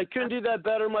couldn't do that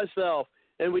better myself.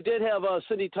 And we did have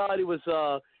Cindy Todd, who was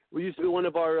used to be one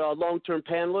of our long-term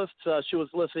panelists. She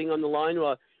was listening on the line,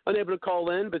 unable to call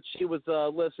in, but she was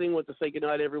listening. Want to say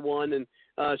goodnight, everyone, and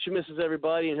she misses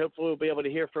everybody, and hopefully we'll be able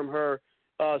to hear from her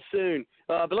soon.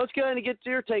 But let's go ahead and get to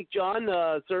your take, John.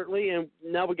 Certainly, and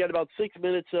now we got about 6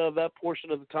 minutes of that portion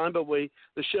of the time, but the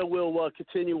show will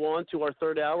continue on to our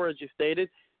third hour, as you stated.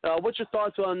 What's your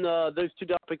thoughts on those two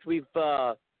topics we've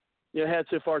had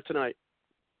so far tonight?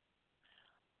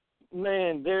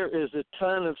 Man, there is a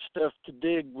ton of stuff to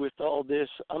dig with all this.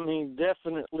 I mean,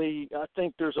 definitely, I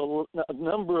think there's a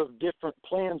number of different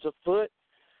plans afoot.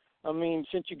 I mean,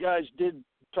 since you guys did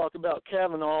talk about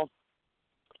Kavanaugh,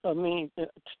 I mean,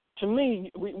 to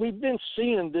me, we've been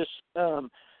seeing this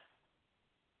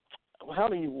how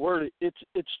do you word it?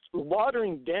 It's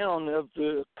watering down of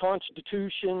the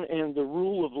Constitution and the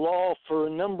rule of law for a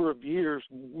number of years,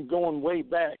 going way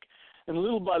back. And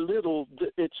little by little,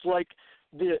 it's like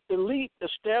the elite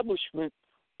establishment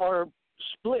are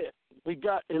split. We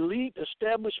got elite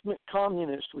establishment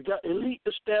communist. We got elite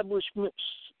establishment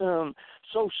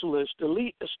socialist,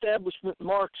 elite establishment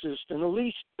Marxist, and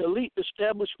elite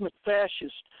establishment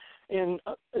fascist. And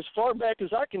as far back as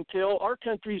I can tell, our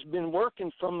country's been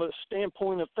working from a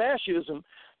standpoint of fascism,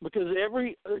 because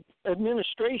every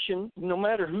administration, no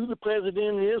matter who the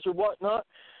president is or whatnot,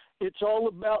 it's all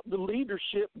about the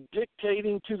leadership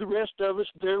dictating to the rest of us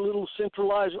their little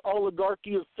centralized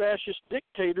oligarchy of fascist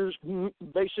dictators,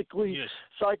 basically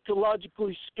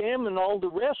psychologically scamming all the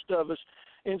rest of us.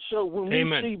 And so when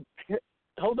we see,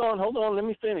 hold on, let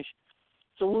me finish.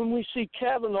 So when we see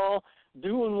Kavanaugh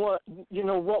doing what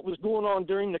was going on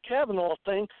during the Kavanaugh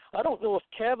thing, I don't know if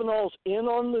Kavanaugh's in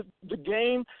on the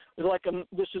game.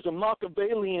 This is a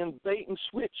Machiavellian bait and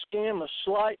switch scam, a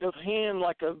sleight of hand,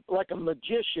 like a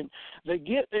magician. They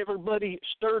get everybody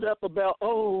stirred up about,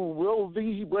 Roe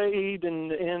v. Wade,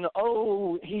 and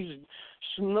he's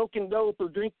smoking dope or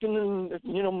drinking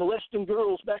and molesting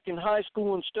girls back in high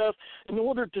school and stuff, in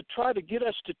order to try to get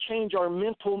us to change our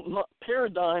mental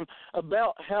paradigm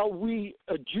about how we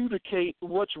adjudicate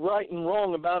what's right and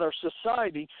wrong about our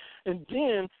society. And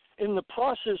then in the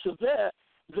process of that,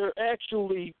 they're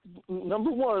actually, number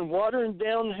one, watering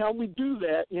down how we do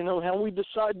that, how we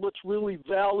decide what's really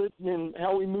valid and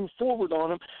how we move forward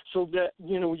on them, so that,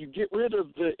 you get rid of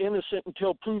the innocent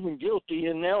until proven guilty.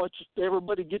 And now it's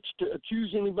everybody gets to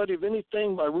accuse anybody of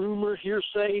anything by rumor,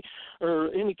 hearsay,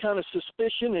 or any kind of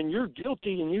suspicion, and you're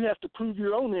guilty and you have to prove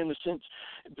your own innocence.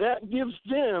 That gives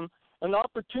them an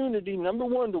opportunity, number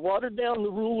one, to water down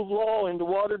the rule of law and to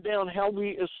water down how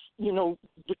we,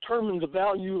 determine the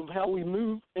value of how we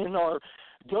move in our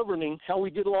governing, how we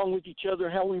get along with each other,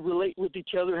 how we relate with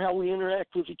each other, how we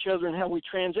interact with each other, and how we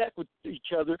transact with each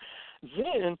other.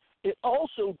 Then it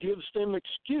also gives them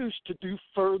excuse to do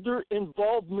further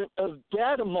involvement of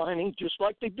data mining, just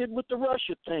like they did with the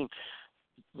Russia thing.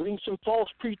 Bring some false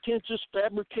pretenses,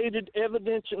 fabricated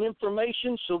evidence and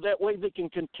information, so that way they can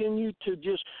continue to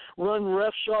just run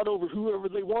roughshod over whoever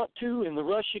they want to. In the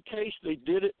Russia case, they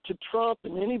did it to Trump,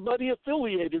 and anybody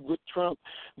affiliated with Trump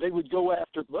they would go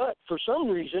after. But for some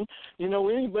reason,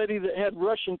 anybody that had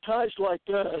Russian ties, like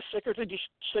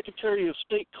Secretary of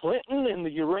State Clinton and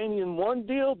the Uranium One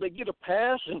deal, they get a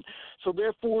pass. And so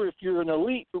therefore, if you're an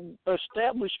elite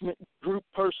establishment group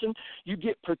person, you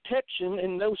get protection,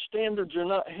 and those standards are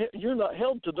you're not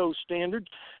held to those standards.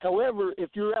 However, if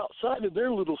you're outside of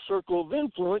their little circle of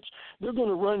influence, they're going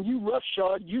to run you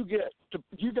roughshod. You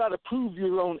got to prove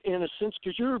your own innocence,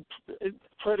 because you're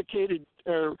predicated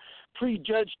or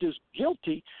prejudged as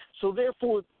guilty. So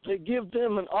therefore, they give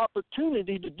them an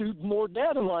opportunity to do more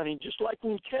data mining, just like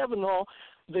when Kavanaugh,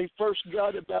 they first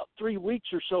got about 3 weeks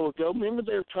or so ago. Remember,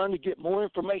 they were trying to get more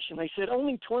information. They said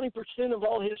only 20% of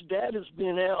all his data's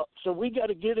been out, so we got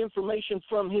to get information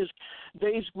from his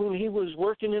days when he was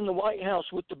working in the White House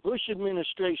with the Bush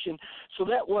administration. So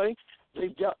that way,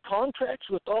 they've got contracts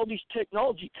with all these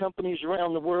technology companies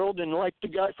around the world, and like the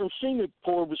guy from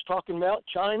Singapore was talking about,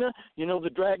 China, the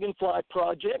Dragonfly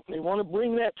Project, they want to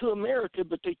bring that to America,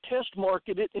 but they test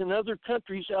market it in other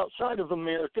countries outside of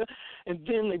America, and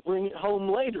then they bring it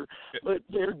home later. But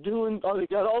they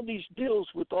got all these deals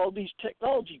with all these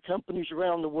technology companies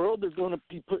around the world. They're going to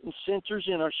be putting sensors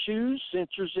in our shoes,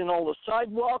 sensors in all the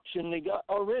sidewalks, and they got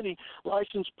already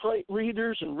license plate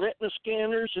readers and retina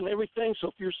scanners and everything. So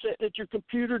if you're sitting at your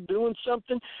computer doing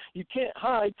something, you can't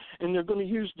hide, and they're going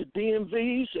to use the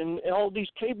DMVs and all these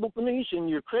cable companies and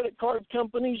your credit card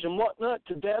companies and whatnot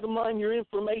to data mine your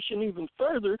information even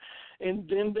further, and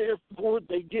then therefore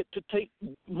they get to take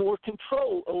more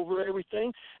control over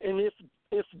everything. And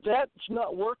if that's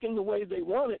not working the way they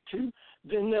want it to,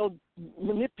 then they'll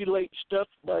manipulate stuff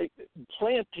by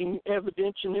planting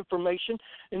evidence and information.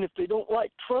 And if they don't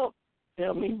like Trump,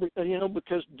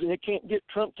 because they can't get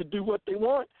Trump to do what they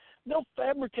want, they'll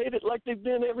fabricate it like they've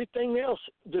done everything else.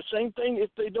 The same thing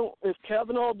if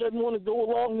Kavanaugh doesn't want to go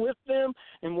along with them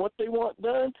and what they want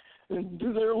done, and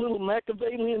do their little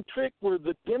Machiavellian trick where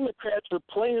the Democrats are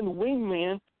playing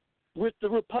wingman with the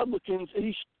Republicans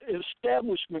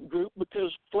establishment group,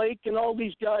 because Flake and all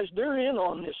these guys, they're in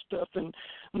on this stuff, and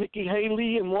Nikki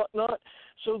Haley and whatnot.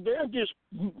 So they're just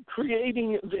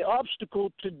creating the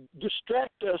obstacle to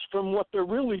distract us from what they're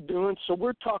really doing. So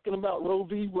we're talking about Roe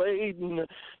v. Wade and,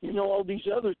 all these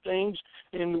other things,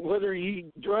 and whether he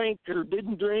drank or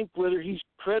didn't drink, whether he's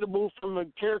credible from a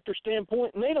character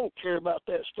standpoint, and they don't care about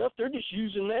that stuff. They're just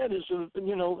using that as I'm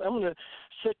going to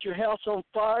set your house on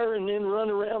fire and then run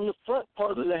around the front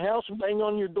part of the house and bang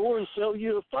on your door and sell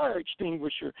you a fire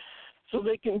extinguisher, so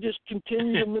they can just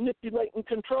continue to manipulate and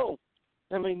control.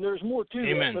 I mean, there's more to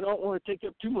that, but I don't want to take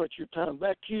up too much of your time.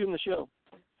 Back to you in the show.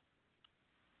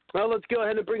 Well, let's go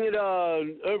ahead and bring it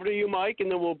over to you, Mike,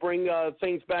 and then we'll bring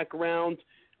things back around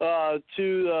to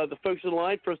the folks in the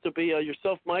line. First will be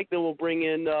yourself, Mike. Then we'll bring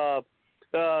in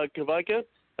Kavika,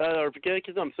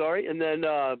 I'm sorry, and then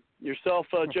yourself,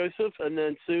 Joseph, and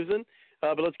then Susan.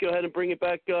 But let's go ahead and bring it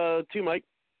back to Mike.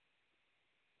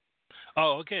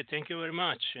 Oh, okay. Thank you very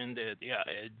much. And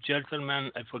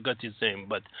gentleman, I forgot his name,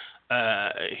 but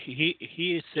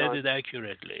he said John. it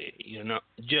accurately.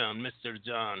 John, Mr.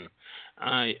 John.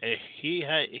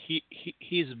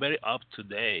 He's very up to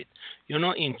date.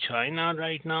 In China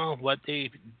right now, what they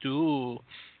do,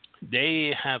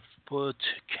 they have put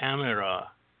camera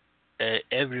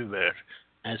everywhere.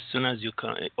 As soon as you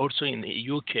come, also in the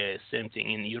UK, same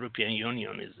thing. In the European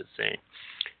Union is the same.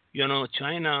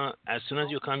 China, as soon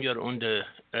as you come, you're on the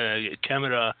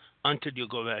camera until you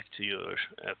go back to your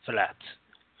flat.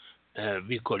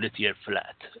 We call it here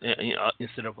flat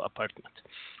instead of apartment.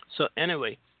 So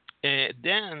anyway,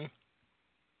 then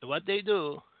what they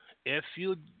do, if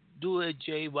you do a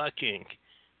jaywalking,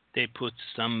 they put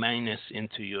some minus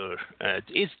into your.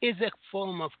 It's a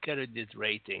form of credit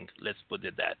rating. Let's put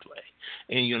it that way.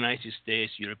 In United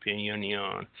States, European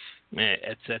Union,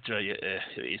 etc.,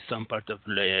 some part of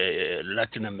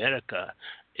Latin America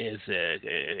is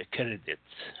credit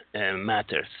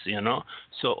matters.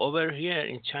 So over here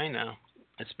in China,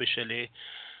 especially,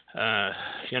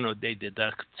 they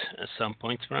deduct some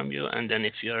points from you, and then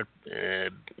if you're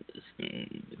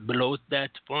below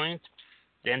that point,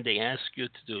 then they ask you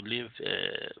to live,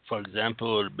 for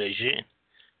example, Beijing.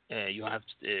 You have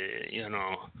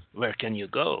to, where can you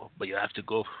go? But you have to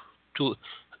go to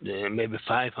maybe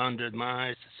 500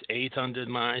 miles, 800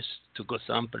 miles to go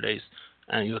someplace,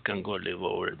 and you can go live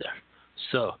over there.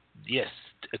 So, yes,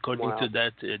 according to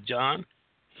that, John,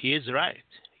 he is right.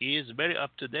 He is very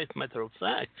up to date. Matter of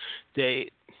fact, they,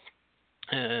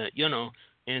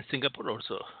 in Singapore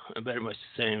also, very much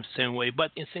same way.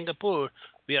 But in Singapore,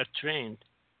 we are trained,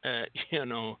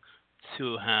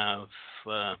 to have,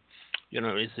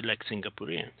 it's like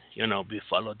Singaporean. We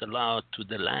follow the law to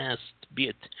the last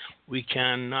bit. We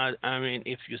cannot,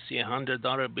 if you see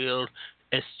 $100 bill,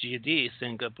 SGD,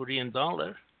 Singaporean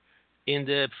dollar, in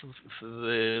the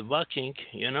walking,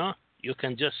 you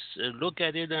can just look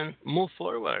at it and move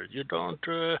forward. You don't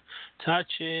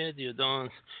touch it. You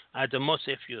don't, at the most,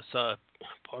 if you saw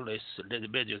police a little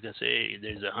bit, you can say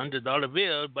there's $100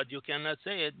 bill, but you cannot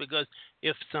say it because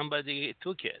if somebody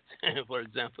took it, for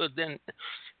example, then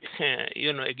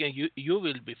again you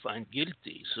will be found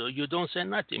guilty. So you don't say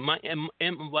nothing.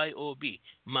 MYOB,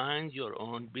 mind your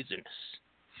own business.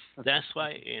 That's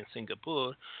why in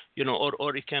Singapore,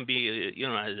 or it can be,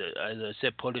 as I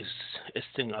said, police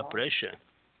sting operation,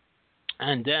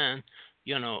 and then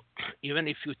even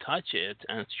if you touch it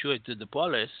and show it to the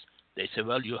police, they say,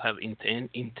 well, you have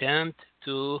intent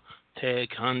to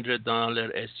take $100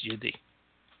 SGD.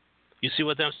 You see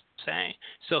what I'm saying?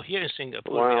 So here in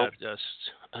Singapore, we are just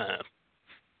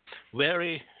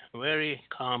very, very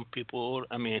calm people.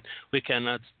 We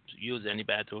cannot use any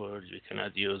bad words. We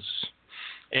cannot use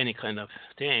any kind of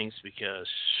things because,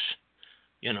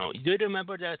 do you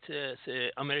remember that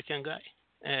American guy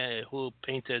who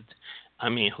painted,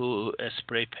 who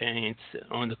spray paints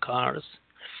on the cars?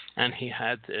 And he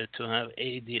had to have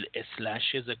 80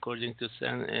 slashes according to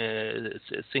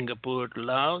Singapore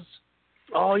laws.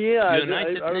 Oh, yeah, I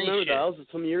remember that. That was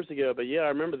some years ago, but yeah, I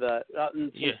remember that. Out in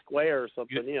some square or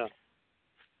something,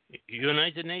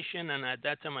 United Nations, and at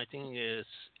that time I think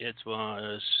it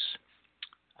was,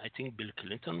 Bill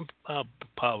Clinton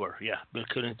power. Yeah, Bill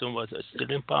Clinton was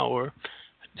still in power.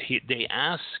 They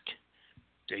asked,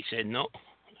 they said no,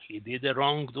 he did the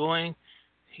wrongdoing.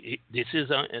 This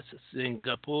is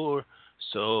Singapore,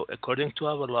 so according to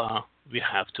our law, we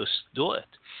have to do it.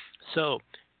 So,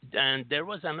 and there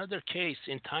was another case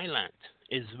in Thailand.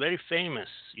 It's very famous.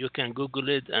 You can Google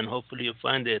it, and hopefully you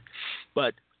find it.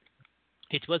 But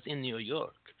it was in New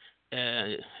York.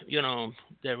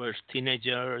 There were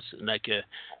teenagers, like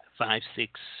 5,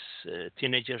 6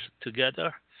 teenagers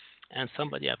together, and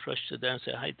somebody approached to them and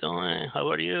said, "Hi, Don, how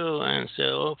are you?" And said,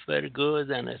 "Oh, very good."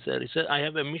 And he said, "I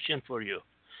have a mission for you."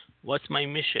 What's my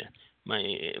mission?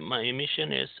 My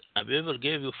mission is we will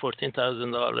give you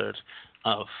 $14,000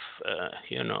 of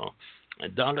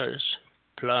dollars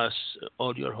plus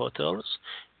all your hotels,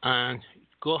 and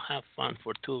go have fun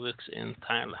for 2 weeks in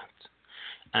Thailand.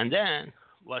 And then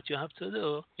what you have to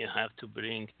do, you have to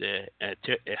bring the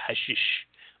hashish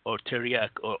or teriak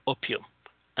or opium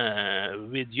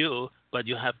with you, but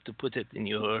you have to put it in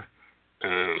your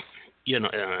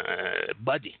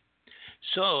body.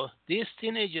 So these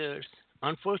teenagers,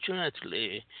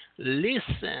 unfortunately,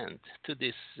 listened to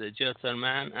this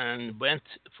gentleman and went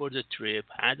for the trip,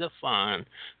 had a fun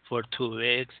for 2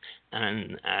 weeks,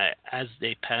 and as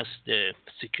they passed the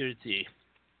security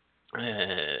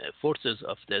forces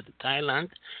of the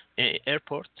Thailand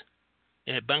airport,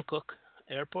 Bangkok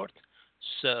airport,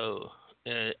 so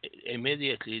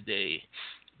immediately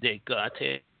they got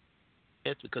it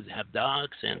because they have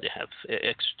dogs and they have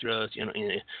extras.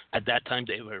 At that time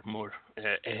they were more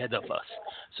ahead of us.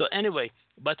 So anyway,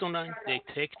 bottom line, they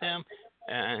take them,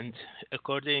 and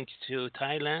according to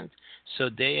Thailand, so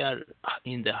they are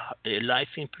in the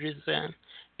life in prison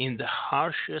in the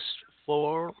harshest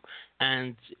form,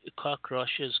 and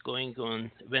cockroaches going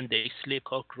on when they sleep,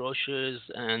 cockroaches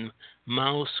and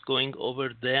mouse going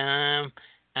over them,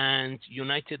 and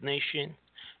United Nations.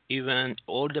 Even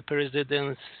all the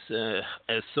presidents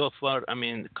so far, I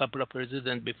mean, a couple of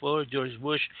presidents before George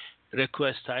Bush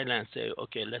request Thailand, say,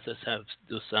 okay, let us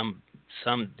do some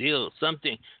deal,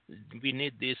 something. We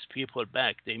need these people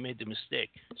back. They made a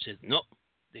mistake. Said no,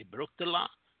 they broke the law.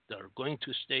 They're going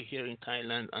to stay here in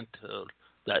Thailand until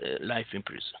life in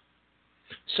prison.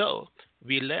 So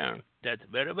we learn that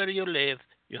wherever you live,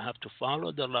 you have to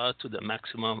follow the law to the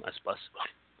maximum as possible.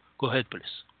 Go ahead,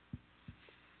 please.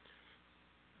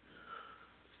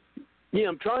 Yeah,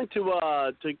 I'm trying to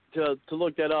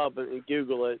look that up and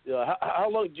Google it. How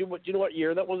long? Do you know what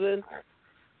year that was in?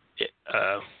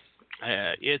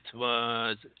 It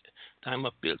was time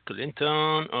of Bill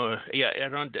Clinton, or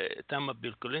around the time of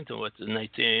Bill Clinton, was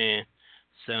 19.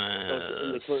 In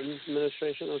the Clinton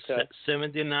administration, okay.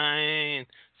 79,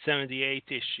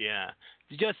 78-ish, yeah.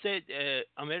 They just said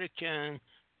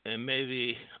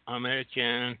maybe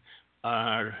American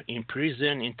are in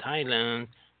prison in Thailand.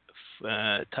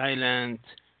 Thailand,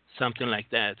 something like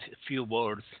that. A few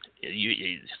words,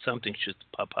 something should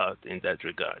pop out in that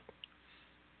regard.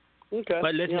 Okay.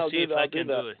 But let me see if I can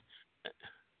do it.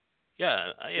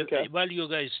 Yeah. Okay. While you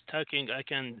guys talking, I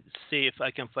can see if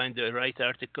I can find the right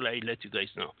article. I let you guys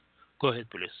know. Go ahead,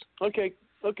 please.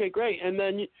 Okay, great. And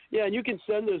then you can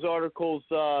send those articles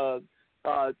to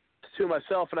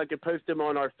myself, and I can post them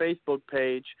on our Facebook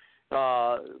page.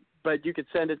 But you could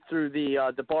send it through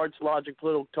the Bard's Logic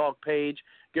Political Talk page.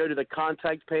 Go to the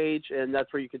contact page, and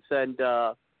that's where you can send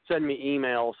me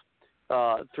emails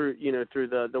through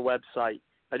the website.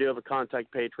 I do have a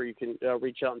contact page where you can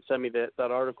reach out and send me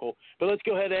that article. But let's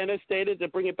go ahead, Anastasia, to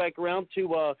bring it back around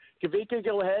to Kavika.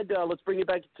 Go ahead. Let's bring it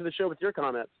back to the show with your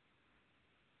comments.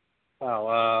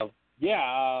 Oh,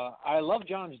 I love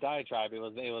John's diatribe. It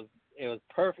was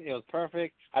perfect. It was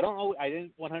perfect. I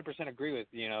didn't 100% agree with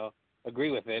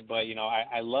it, but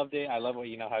I loved it. I love what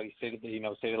how he stated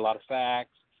stated a lot of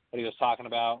facts, what he was talking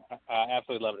about.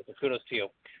 Absolutely loved it. So kudos to you.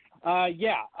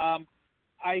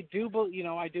 I do believe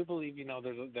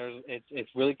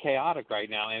it's really chaotic right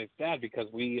now, and it's sad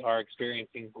because we are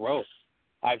experiencing growth.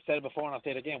 I've said it before and I'll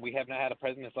say it again. We have not had a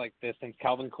president like this since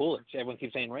Calvin Coolidge. Everyone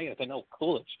keeps saying Reagan. I said no,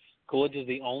 Coolidge. Coolidge is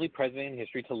the only president in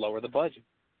history to lower the budget.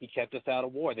 He kept us out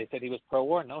of war. They said he was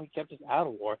pro-war. No, he kept us out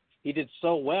of war. He did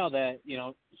so well that,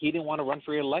 he didn't want to run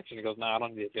for re-election. He goes, no, I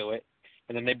don't need to do it.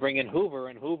 And then they bring in Hoover,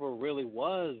 and Hoover really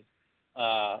was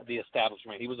the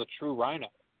establishment. He was a true rhino.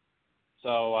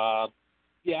 So,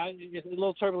 it's a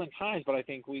little turbulent times, but I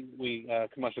think we can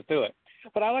muster through it.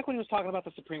 But I like when he was talking about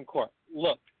the Supreme Court.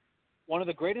 Look, one of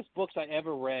the greatest books I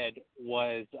ever read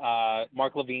was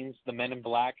Mark Levine's The Men in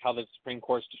Black, How the Supreme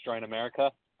Court's Destroying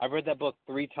America. I've read that book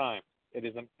 3 times. It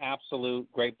is an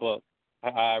absolute great book.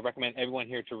 I recommend everyone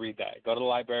here to read that. Go to the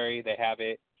library. They have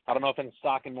it. I don't know if it's in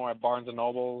stock anymore at Barnes &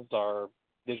 Nobles or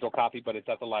digital copy, but it's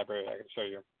at the library. I can show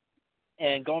you.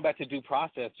 And going back to due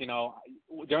process,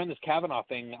 during this Kavanaugh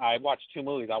thing, I watched 2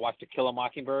 movies. I watched To Kill a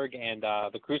Mockingbird and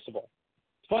The Crucible.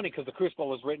 It's funny because The Crucible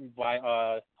was written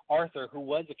by Arthur, who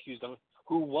was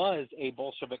a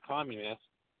Bolshevik communist.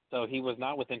 So he was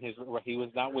not within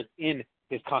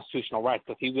his constitutional rights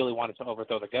because he really wanted to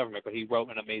overthrow the government. But he wrote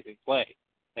an amazing play.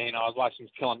 And I was watching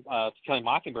Killing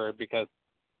Mockingbird because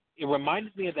it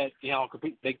reminded me of that.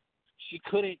 She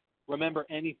couldn't remember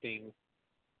anything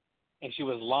and she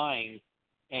was lying.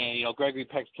 And, Gregory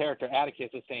Peck's character, Atticus,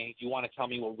 is saying, "You want to tell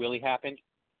me what really happened?"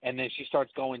 And then she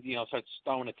starts starts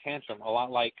throwing a tantrum, a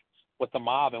lot like what the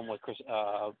mob and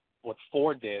what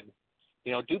Ford did.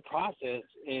 Due process,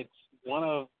 it's one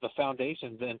of the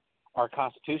foundations in our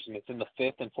Constitution. It's in the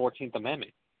 5th and 14th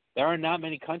Amendment. There are not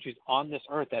many countries on this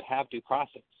earth that have due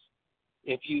process.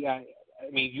 If you,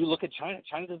 you look at China.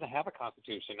 China doesn't have a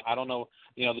constitution. I don't know,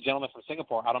 the gentleman from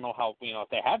Singapore, I don't know how, if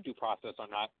they have due process or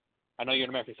not. I know you're an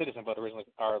American citizen, but originally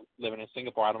are living in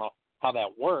Singapore. I don't know how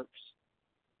that works.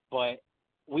 But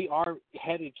we are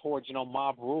headed towards,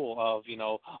 mob rule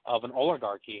of an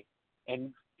oligarchy.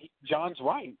 And John's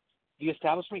right. The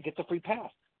establishment gets a free pass.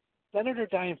 Senator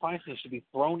Dianne Feinstein should be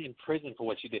thrown in prison for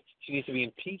what she did. She needs to be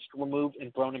impeached, removed,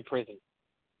 and thrown in prison.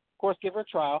 Of course, give her a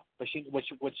trial, but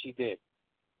what she did.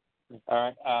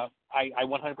 All right, I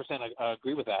 100%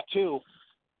 agree with that. Two,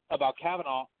 about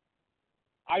Kavanaugh,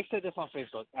 I said this on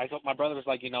Facebook. I thought my brother was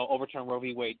like, overturn Roe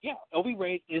v. Wade. Yeah, Roe v.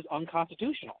 Wade is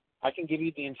unconstitutional. I can give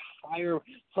you the entire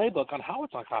playbook on how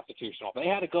it's unconstitutional. They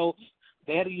had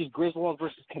to use Griswold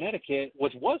versus Connecticut,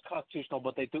 which was constitutional,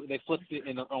 but they flipped it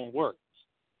in their own words.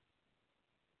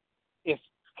 If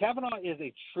Kavanaugh is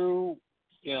a true,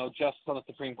 justice on the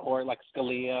Supreme Court, like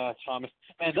Scalia, Thomas,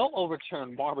 and they'll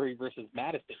overturn Marbury versus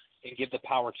Madison and give the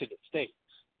power to the states.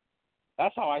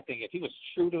 That's how I think. If he was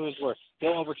true to his word,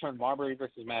 they'll overturn Marbury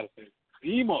versus Madison,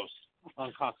 the most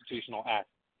unconstitutional act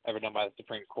ever done by the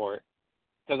Supreme Court.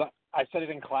 Because I said it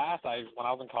in class. When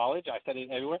I was in college, I said it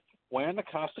everywhere. Where in the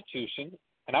Constitution,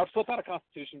 and I would flip out a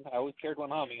Constitution. I always carried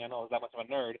one on me. I know I was that much of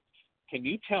a nerd. Can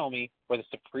you tell me where the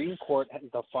Supreme Court has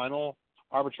the final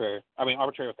arbitrary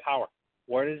of power?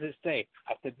 Where does it say?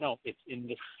 I said, no, it's in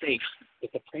the states. The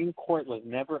Supreme Court was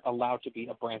never allowed to be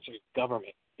a branch of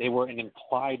government. They were an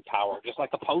implied power, just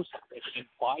like the post office, an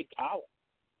implied power.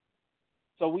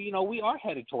 So we are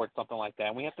headed towards something like that,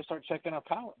 and we have to start checking our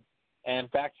power. And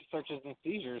back to searches and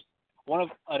seizures, one of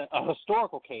a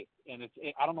historical case, and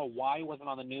I don't know why it wasn't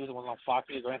on the news, it wasn't on Fox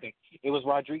News or anything. It was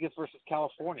Rodriguez versus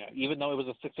California. Even though it was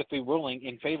a 6-3 ruling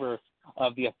in favor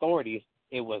of the authorities,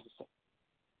 it was,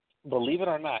 believe it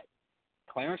or not,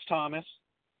 Clarence Thomas,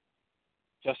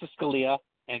 Justice Scalia,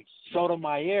 and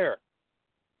Sotomayor,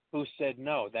 who said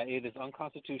no, that it is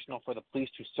unconstitutional for the police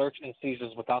to search and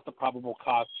seizures without the probable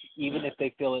cause, even if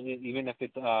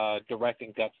it's direct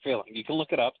and gut feeling. You can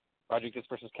look it up. Rodriguez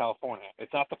versus California.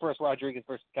 It's not the first Rodriguez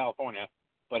versus California,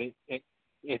 but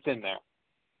it's in there.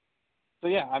 So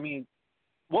yeah,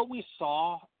 what we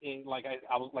saw, like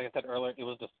I said earlier, it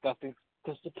was disgusting.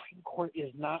 The Supreme Court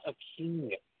is not a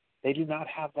king. They do not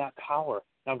have that power.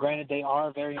 Now, granted, they are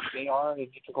an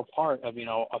integral part of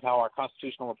of how our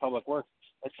constitutional republic works.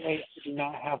 But they do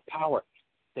not have power.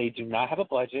 They do not have a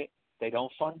budget. They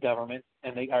don't fund government,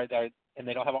 and they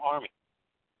don't have an army.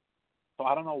 So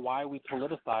I don't know why we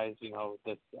politicize,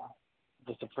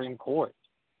 the Supreme Court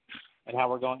and how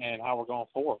we're going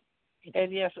forward.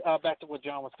 And yes, back to what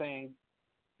John was saying,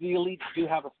 the elites do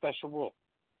have a special rule.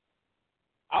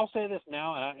 I'll say this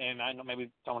now, and I know maybe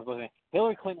someone goes in.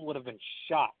 Hillary Clinton would have been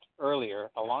shot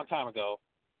earlier, a long time ago,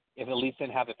 if elites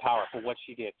didn't have the power for what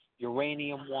she did.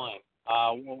 Uranium One.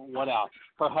 What else?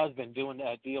 Her husband doing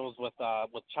deals with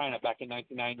China back in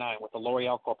 1999 with the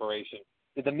L'Oreal Corporation.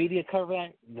 Did the media cover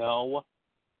that? No.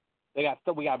 We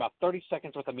got about 30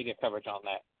 seconds worth of media coverage on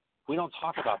that. We don't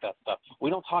talk about that stuff. We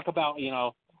don't talk about,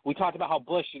 we talked about how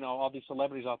Bush, all these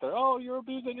celebrities out there, oh, you're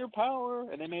abusing your power.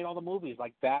 And they made all the movies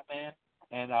like Batman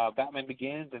and Batman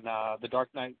Begins and The Dark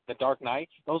Knight.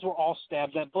 Those were all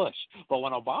stabs at Bush. But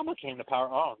when Obama came to power,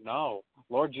 oh, no.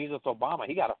 Lord Jesus Obama,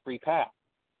 he got a free pass.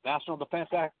 National Defense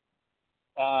Act,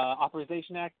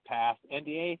 Authorization Act, passed.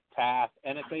 NDA, passed.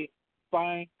 NSA,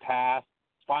 spying, passed.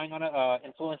 Spying on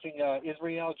influencing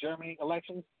Israel, Germany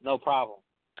elections, no problem.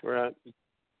 Right.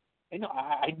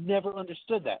 I never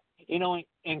understood that.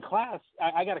 In class,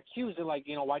 I got accused of why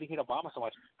do you hate Obama so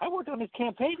much? I worked on his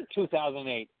campaign in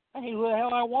 2008. I hate who the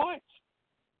hell I want.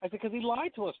 I said, because he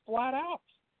lied to us flat out.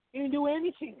 He didn't do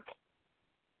anything.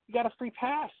 He got a free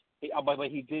pass. By the way,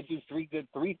 he did do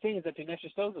three things that Dinesh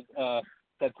D'Souza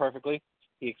said perfectly.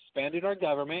 He expanded our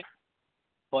government.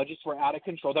 Budgets were out of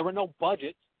control. There were no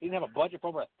budgets. He didn't have a budget for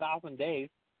over 1,000 days,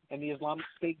 and the Islamic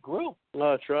State grew.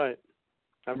 Oh, that's right.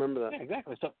 I remember that. Yeah,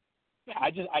 exactly. So, yeah,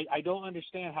 I don't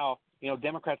understand how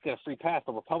Democrats get a free pass,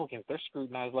 but Republicans, they're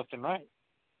scrutinized left and right.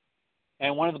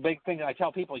 And one of the big things I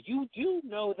tell people, you do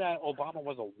know that Obama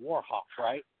was a war hawk,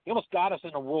 right? He almost got us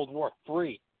into World War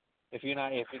III. If you're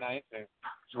not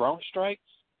drone strikes.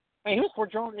 He was for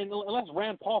drone. Unless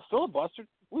Rand Paul filibustered,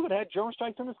 we would have had drone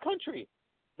strikes in this country.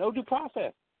 No due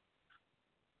process.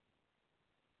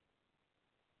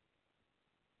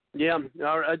 Yeah,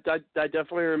 I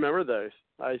definitely remember those.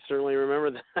 I certainly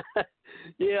remember that.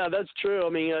 Yeah, that's true. I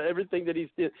mean, everything that he's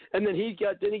did, and then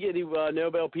didn't he get a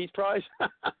Nobel Peace Prize?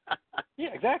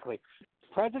 Yeah, exactly.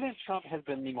 President Trump has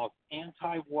been the most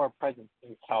anti-war president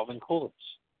since Calvin Coolidge,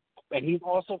 and he's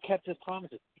also kept his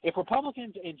promises. If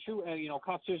Republicans and true,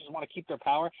 constitutions want to keep their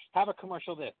power, have a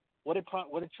commercial. This. What did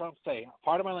Trump say?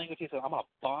 Part of my language. He said, "I'm gonna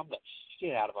bomb the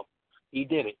shit out of them." He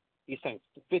did it. He sent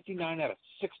 59 out of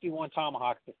 61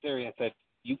 tomahawks to Syria and said,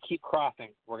 "You keep crossing,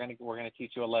 we're gonna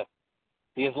teach you a lesson."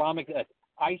 The Islamic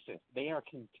ISIS, they are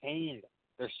contained.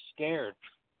 They're scared.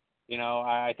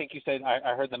 I think you said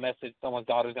I heard the message. Someone's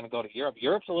daughter's going to go to Europe.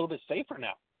 Europe's a little bit safer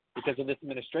now because of this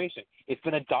administration. It's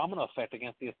been a domino effect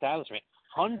against the establishment.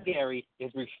 Hungary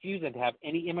is refusing to have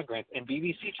any immigrants, and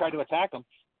BBC tried to attack him.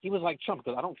 He was like Trump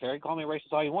because I don't care. Call me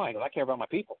racist all you want. He goes, I care about my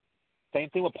people. Same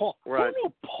thing with Poland. Right. Who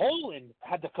knew Poland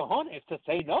had the cojones to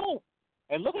say no?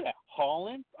 And look at that.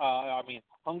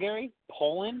 Hungary,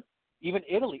 Poland, even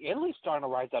Italy. Italy's starting to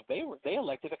rise up. They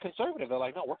elected a conservative. They're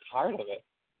like, no, we're tired of it.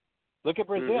 Look at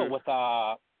Brazil with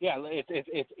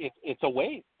it's a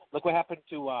wave. Look what happened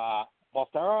to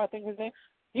Bolsonaro, I think his name.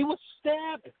 He was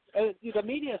stabbed. The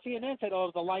media, CNN said, oh,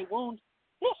 it was a light wound.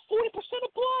 Yeah, 40%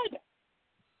 of blood.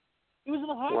 He was in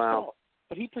the hospital. Wow.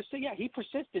 But he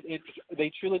persisted. And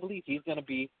they truly believe he's going to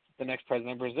be the next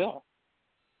president of Brazil.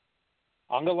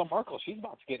 Angela Merkel, she's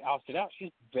about to get ousted out.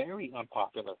 She's very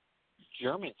unpopular.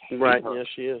 Germans hate her. Yes,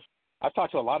 she is. I've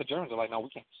talked to a lot of Germans. They're like, no, we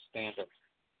can't stand her.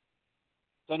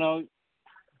 So, no,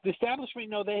 the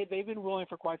establishment, they've been ruling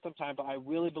for quite some time, but I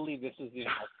really believe this is,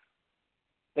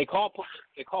 they call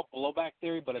blowback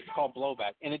theory, but it's called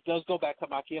blowback. And it does go back to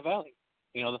Machiavelli.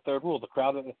 The third rule, the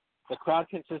crowd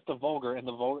consists of vulgar, and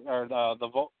the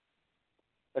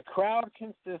crowd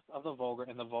consists of the vulgar,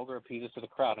 and the vulgar appeases to the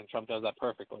crowd, and Trump does that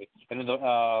perfectly. And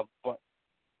but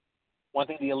one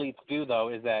thing the elites do, though,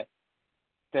 is that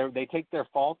they take their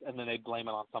fault and then they blame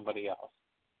it on somebody else.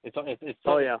 It's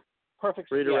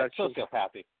perfect. Redirection. Yeah, it's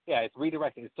sociopathy. Yeah, it's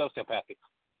redirecting. It's sociopathy.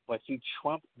 But see,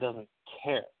 Trump doesn't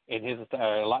care. In his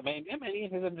many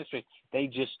in his administration, they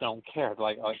just don't care.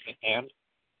 Like, and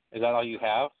is that all you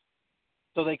have?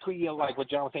 So they create, like what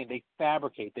John was saying, they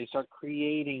fabricate. They start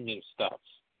creating new stuff.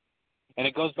 And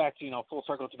it goes back to, full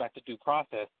circle back to due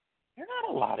process. You're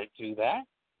not allowed to do that.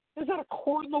 There's not a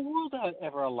court in the world that would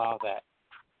ever allow that.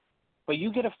 But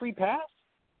you get a free pass?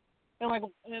 And I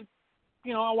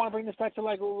want to bring this back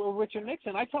to Richard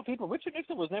Nixon. I tell people Richard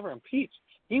Nixon was never impeached.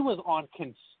 He was on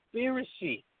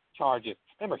conspiracy charges.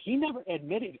 Remember, he never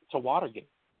admitted to Watergate.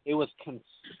 It was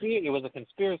a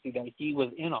conspiracy that he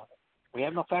was in on it. We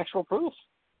have no factual proof.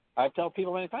 I tell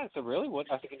people many times, I said, really? What?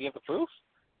 I said, do you have the proof?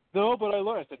 No, but I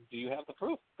learned. I said, do you have the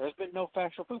proof? There's been no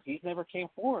factual proof. He's never came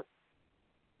forward.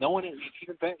 No one,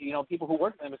 even people who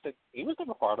worked with him said, he was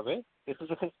never part of it. This is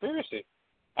a conspiracy.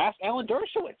 Ask Alan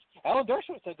Dershowitz. Alan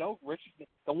Dershowitz said, no,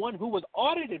 the one who was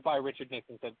audited by Richard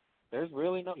Nixon said, there's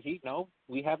really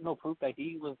we have no proof that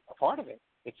he was a part of it.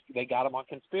 They got him on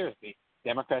conspiracy.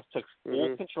 Democrats took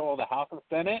full control of the House and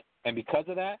Senate, and because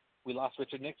of that, we lost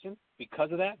Richard Nixon.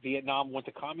 Because of that, Vietnam went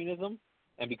to communism,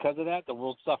 and because of that, the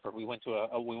world suffered. We went through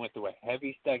a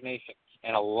heavy stagnation,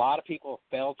 and a lot of people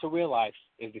failed to realize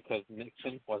is because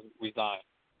Nixon wasn't resigned,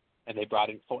 and they brought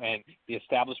in and the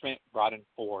establishment brought in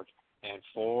Ford. And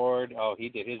Ford, he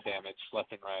did his damage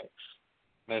left and right.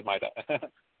 There's my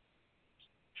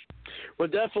Well,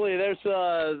 definitely, there's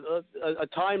a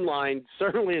timeline,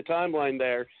 certainly a timeline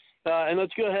there. And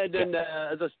let's go ahead and,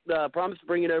 as I promised,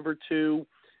 bring it over to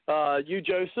you,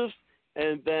 Joseph,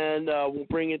 and then we'll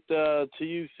bring it to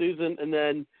you, Susan, and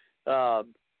then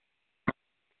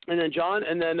John,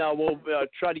 and then we'll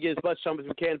try to get as much time as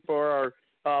we can for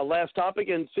our last topic.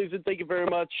 And Susan, thank you very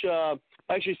much.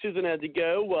 Actually, Susan had to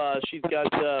go. She's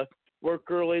got work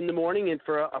early in the morning, and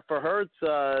for her,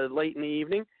 it's late in the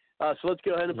evening. So let's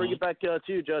go ahead and bring it back to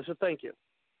you, Joseph. Thank you.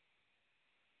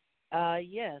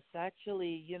 Yes,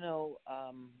 actually,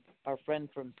 our friend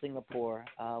from Singapore,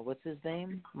 what's his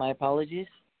name? My apologies.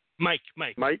 Mike,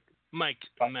 Mike.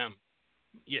 Ma'am.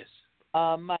 Yes.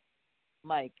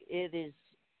 Mike, it has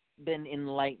been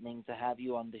enlightening to have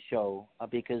you on the show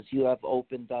because you have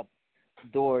opened up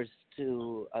doors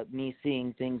to me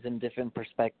seeing things in different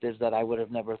perspectives that I would have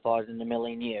never thought in a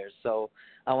million years. So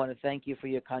I want to thank you for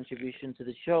your contribution to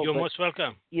the show. You're most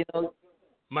welcome.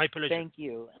 My pleasure. Thank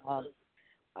you.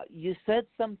 You said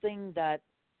something that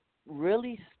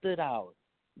really stood out,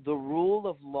 the rule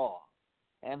of law,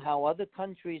 and how other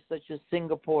countries such as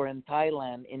Singapore and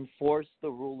Thailand enforce the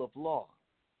rule of law.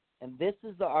 And this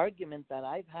is the argument that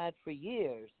I've had for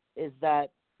years, is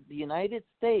that the United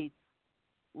States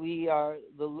we are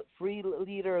the free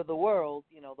leader of the world,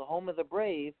 the home of the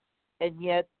brave, and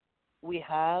yet we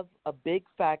have a big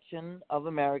faction of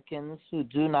Americans who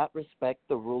do not respect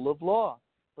the rule of law.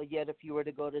 But yet if you were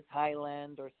to go to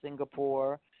Thailand or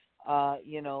Singapore,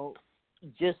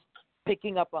 just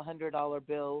picking up $100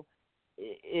 bill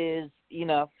is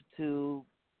enough to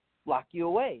lock you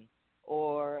away,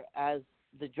 or as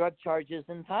the drug charges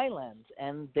in Thailand,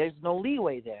 and there's no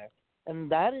leeway there.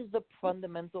 And that is the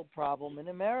fundamental problem in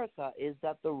America, is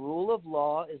that the rule of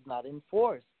law is not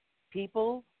enforced.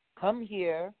 People come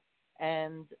here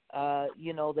and,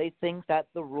 they think that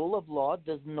the rule of law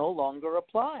does no longer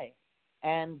apply.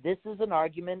 And this is an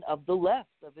argument of the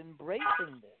left, of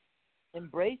embracing this,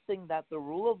 embracing that the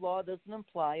rule of law doesn't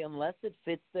apply unless it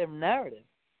fits their narrative,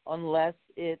 unless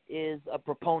it is a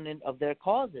proponent of their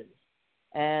causes.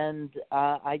 And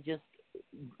I just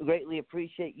greatly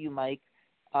appreciate you, Mike,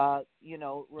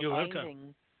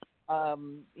 reminding,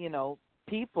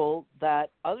 people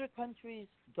that other countries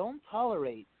don't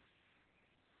tolerate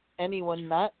anyone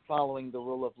not following the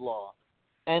rule of law.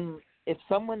 And if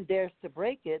someone dares to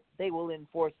break it, they will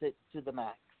enforce it to the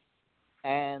max.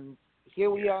 And here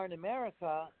we are in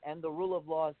America, and the rule of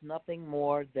law is nothing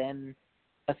more than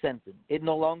a sentence. It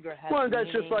no longer has Well, that's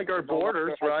meaning. just like our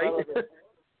borders, right?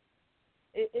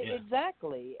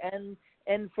 Exactly. And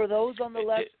for those on the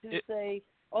left who say,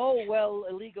 oh, well,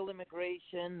 illegal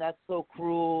immigration, that's so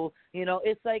cruel,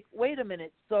 it's like, wait a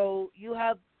minute. So you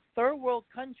have third world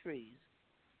countries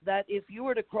that if you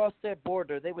were to cross their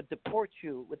border, they would deport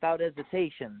you without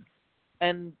hesitation.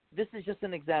 And this is just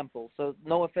an example. So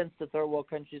no offense to third world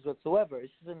countries whatsoever.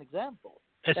 It's just an example.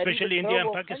 Especially India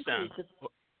and Pakistan.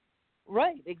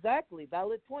 Right, exactly.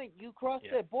 Valid point. You cross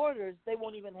their borders, they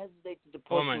won't even hesitate to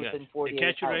deport you within 48 hours. They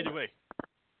catch you right away.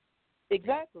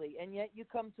 Exactly. And yet you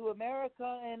come to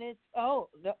America and it's,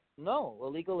 no,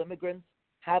 illegal immigrants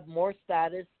have more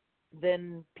status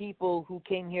than people who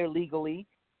came here legally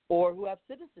or who have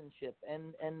citizenship.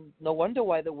 And no wonder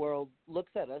why the world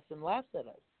looks at us and laughs at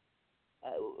us.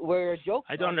 We're a joke.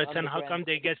 I don't understand how come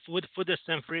they get food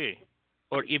stamp free,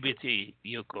 or EBT,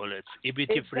 you call it.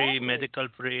 EBT free, medical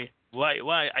free.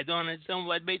 Why? I don't understand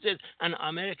what basis. An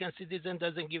American citizen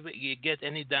doesn't get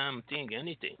any damn thing,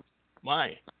 anything.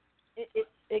 Why?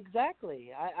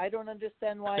 Exactly. I don't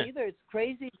understand why either. It's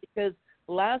crazy because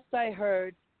last I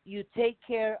heard, you take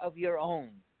care of your own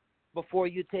before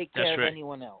you take care of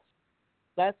anyone else.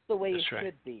 That's the way it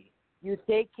should be. You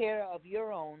take care of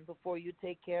your own before you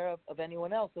take care of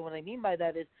anyone else. And what I mean by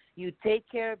that is you take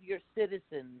care of your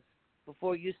citizens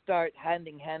before you start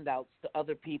handing handouts to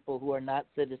other people who are not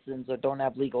citizens or don't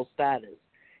have legal status.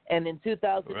 And in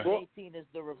 2018 is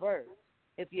the reverse.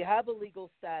 If you have a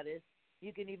legal status,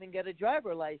 you can even get a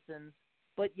driver license.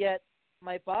 But yet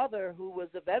my father, who was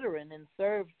a veteran and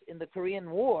served in the Korean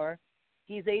War,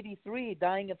 he's 83,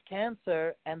 dying of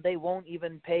cancer, and they won't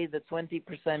even pay the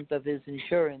 20% of his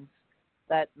insurance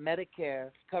that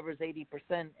Medicare covers 80%.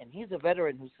 And he's a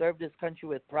veteran who served his country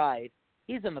with pride.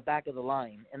 He's in the back of the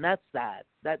line, and that's sad.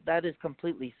 That is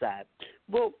completely sad.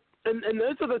 Well, and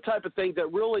those are the type of things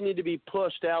that really need to be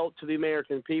pushed out to the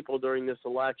American people during this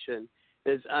election.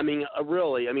 I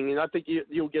think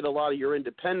you'll get a lot of your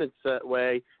independents that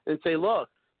way and say, look,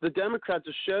 the Democrats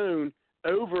have shown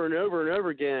over and over and over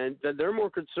again that they're more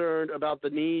concerned about the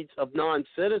needs of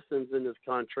non-citizens in this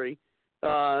country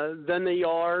than they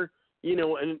are,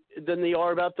 than they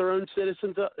are about their own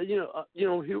citizens, who are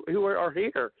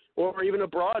here or even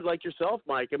abroad, like yourself,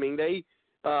 Mike. I mean, they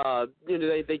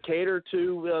cater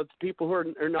to people who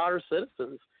are not our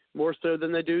citizens more so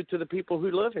than they do to the people who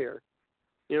live here,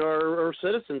 or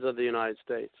citizens of the United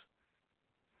States.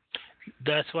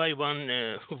 That's why one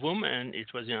woman,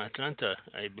 it was in Atlanta,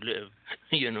 I believe,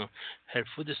 her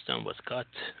food stamp was cut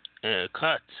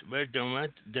very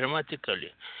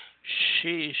dramatically.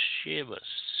 She was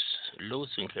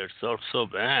losing herself so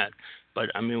bad.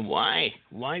 But I mean, why?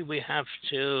 Why we have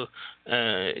to,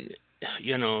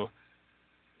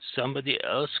 somebody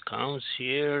else comes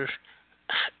here.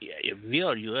 We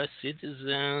are U.S.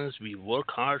 citizens. We work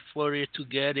hard for it to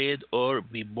get it, or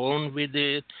be born with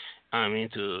it.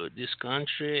 To this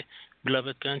country,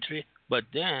 beloved country. But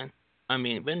then,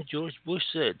 when George Bush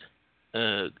said,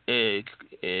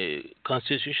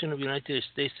 Constitution of the United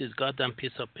States is goddamn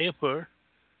piece of paper,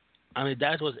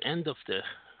 that was end of the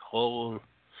whole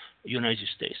United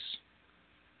States.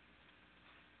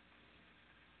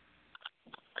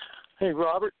 Hey,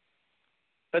 Robert.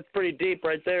 That's pretty deep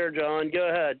right there, John. Go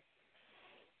ahead.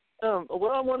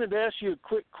 Well, I wanted to ask you a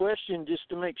quick question just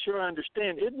to make sure I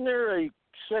understand. Isn't there a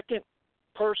second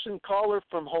person caller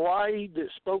from Hawaii that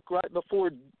spoke right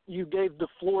before you gave the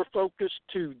floor focus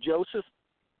to Joseph?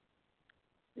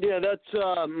 Yeah, that's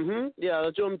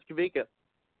that's Kavika.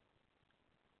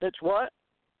 That's what?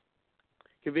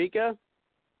 Kavika?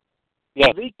 Yeah.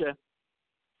 Kavika.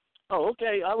 Oh,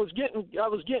 okay. I was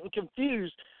getting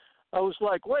confused. I was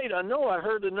like, wait, I know I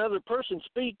heard another person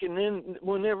speak, and then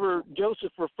whenever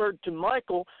Joseph referred to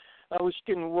Michael, I was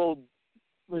thinking, well,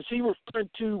 was he referring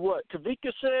to what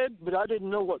Kavika said? But I didn't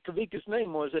know what Kavika's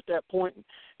name was at that point,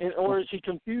 or is he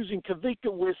confusing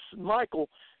Kavika with Michael?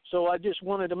 So I just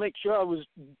wanted to make sure I was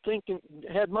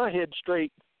had my head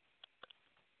straight.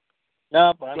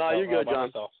 No, you're good,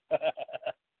 John.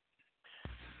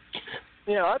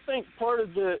 Yeah, I think part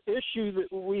of the issue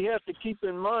that we have to keep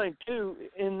in mind, too,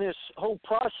 in this whole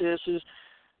process is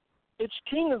it's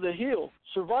king of the hill,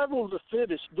 survival of the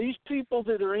fittest. These people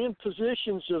that are in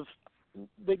positions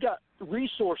they got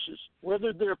resources,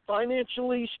 whether they're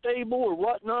financially stable or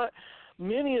whatnot,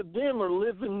 many of them are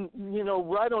living,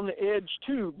 right on the edge,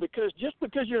 too, because just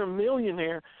because you're a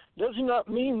millionaire does not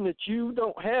mean that you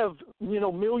don't have,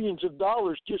 millions of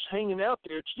dollars just hanging out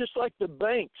there. It's just like the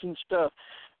banks and stuff.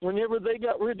 Whenever they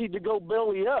got ready to go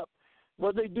belly up,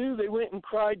 what they do, they went and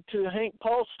cried to Hank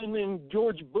Paulson and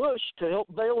George Bush to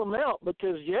help bail them out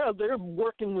because, they're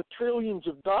working with trillions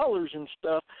of dollars and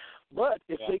stuff. But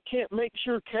if they can't make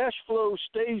sure cash flow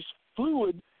stays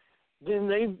fluid, then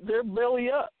they're belly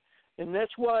up. And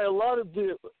that's why a lot of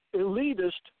the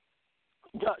elitists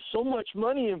got so much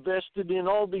money invested in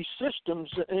all these systems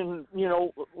and,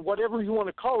 whatever you want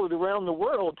to call it around the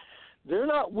world. They're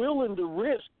not willing to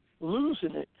risk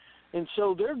losing it. And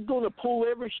so they're going to pull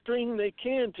every string they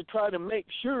can to try to make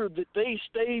sure that they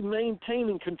stay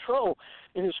maintaining control.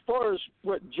 And as far as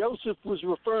what Joseph was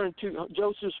referring to,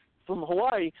 Joseph from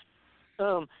Hawaii,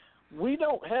 we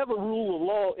don't have a rule of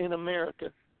law in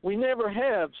America. We never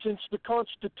have since the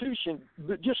Constitution.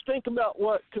 But just think about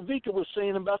what Kavika was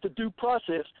saying about the due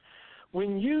process.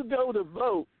 When you go to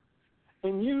vote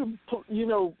and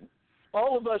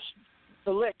all of us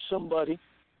elect somebody,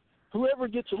 whoever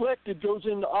gets elected goes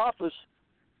into office,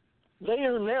 they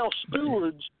are now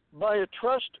stewards by a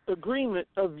trust agreement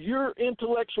of your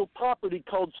intellectual property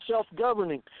called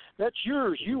self-governing. That's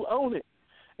yours. You own it.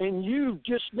 And you've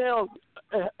just now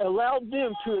allowed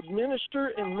them to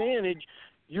administer and manage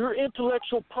your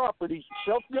intellectual property,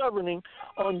 self-governing,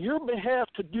 on your behalf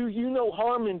to do you no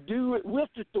harm and do it with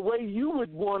it the way you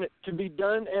would want it to be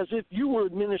done as if you were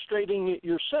administrating it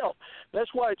yourself. That's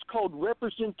why it's called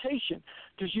representation,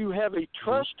 because you have a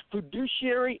trust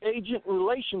fiduciary agent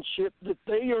relationship that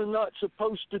they are not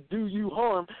supposed to do you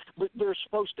harm, but they're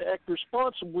supposed to act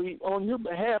responsibly on your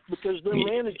behalf because they're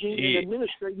managing and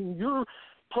administrating your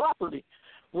property.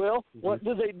 Well, what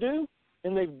do?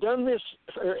 And they've done this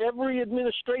for every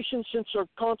administration since our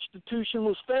Constitution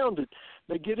was founded.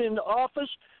 They get into office,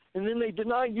 and then they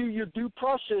deny you your due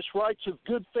process rights of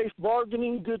good faith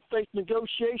bargaining, good faith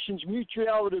negotiations,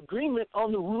 mutuality agreement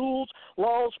on the rules,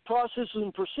 laws, processes,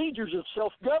 and procedures of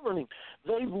self-governing.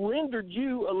 They've rendered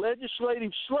you a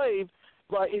legislative slave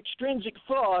by extrinsic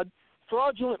fraud,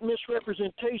 fraudulent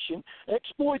misrepresentation,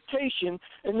 exploitation,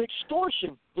 and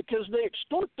extortion, because they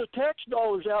extort the tax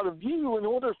dollars out of you in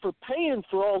order for paying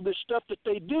for all this stuff that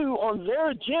they do on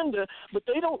their agenda, but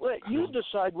they don't let you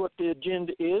decide what the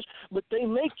agenda is, but they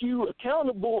make you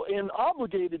accountable and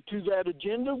obligated to that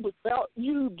agenda without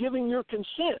you giving your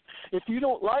consent. If you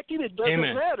don't like it, it doesn't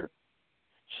matter.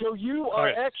 So you are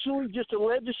actually just a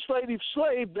legislative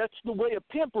slave. That's the way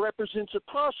a pimp represents a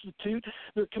prostitute.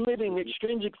 They're committing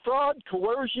extrinsic fraud,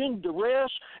 coercion,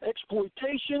 duress,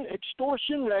 exploitation,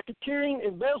 extortion, racketeering,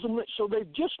 embezzlement. So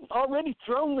they've just already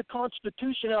thrown the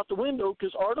Constitution out the window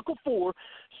because Article 4,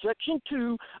 Section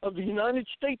 2 of the United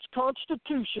States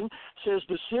Constitution says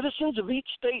the citizens of each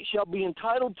state shall be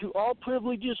entitled to all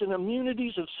privileges and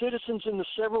immunities of citizens in the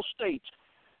several states.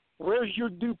 Where's your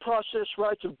due process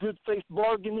rights of good faith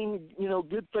bargaining,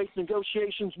 good faith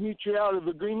negotiations, mutuality of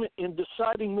agreement, in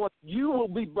deciding what you will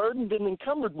be burdened and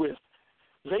encumbered with?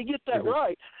 They get that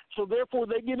right. So therefore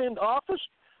they get into office.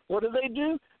 What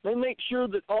do? They make sure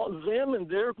that all of them and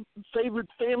their favored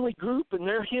family group and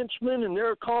their henchmen and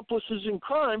their accomplices in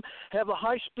crime have a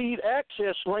high-speed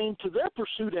access lane to their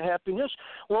pursuit of happiness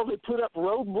while they put up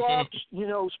roadblocks,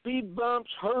 speed bumps,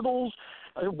 hurdles,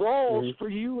 walls for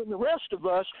you and the rest of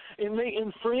us, and they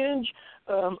infringe,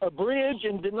 abridge,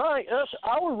 and deny us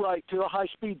our right to a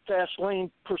high-speed, fast lane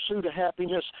pursuit of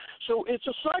happiness. So it's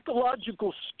a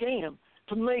psychological scam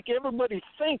to make everybody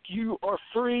think you are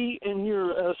free and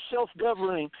you're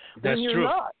self-governing when you're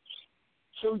not.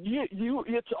 So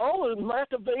it's all a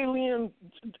Machiavellian,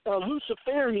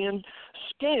 Luciferian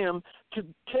scam to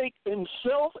take and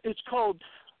it's called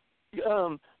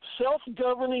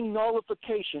self-governing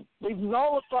nullification. They've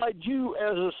nullified you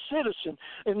as a citizen.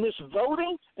 And this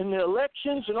voting and the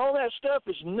elections and all that stuff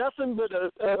is nothing but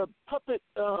a puppet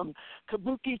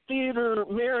kabuki theater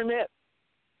marionette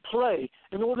play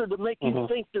in order to make you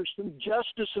think there's some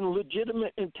justice and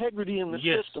legitimate integrity in the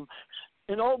system.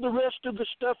 And all the rest of the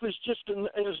stuff is just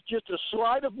a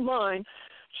sleight of mind,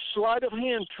 sleight of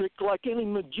hand trick like any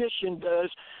magician does.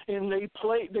 And they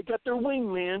got their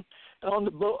wingman on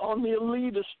the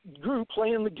elitist group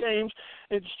playing the games.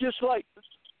 It's just like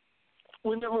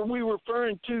whenever we were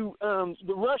referring to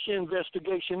the Russia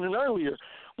investigation and earlier.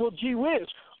 Well, gee whiz,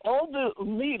 all the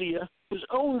media is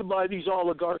owned by these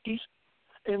oligarchies.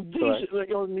 And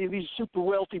these super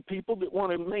wealthy people that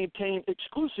want to maintain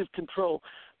exclusive control.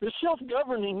 The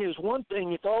self-governing is one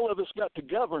thing if all of us got to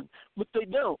govern, but they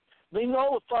don't. They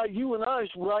nullify you and I's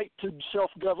right to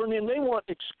self-govern, and they want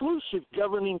exclusive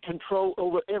governing control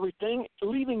over everything,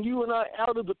 leaving you and I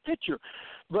out of the picture.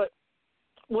 But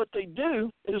what they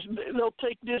do is they'll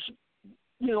take this,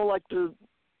 like the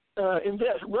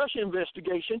Russia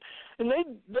investigation, and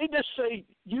they just say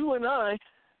you and I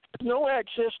no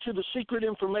access to the secret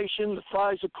information, the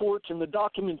FISA courts, and the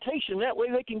documentation. That way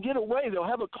they can get away. They'll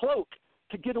have a cloak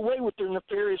to get away with their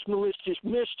nefarious, malicious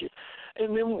mischief.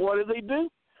 And then what do?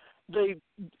 They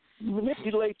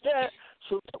manipulate that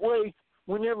so that way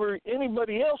whenever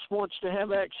anybody else wants to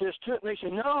have access to it, and they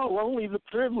say, no, only the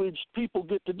privileged people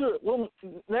get to do it. Well,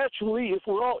 naturally, if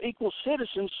we're all equal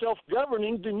citizens,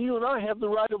 self-governing, then you and I have the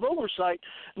right of oversight,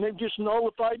 and they've just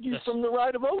nullified you from the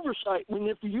right of oversight. When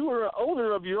if you are an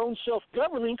owner of your own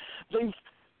self-governing,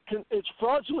 it's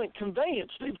fraudulent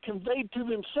conveyance. They've conveyed to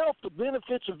themselves the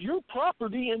benefits of your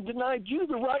property and denied you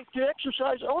the right to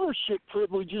exercise ownership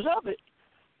privileges of it.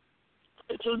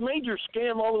 It's a major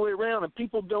scam all the way around, and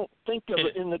people don't think of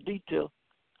it in the detail.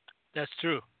 That's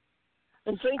true.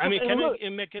 And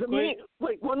make a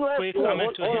quick one last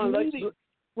comment to him?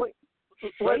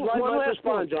 One last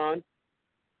point, John.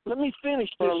 Let me finish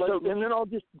this, and then I'll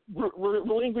just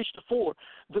relinquish the floor.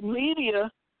 The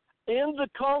media and the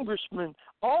congressmen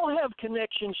all have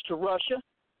connections to Russia,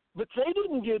 but they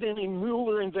didn't get any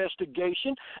Mueller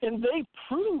investigation, and they've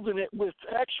proven it with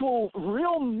actual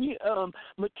real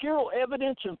material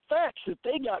evidence and facts that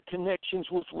they got connections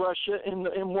with Russia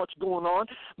and what's going on.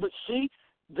 But see,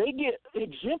 they get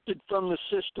exempted from the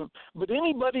system. But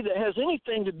anybody that has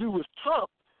anything to do with Trump,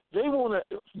 they want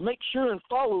to make sure and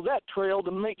follow that trail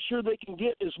to make sure they can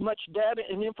get as much data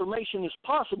and information as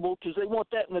possible because they want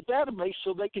that in the database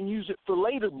so they can use it for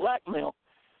later blackmail.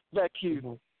 Back to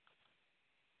you.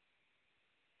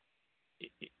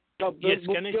 Yes,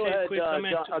 can I say a quick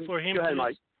comment for him? Go ahead,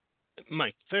 Mike.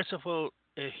 Mike, first of all,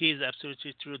 he's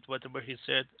absolutely true. Whatever he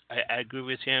said, I agree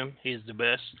with him. He's the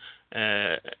best.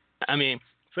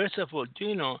 First of all, do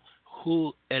you know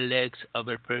who elects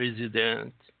our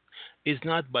president? It's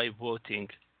not by voting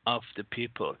of the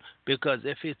people. Because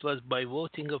if it was by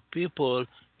voting of people,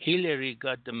 Hillary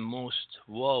got the most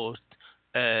vote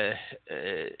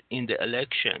in the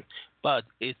election. But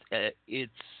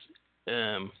it's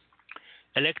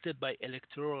elected by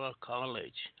electoral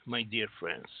college, my dear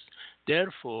friends.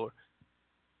 Therefore,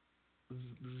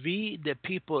 we, the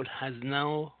people, has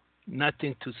now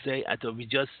nothing to say at all. We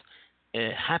just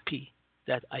happy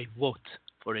that I vote,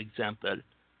 for example.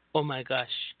 Oh my gosh.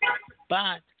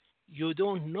 But you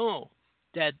don't know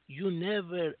that you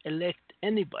never elect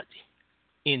anybody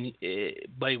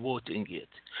by voting it.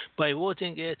 By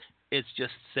voting it, it's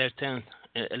just certain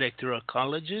electoral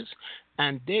colleges,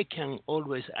 and they can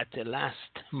always, at the last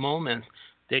moment,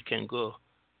 they can go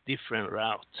different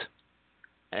route.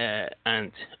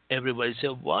 And everybody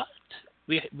said, what?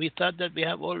 We thought that we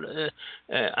have all,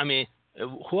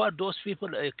 who are those people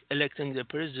electing the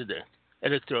president?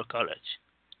 Electoral college.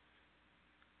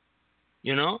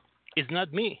 You know, it's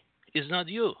not me. It's not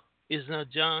you. It's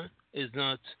not John. It's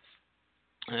not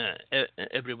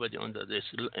everybody under this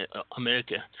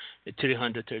America,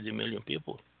 330 million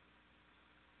people.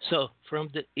 So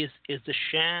it's the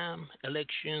sham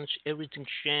elections, everything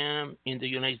sham in the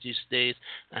United States,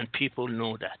 and people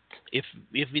know that.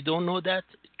 If we don't know that,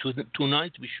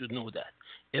 tonight we should know that.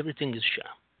 Everything is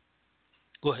sham.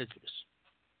 Go ahead, please.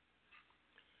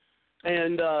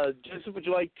 And Joseph, would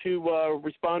you like to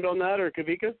respond on that, or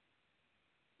Kavika?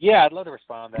 Yeah, I'd love to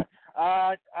respond on that.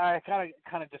 I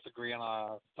kind of disagree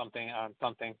on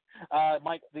something.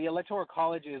 Mike, the Electoral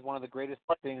College is one of the greatest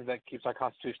things that keeps our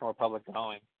constitutional republic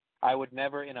going. I would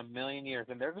never in a million years,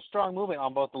 and there's a strong movement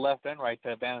on both the left and right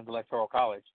to abandon the Electoral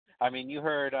College. I mean, you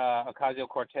heard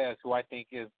Ocasio-Cortez, who I think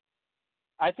is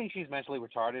I think she's mentally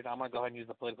retarded. I'm gonna go ahead and use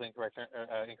the politically incorrect term.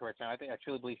 I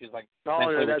truly believe she's like Oh,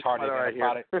 mentally no, that's retarded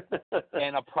right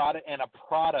and a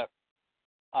product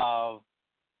of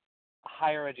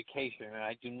higher education. And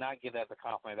I do not give that as a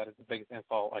compliment. That is the biggest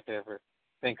insult I could ever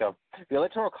think of. The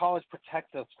Electoral College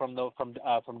protects us from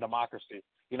democracy.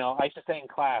 You know, I used to say in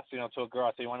class, you know, to a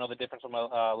girl, so you want to know the difference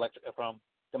from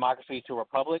democracy to a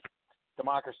republic?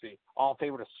 Democracy, all in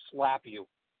favor to slap you.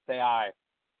 Say aye.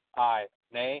 Aye.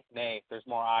 Nay. Nay. There's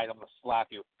more aye. I'm going to slap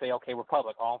you. Say okay.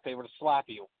 Republic, all in favor to slap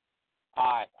you.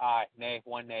 Aye. Aye. Nay.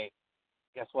 One nay.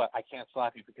 Guess what? I can't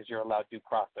slap you because you're allowed due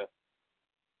process.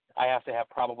 I have to have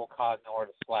probable cause in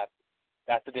order to slap you.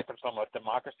 That's the difference from a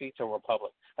democracy to a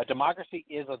republic. A democracy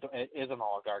is an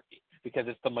oligarchy because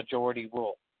it's the majority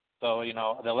rule. So, you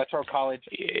know, the Electoral College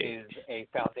is a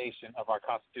foundation of our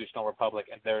constitutional republic,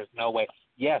 and there's no way.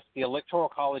 Yes, the Electoral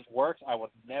College works. I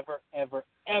would never, ever,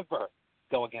 ever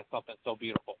go against something so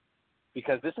beautiful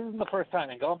because this isn't the first time.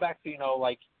 And going back to, you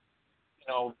know,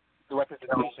 the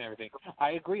representation and everything,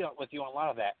 I agree with you on a lot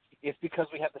of that. It's because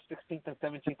we have the 16th and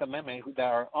 17th Amendment that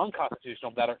are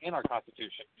unconstitutional that are in our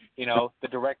Constitution. You know, the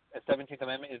 17th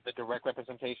Amendment is the direct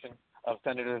representation of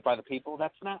senators by the people.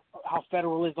 That's not how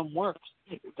federalism works.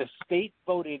 The state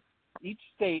voted, each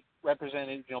state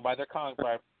represented, you know, by their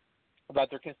about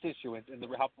their constituents, and the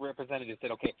representatives said,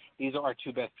 okay, these are our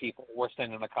two best people. We're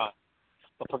sending a con.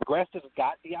 The progressives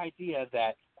got the idea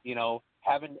that, you know,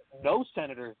 having no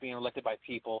senators being elected by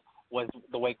people was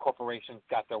the way corporations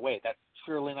got their way. That's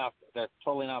totally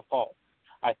not false.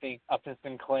 I think Upton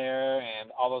Sinclair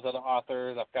and all those other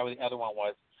authors, I forgot what the other one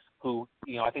was, who,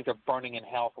 you know, I think they're burning in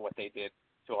hell for what they did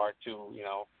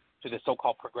to the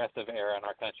so-called progressive era in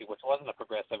our country, which wasn't a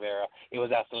progressive era. It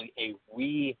was actually a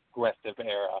regressive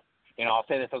era. You know, I'll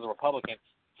say this as a Republican.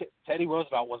 Teddy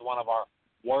Roosevelt was one of our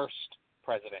worst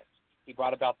presidents. He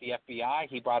brought about the FBI.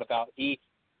 He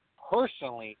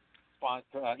personally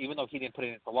sponsored, even though he didn't put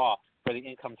it into law, for the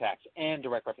income tax and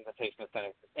direct representation of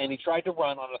senators. And he tried to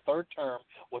run on a third term,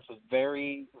 which was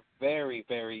very, very,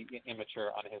 very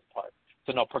immature on his part.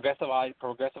 So no, progressive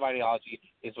ideology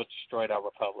is what destroyed our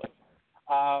republic.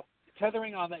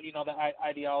 Tethering on that, you know, the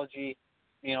ideology,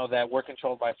 you know, that we're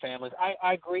controlled by families,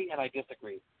 I agree and I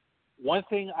disagree. One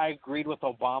thing I agreed with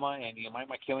Obama, and you might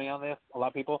kill me on this, a lot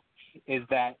of people, is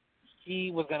that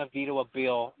he was going to veto a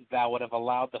bill that would have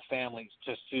allowed the families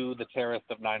to sue the terrorists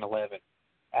of 9/11.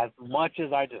 As much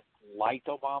as I just liked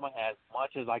Obama, as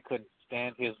much as I couldn't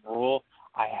stand his rule,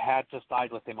 I had to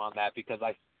side with him on that because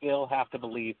I still have to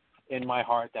believe in my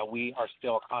heart that we are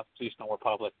still a constitutional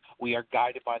republic. We are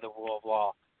guided by the rule of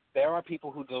law. There are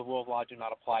people who the rule of law do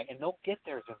not apply, and they'll get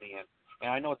theirs in the end.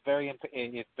 And I know it's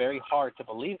very hard to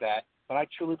believe that, but I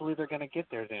truly believe they're going to get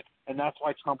theirs in. And that's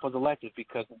why Trump was elected,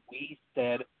 because we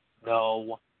said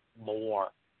no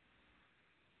more.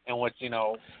 And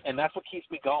and that's what keeps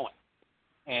me going.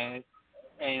 And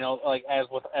you know, like as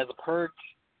a purge,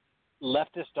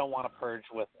 leftists don't want to purge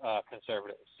with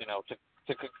conservatives. You know,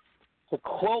 to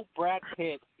quote Brad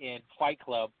Pitt in Fight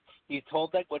Club, he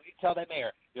told that, what did he tell that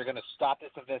mayor? You're going to stop this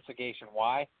investigation.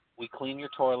 Why? We clean your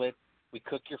toilet, we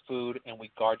cook your food, and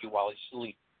we guard you while you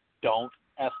sleep. Don't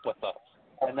F with us.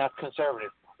 And that's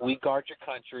conservative. We guard your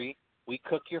country, we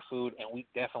cook your food, and we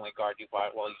definitely guard you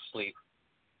while you sleep.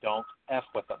 Don't F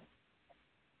with them.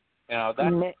 You know,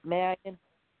 that. May I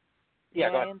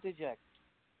interject?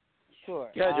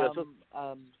 Sure. Yeah, Joseph.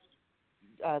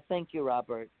 Thank you,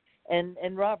 Robert.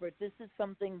 And Robert, this is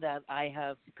something that I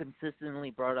have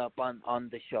consistently brought up on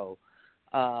the show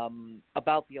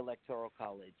about the Electoral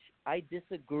College. I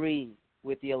disagree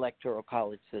with the Electoral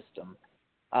College system.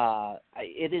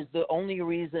 It is the only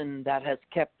reason that has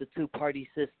kept the two-party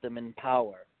system in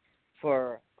power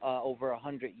for over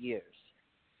 100 years.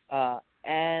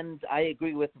 And I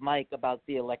agree with Mike about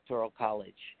the Electoral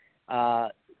College.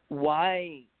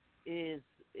 Why is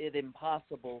it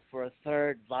impossible for a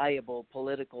third viable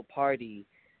political party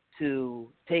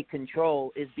to take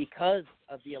control is because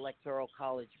of the Electoral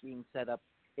College being set up.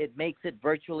 It makes it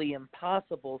virtually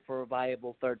impossible for a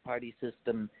viable third-party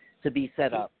system to be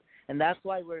set up. And that's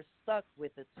why we're stuck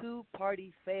with a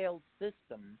two-party failed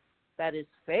system that is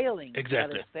failing,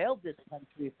 exactly. that has failed this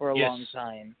country for a long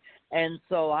time. And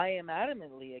so I am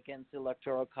adamantly against the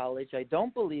Electoral College. I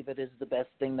don't believe it is the best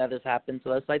thing that has happened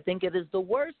to us. I think it is the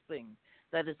worst thing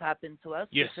that has happened to us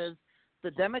because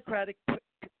the Democratic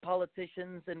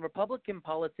politicians and Republican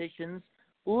politicians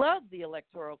love the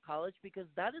Electoral College because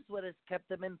that is what has kept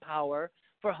them in power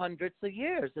for hundreds of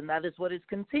years, and that is what is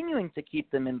continuing to keep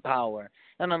them in power.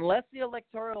 And unless the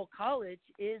Electoral College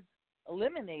is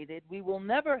eliminated, we will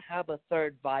never have a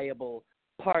third viable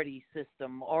party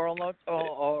system or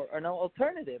an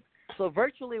alternative. So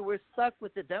virtually we're stuck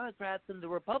with the Democrats and the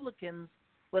Republicans,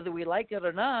 whether we like it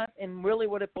or not. And really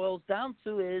what it boils down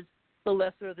to is the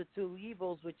lesser of the two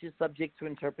evils, which is subject to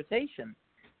interpretation.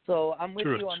 So I'm with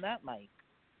you on that, Mike.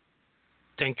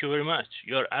 Thank you very much.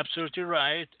 You're absolutely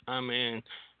right. I mean,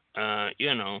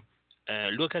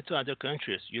 look at other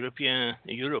countries,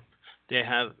 Europe. They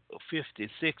have 50,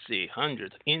 60,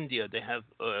 100. India, they have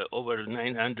over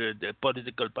 900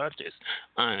 political parties.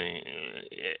 I mean,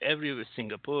 every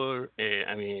Singapore,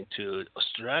 to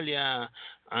Australia.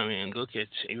 I mean, look at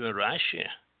even Russia.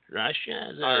 Russia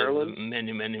has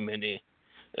many,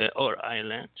 or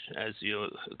Ireland, as you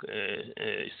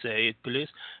say it, please.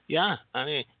 Yeah, I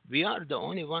mean, we are the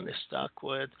only one stuck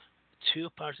with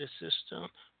two-party system.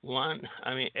 One,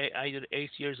 either 8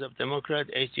 years of Democrat,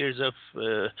 8 years of,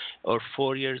 or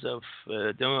 4 years of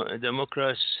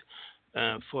Democrats,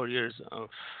 4 years of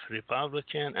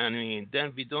Republican.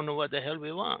 Then we don't know what the hell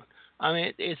we want.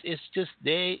 It's just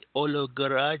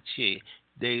oligarchy.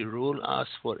 They rule us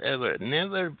forever.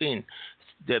 Never been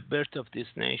the birth of this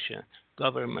nation.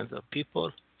 Government of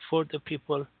people, for the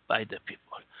people, by the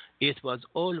people. It was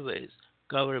always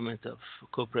government of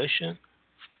corporation,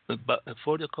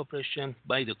 for the corporation,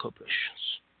 by the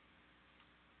corporations.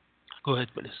 Go ahead,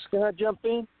 please. Can I jump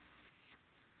in?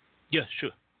 Yeah,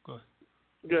 sure. Go ahead.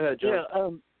 Go ahead,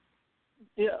 John.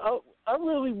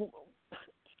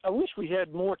 I wish we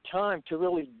had more time to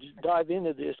really dive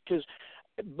into this, because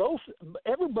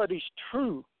everybody's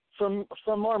true from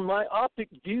our myopic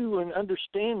view and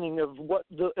understanding of what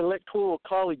the Electoral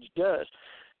College does.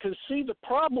 Because, see, the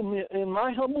problem, in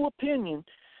my humble opinion,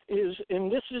 is,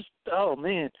 and this is,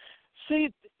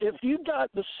 see, if you got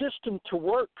the system to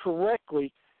work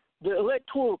correctly, the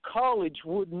Electoral College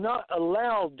would not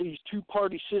allow these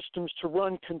two-party systems to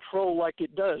run control like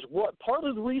it does. What part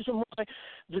of the reason why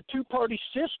the two-party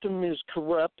system is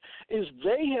corrupt is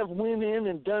they have went in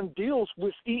and done deals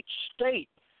with each state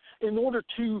in order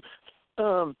to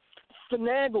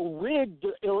finagle, rig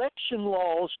the election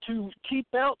laws to keep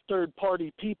out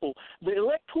third-party people. The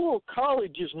Electoral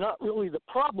College is not really the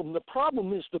problem. The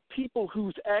problem is the people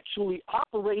who's actually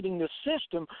operating the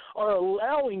system are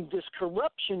allowing this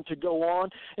corruption to go on,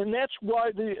 and that's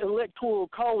why the Electoral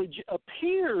College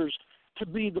appears to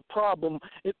be the problem.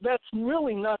 That's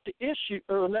really not the issue,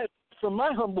 or that, from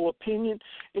my humble opinion,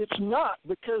 it's not,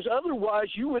 because otherwise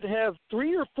you would have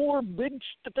 3 or 4 big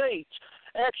states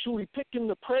actually picking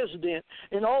the president,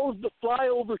 and all of the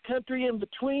flyover country in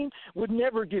between would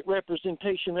never get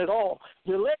representation at all.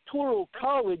 The Electoral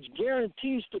College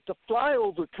guarantees that the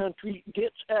flyover country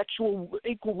gets actual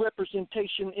equal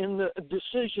representation in the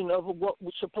decision of what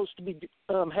was supposed to be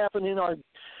happening in our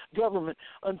government.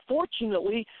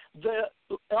 Unfortunately, the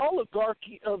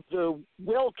oligarchy of the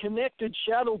well-connected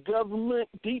shadow government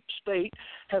deep state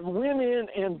have went in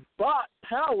and bought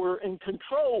power and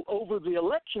control over the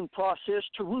election process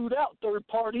to root out third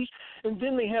parties, and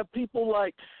then they have people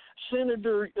like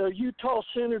Utah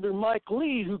Senator Mike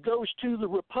Lee, who goes to the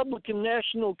Republican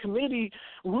National Committee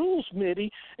Rules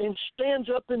Committee and stands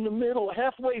up in the middle,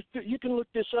 halfway through. You can look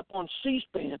this up on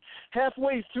C-SPAN.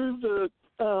 Halfway through the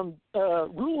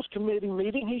Rules Committee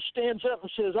meeting, he stands up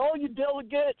and says, all you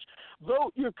delegates,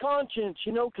 vote your conscience,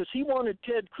 because he wanted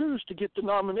Ted Cruz to get the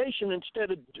nomination instead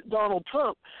of Donald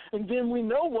Trump. And then we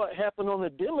know what happened on the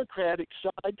Democratic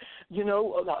side.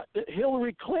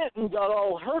 Hillary Clinton got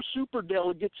all her super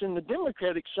delegates in the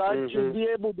Democratic side to be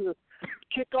able to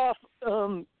kick off,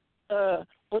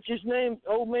 what's his name,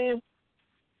 old man?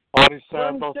 Bernie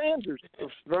Sanders.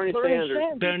 Bernie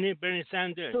Sanders. Bernie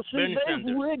Sanders. So see,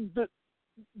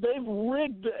 they've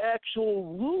rigged the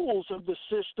actual rules of the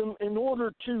system in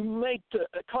order to make the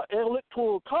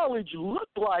Electoral College look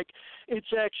like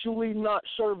it's actually not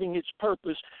serving its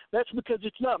purpose. That's because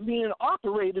it's not being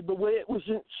operated the way it was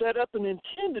set up and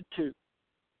intended to.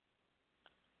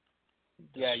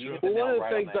 Yeah, you hit one of the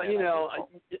right things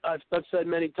that I've said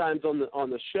many times on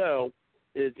the show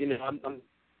is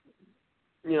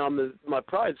my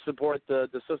pride support the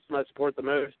system I support the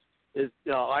most is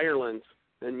Ireland's.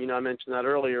 And, I mentioned that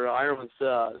earlier, Ireland's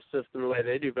system, the way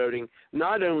they do voting,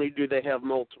 not only do they have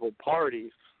multiple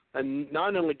parties, and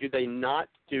not only do they not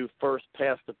do first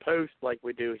past the post like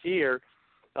we do here,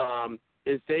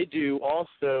 is they do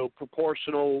also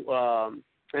proportional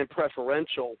and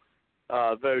preferential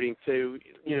voting. So,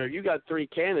 you got 3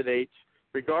 candidates,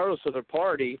 regardless of their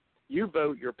party, you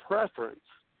vote your preference.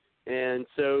 And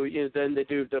so, then they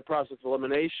do the process of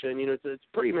elimination. It's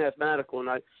pretty mathematical, and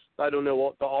I don't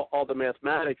know all the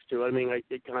mathematics to it.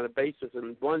 It kind of basis.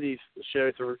 And one of these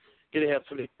shows we're going to have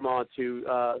somebody come on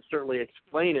to certainly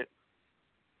explain it.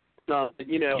 Yes,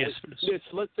 please.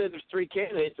 Let's say there's three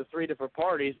candidates of three different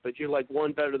parties, but you like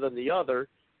one better than the other.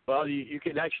 Well, you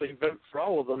can actually vote for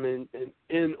all of them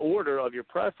in order of your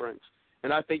preference,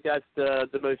 and I think that's the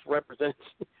most representative.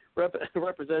 I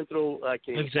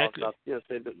can't even talk Exactly. about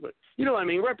say this, but you know what I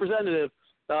mean, representative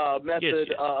method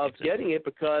Yes, of exactly. getting it,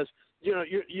 because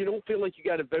you don't feel like you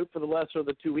got to vote for the lesser of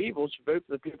the two evils. You vote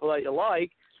for the people that you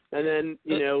like, and then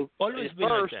Always at been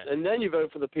first, like that. and then you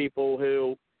vote for the people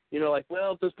who like,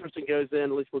 well, if this person goes in,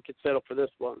 at least we could settle for this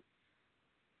one.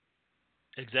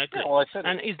 Exactly. Yeah, well, I said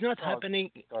And it's not oh,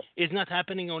 happening. God. It's not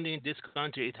happening only in this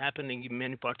country. It's happening in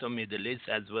many parts of Middle East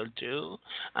as well too.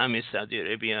 I mean Saudi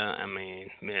Arabia. I mean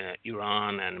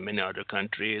Iran and many other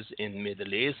countries in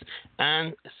Middle East,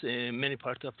 and many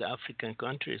parts of the African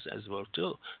countries as well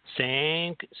too.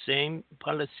 Same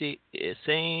policy,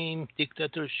 same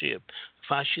dictatorship,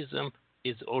 fascism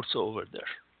is also over there.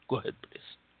 Go ahead, please.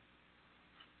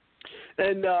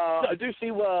 And I do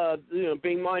see,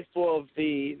 being mindful of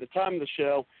the time of the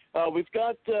show, we've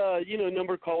got, a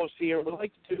number of callers here. We'd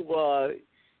like to do,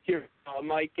 hear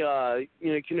Mike,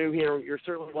 Canoe here. You're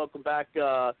certainly welcome back,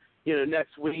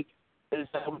 next week. We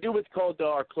do what's called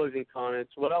our closing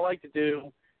comments. What I like to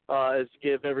do is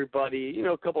give everybody,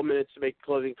 a couple minutes to make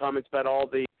closing comments about all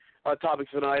the topics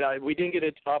tonight. We didn't get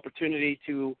an opportunity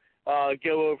to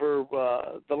go over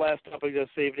the last topic this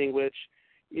evening, which,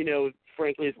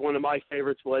 frankly, is one of my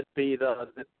favorites, would be the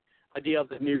idea of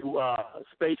the new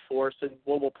Space Force. And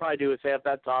what we'll probably do is have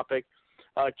that topic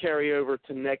carry over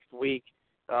to next week,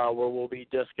 where we'll be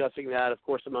discussing that, of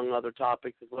course, among other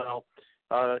topics as well,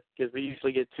 because we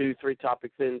usually get 2-3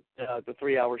 topics in the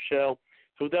 3-hour show.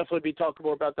 So we'll definitely be talking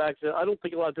more about that, because I don't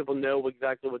think a lot of people know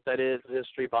exactly what that is, the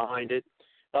history behind it,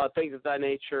 things of that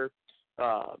nature,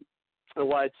 and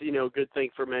why it's, a good thing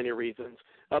for many reasons.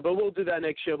 But we'll do that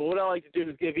next show. But what I like to do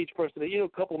is give each person, a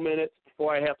couple minutes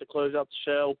before I have to close out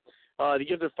the show to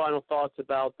give their final thoughts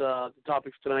about the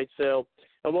topics tonight. So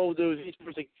what we'll do is each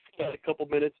person get a couple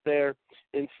minutes there.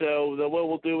 And so what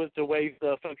we'll do is the way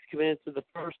the folks come in. So the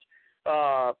first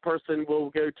person we'll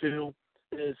go to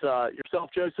is yourself,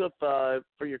 Joseph,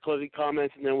 for your closing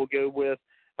comments. And then we'll go with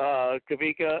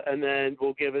Kavika. And then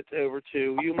we'll give it over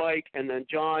to you, Mike, and then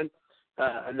John.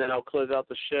 And then I'll close out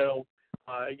the show.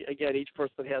 Again, each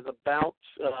person has about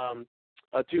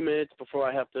 2 minutes before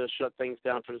I have to shut things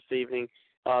down for this evening.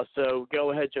 So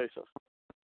go ahead, Joseph.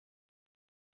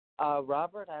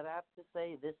 Robert, I'd have to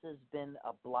say this has been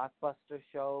a blockbuster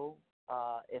show,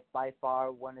 if by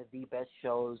far one of the best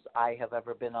shows I have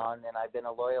ever been on, and I've been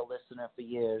a loyal listener for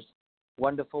years.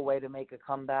 Wonderful way to make a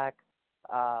comeback.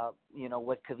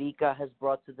 What Kavika has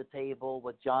brought to the table,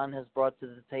 what John has brought to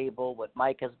the table, what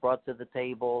Mike has brought to the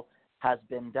table has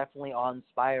been definitely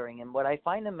awe-inspiring. And what I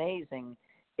find amazing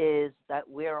is that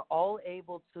we're all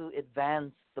able to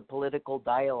advance the political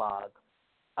dialogue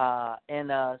in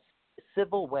a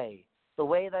civil way, the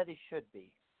way that it should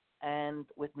be, and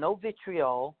with no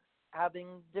vitriol, having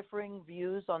differing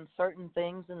views on certain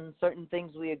things and certain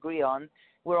things we agree on.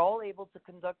 We're all able to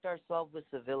conduct ourselves with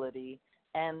civility,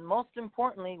 and most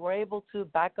importantly, we're able to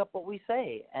back up what we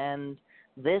say. And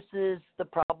this is the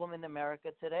problem in America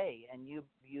today. And you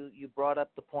brought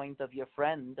up the point of your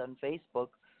friend on Facebook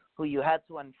who you had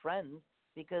to unfriend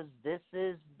because this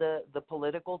is the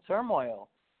political turmoil.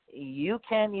 You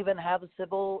can't even have a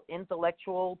civil,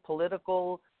 intellectual,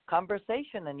 political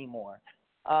conversation anymore.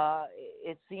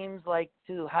 It seems like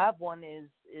to have one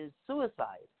is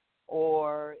suicide,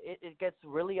 or it gets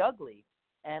really ugly.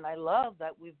 And I love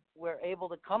that we're able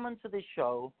to come into this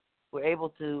show. We're able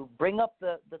to bring up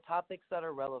the topics that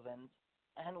are relevant,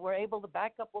 and we're able to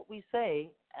back up what we say,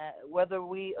 whether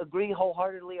we agree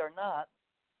wholeheartedly or not.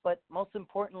 But most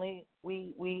importantly,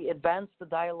 we advance the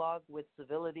dialogue with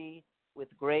civility, with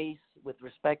grace, with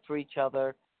respect for each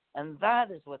other. And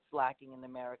that is what's lacking in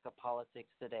America politics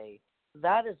today.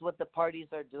 That is what the parties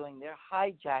are doing. They're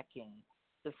hijacking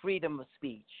the freedom of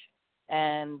speech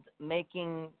and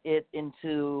making it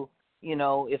into,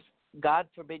 if God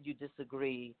forbid you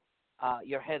disagree,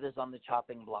 your head is on the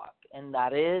chopping block. And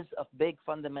that is a big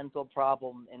fundamental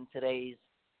problem in today's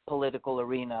political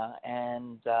arena.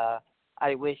 And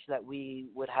I wish that we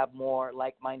would have more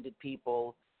like-minded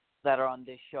people that are on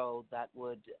this show that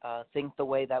would think the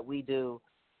way that we do,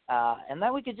 and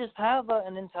that we could just have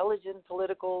an intelligent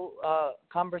political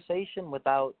conversation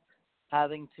without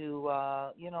having to,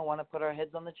 want to put our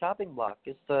heads on the chopping block.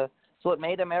 It's what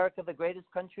made America the greatest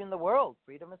country in the world,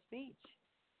 freedom of speech,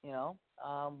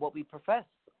 what we profess.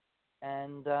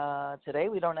 And today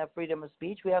we don't have freedom of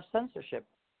speech, we have censorship.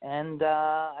 And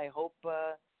I hope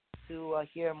to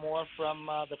hear more from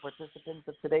the participants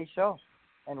of today's show.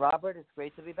 And Robert, it's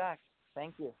great to be back.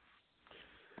 Thank you.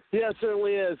 Yeah, it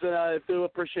certainly is, and I do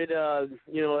appreciate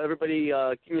everybody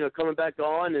coming back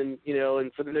on, and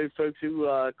and for the new folks who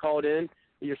called in,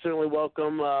 you're certainly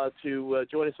welcome to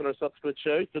join us on our subsequent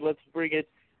shows. So let's bring it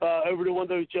over to one of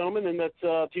those gentlemen, and that's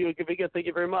to you, Kavika. Thank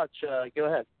you very much. Go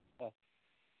ahead.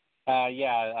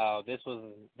 This was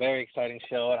a very exciting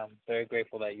show, and I'm very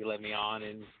grateful that you let me on.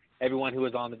 And everyone who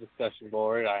was on the discussion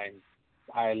board,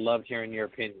 I loved hearing your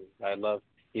opinions. I love,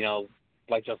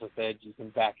 like Joseph said, you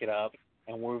can back it up,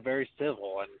 and we're very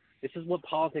civil. And this is what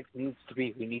politics needs to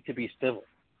be. We need to be civil.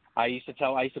 I used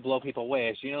to blow people away.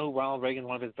 As you know who Ronald Reagan,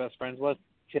 one of his best friends, was?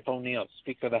 Tip O'Neill,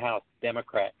 Speaker of the House,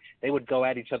 Democrat. They would go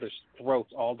at each other's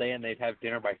throats all day, and they'd have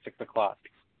dinner by 6 o'clock.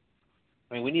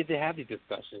 I mean, we need to have these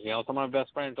discussions. Some of my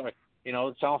best friends are,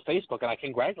 it's on Facebook, and I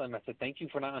congratulate them. I said, thank you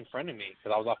for not unfriending me,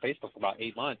 because I was on Facebook for about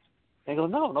 8 months. And they go,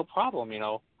 no problem,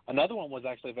 Another one was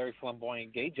actually a very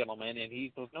flamboyant gay gentleman, and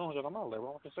he goes, no, I'm not a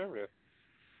liberal, I'm a conservative.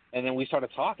 And then we started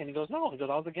talking. He goes, no. He goes,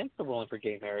 I was against the ruling for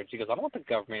gay marriage. He goes, I don't want the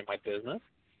government in my business.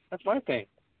 That's my thing.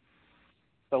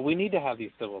 So we need to have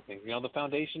these civil things. The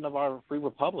foundation of our free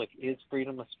republic is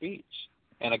freedom of speech.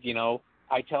 And,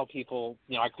 I tell people,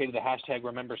 I created the hashtag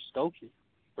Remember Skokie.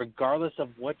 Regardless of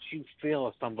what you feel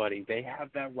of somebody, they have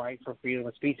that right for freedom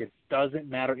of speech. It doesn't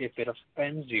matter if it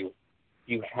offends you.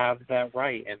 You have that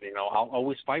right. And, I'll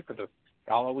always fight for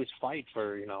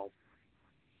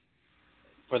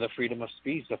for the freedom of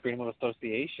speech, the freedom of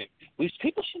association.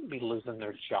 People shouldn't be losing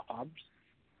their jobs,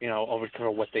 over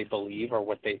for what they believe or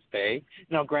what they say.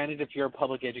 Now, granted, if you're a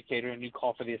public educator and you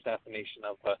call for the assassination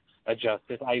of a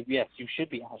justice, yes, you should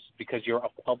be ousted because you're a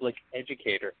public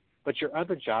educator. But your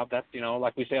other job, that's,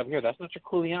 like we say up here, that's not your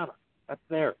Kuleana. That's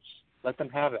theirs. Let them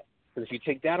have it. Because if you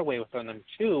take that away from them,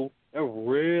 too, they're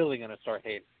really going to start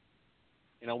hating.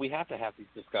 We have to have these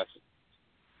discussions.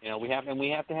 We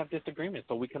have to have disagreements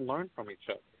so we can learn from each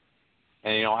other.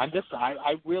 And,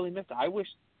 I really miss it. I wish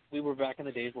we were back in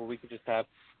the days where we could just have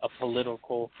a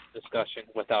political discussion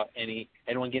without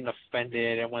anyone getting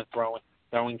offended, everyone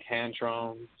throwing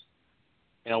tantrums.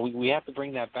 We have to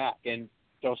bring that back. And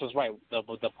Joseph's right.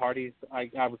 The parties,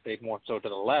 I would say more so to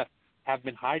the left, have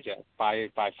been hijacked by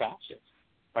fascists,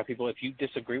 by people. If you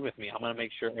disagree with me, I'm going to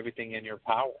make sure everything in your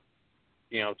power,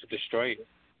 to destroy you.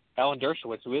 Alan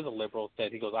Dershowitz, who is a liberal,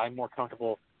 said, he goes, I'm more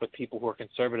comfortable with people who are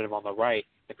conservative on the right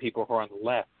than people who are on the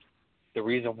left. The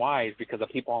reason why is because the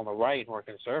people on the right who are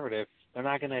conservative, they're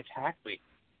not going to attack me.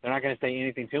 They're not going to say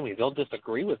anything to me. They'll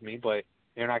disagree with me, but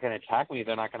they're not going to attack me.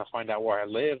 They're not going to find out where I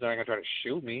live. They're not going to try to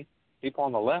shoot me. People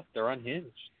on the left, they're unhinged.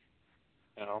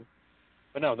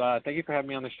 But no, thank you for having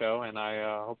me on the show, and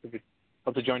I hope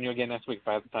to join you again next week if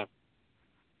I have the time.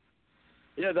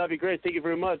 Yeah, that'd be great. Thank you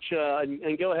very much.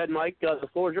 And go ahead, Mike. The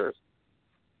floor is yours.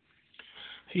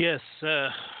 Yes,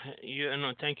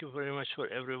 thank you very much for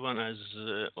everyone. As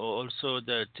also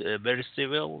that very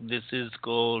civil. This is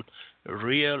called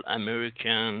real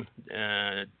American,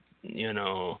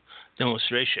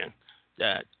 demonstration.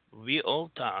 That we all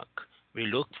talk, we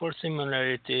look for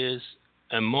similarities,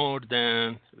 and more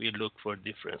than we look for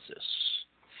differences.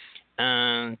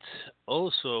 And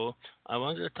also, I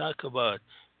want to talk about,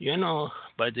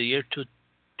 by the year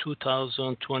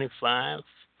 2025.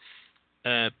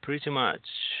 Pretty much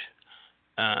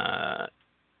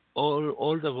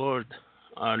all the world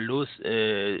are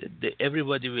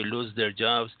everybody will lose their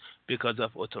jobs because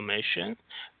of automation,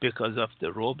 because of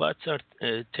the robots are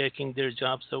taking their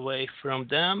jobs away from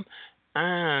them.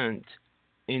 And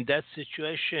in that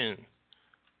situation,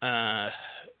 right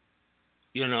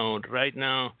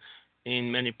now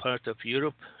in many parts of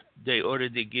Europe, they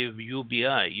already give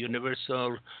UBI,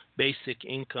 Universal Basic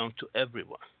Income, to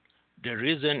everyone. The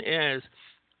reason is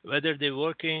whether they're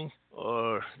working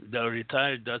or they're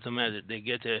retired, doesn't matter. They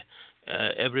get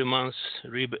every month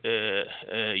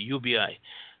UBI.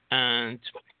 And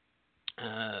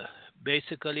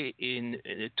basically in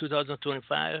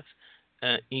 2025,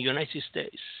 in United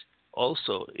States,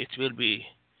 also it will be,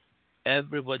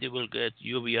 everybody will get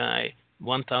UBI,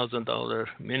 $1,000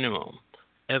 minimum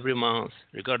every month,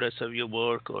 regardless of your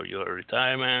work or your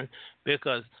retirement,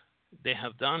 because they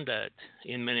have done that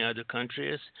in many other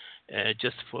countries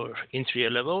just for entry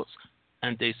levels,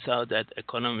 and they saw that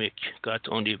economic got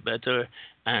only better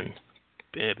and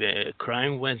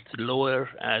crime went lower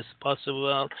as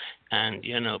possible. And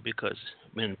because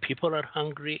when people are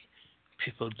hungry,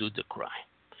 people do the crime.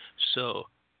 So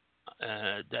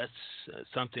that's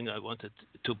something I wanted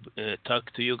to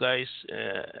talk to you guys.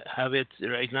 Have it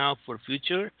right now for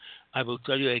future. I will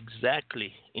tell you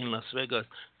exactly in Las Vegas,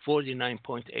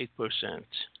 49.8%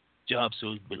 jobs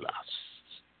will be lost.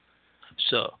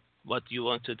 So what you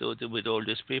want to do with all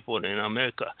these people in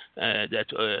America, that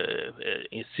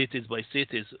in cities by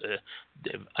cities,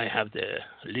 I have the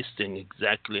listing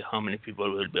exactly how many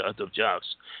people will be out of jobs.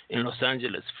 In Los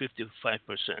Angeles, 55%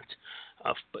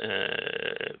 of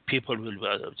people will be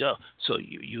out of job. So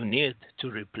you need to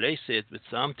replace it with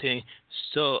something.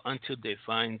 So until they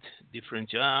find different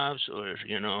jobs, or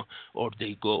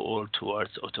they go all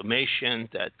towards automation,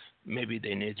 that maybe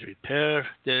they need to repair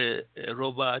the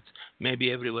robots.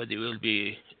 Maybe everybody will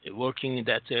be working in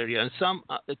that area, and some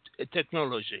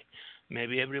technology.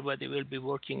 Maybe everybody will be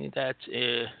working in that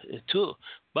too.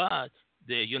 But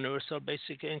the universal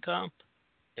basic income,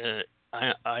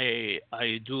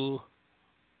 I do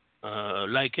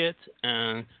like it,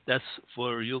 and that's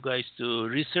for you guys to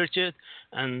research it,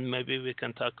 and maybe we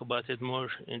can talk about it more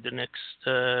in the next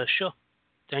show.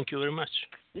 Thank you very much.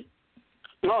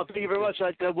 No, thank you very much.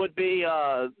 That would be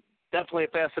definitely a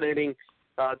fascinating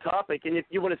topic. And if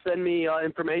you want to send me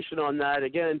information on that,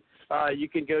 again, you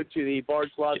can go to the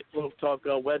Bard's Logic Political Talk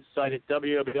website at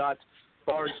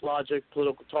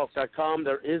www.bardslogicpoliticaltalk.com.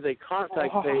 There is a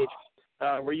contact page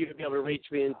where you can be able to reach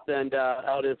me and send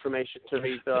out information to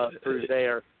me through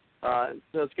there. So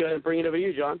let's go ahead and bring it over to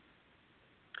you, John.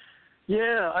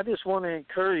 Yeah, I just want to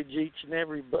encourage each and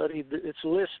everybody that's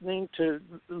listening to,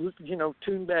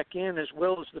 tune back in, as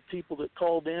well as the people that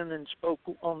called in and spoke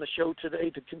on the show today,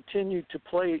 to continue to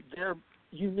play their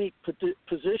unique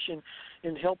position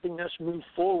in helping us move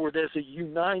forward as a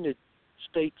United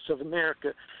States of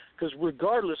America. Because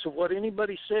regardless of what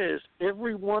anybody says,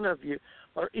 every one of you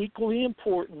are equally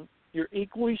important, you're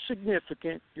equally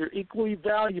significant, you're equally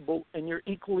valuable, and you're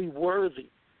equally worthy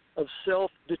of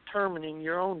self-determining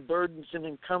your own burdens and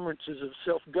encumbrances of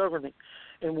self-governing.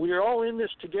 And we're all in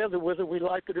this together, whether we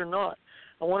like it or not.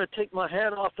 I want to take my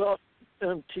hat off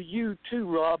to you, too,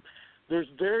 Rob. There's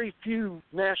very few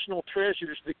national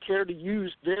treasures that care to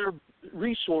use their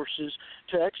resources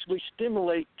to actually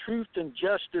stimulate truth and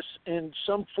justice and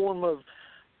some form of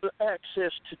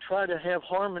access to try to have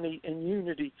harmony and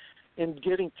unity in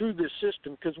getting through this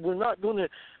system, because we're not going to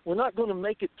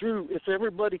make it through if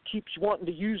everybody keeps wanting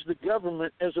to use the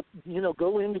government as a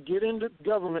get into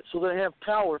government so they have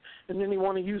power, and then they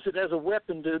want to use it as a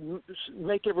weapon to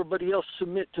make everybody else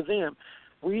submit to them.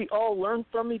 We all learn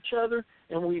from each other,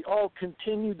 and we all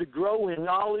continue to grow in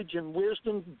knowledge and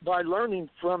wisdom by learning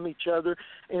from each other,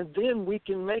 and then we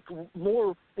can make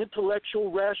more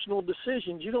intellectual, rational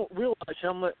decisions. You don't realize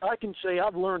how much I can say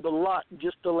I've learned a lot in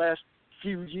just the last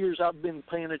few years I've been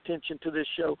paying attention to this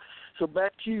show. So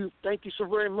back to you. Thank you so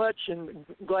very much, and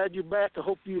glad you're back. I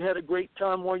hope you had a great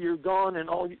time while you're gone, and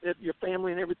all your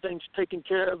family and everything's taken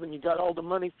care of, and you got all the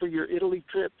money for your Italy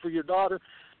trip for your daughter.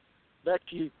 Back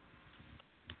to you.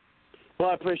 Well,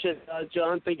 I appreciate it,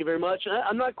 John. Thank you very much.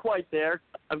 I'm not quite there.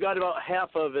 I've got about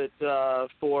half of it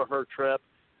for her trip.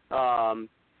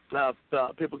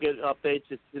 People get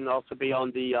updates. It can also be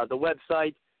on the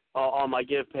website on my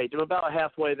Give page. I'm about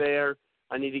halfway there.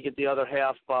 I need to get the other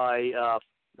half by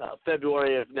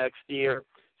February of next year.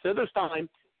 So there's time.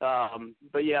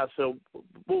 But, yeah, so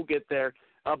we'll get there.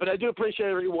 But I do appreciate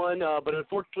everyone. But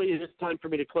unfortunately, it is time for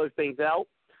me to close things out.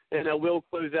 And I will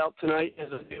close out tonight,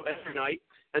 as I do every night.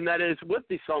 And that is with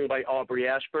the song by Aubrey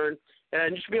Ashburn.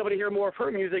 And you should be able to hear more of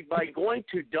her music by going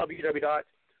to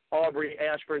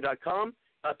www.aubreyashburn.com.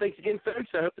 Thanks again,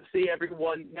 folks. I hope to see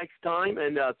everyone next time.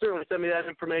 And certainly send me that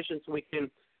information so we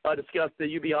can discuss the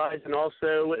UBIs and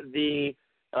also the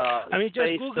just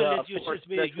Google it. You should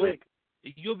be next week.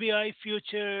 UBI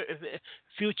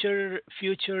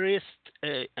futurist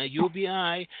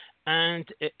UBI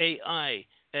and AI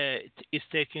is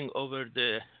taking over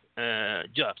the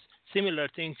jobs. Similar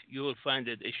things, you will find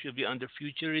it. It should be under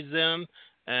futurism,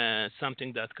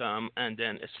 something.com, and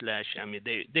then /.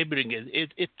 They bring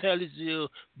it. It tells you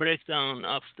breakdown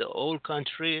of the all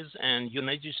countries and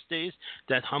United States,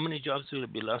 that how many jobs will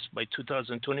be lost by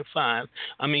 2025.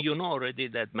 You know already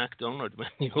that McDonald's, when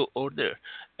you order,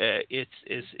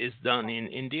 it's done in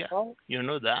India. You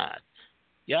know that.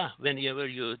 Yeah, whenever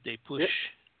they push.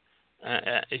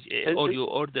 Or you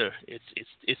order,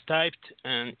 it's typed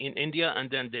and in India,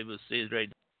 and then they will say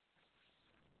right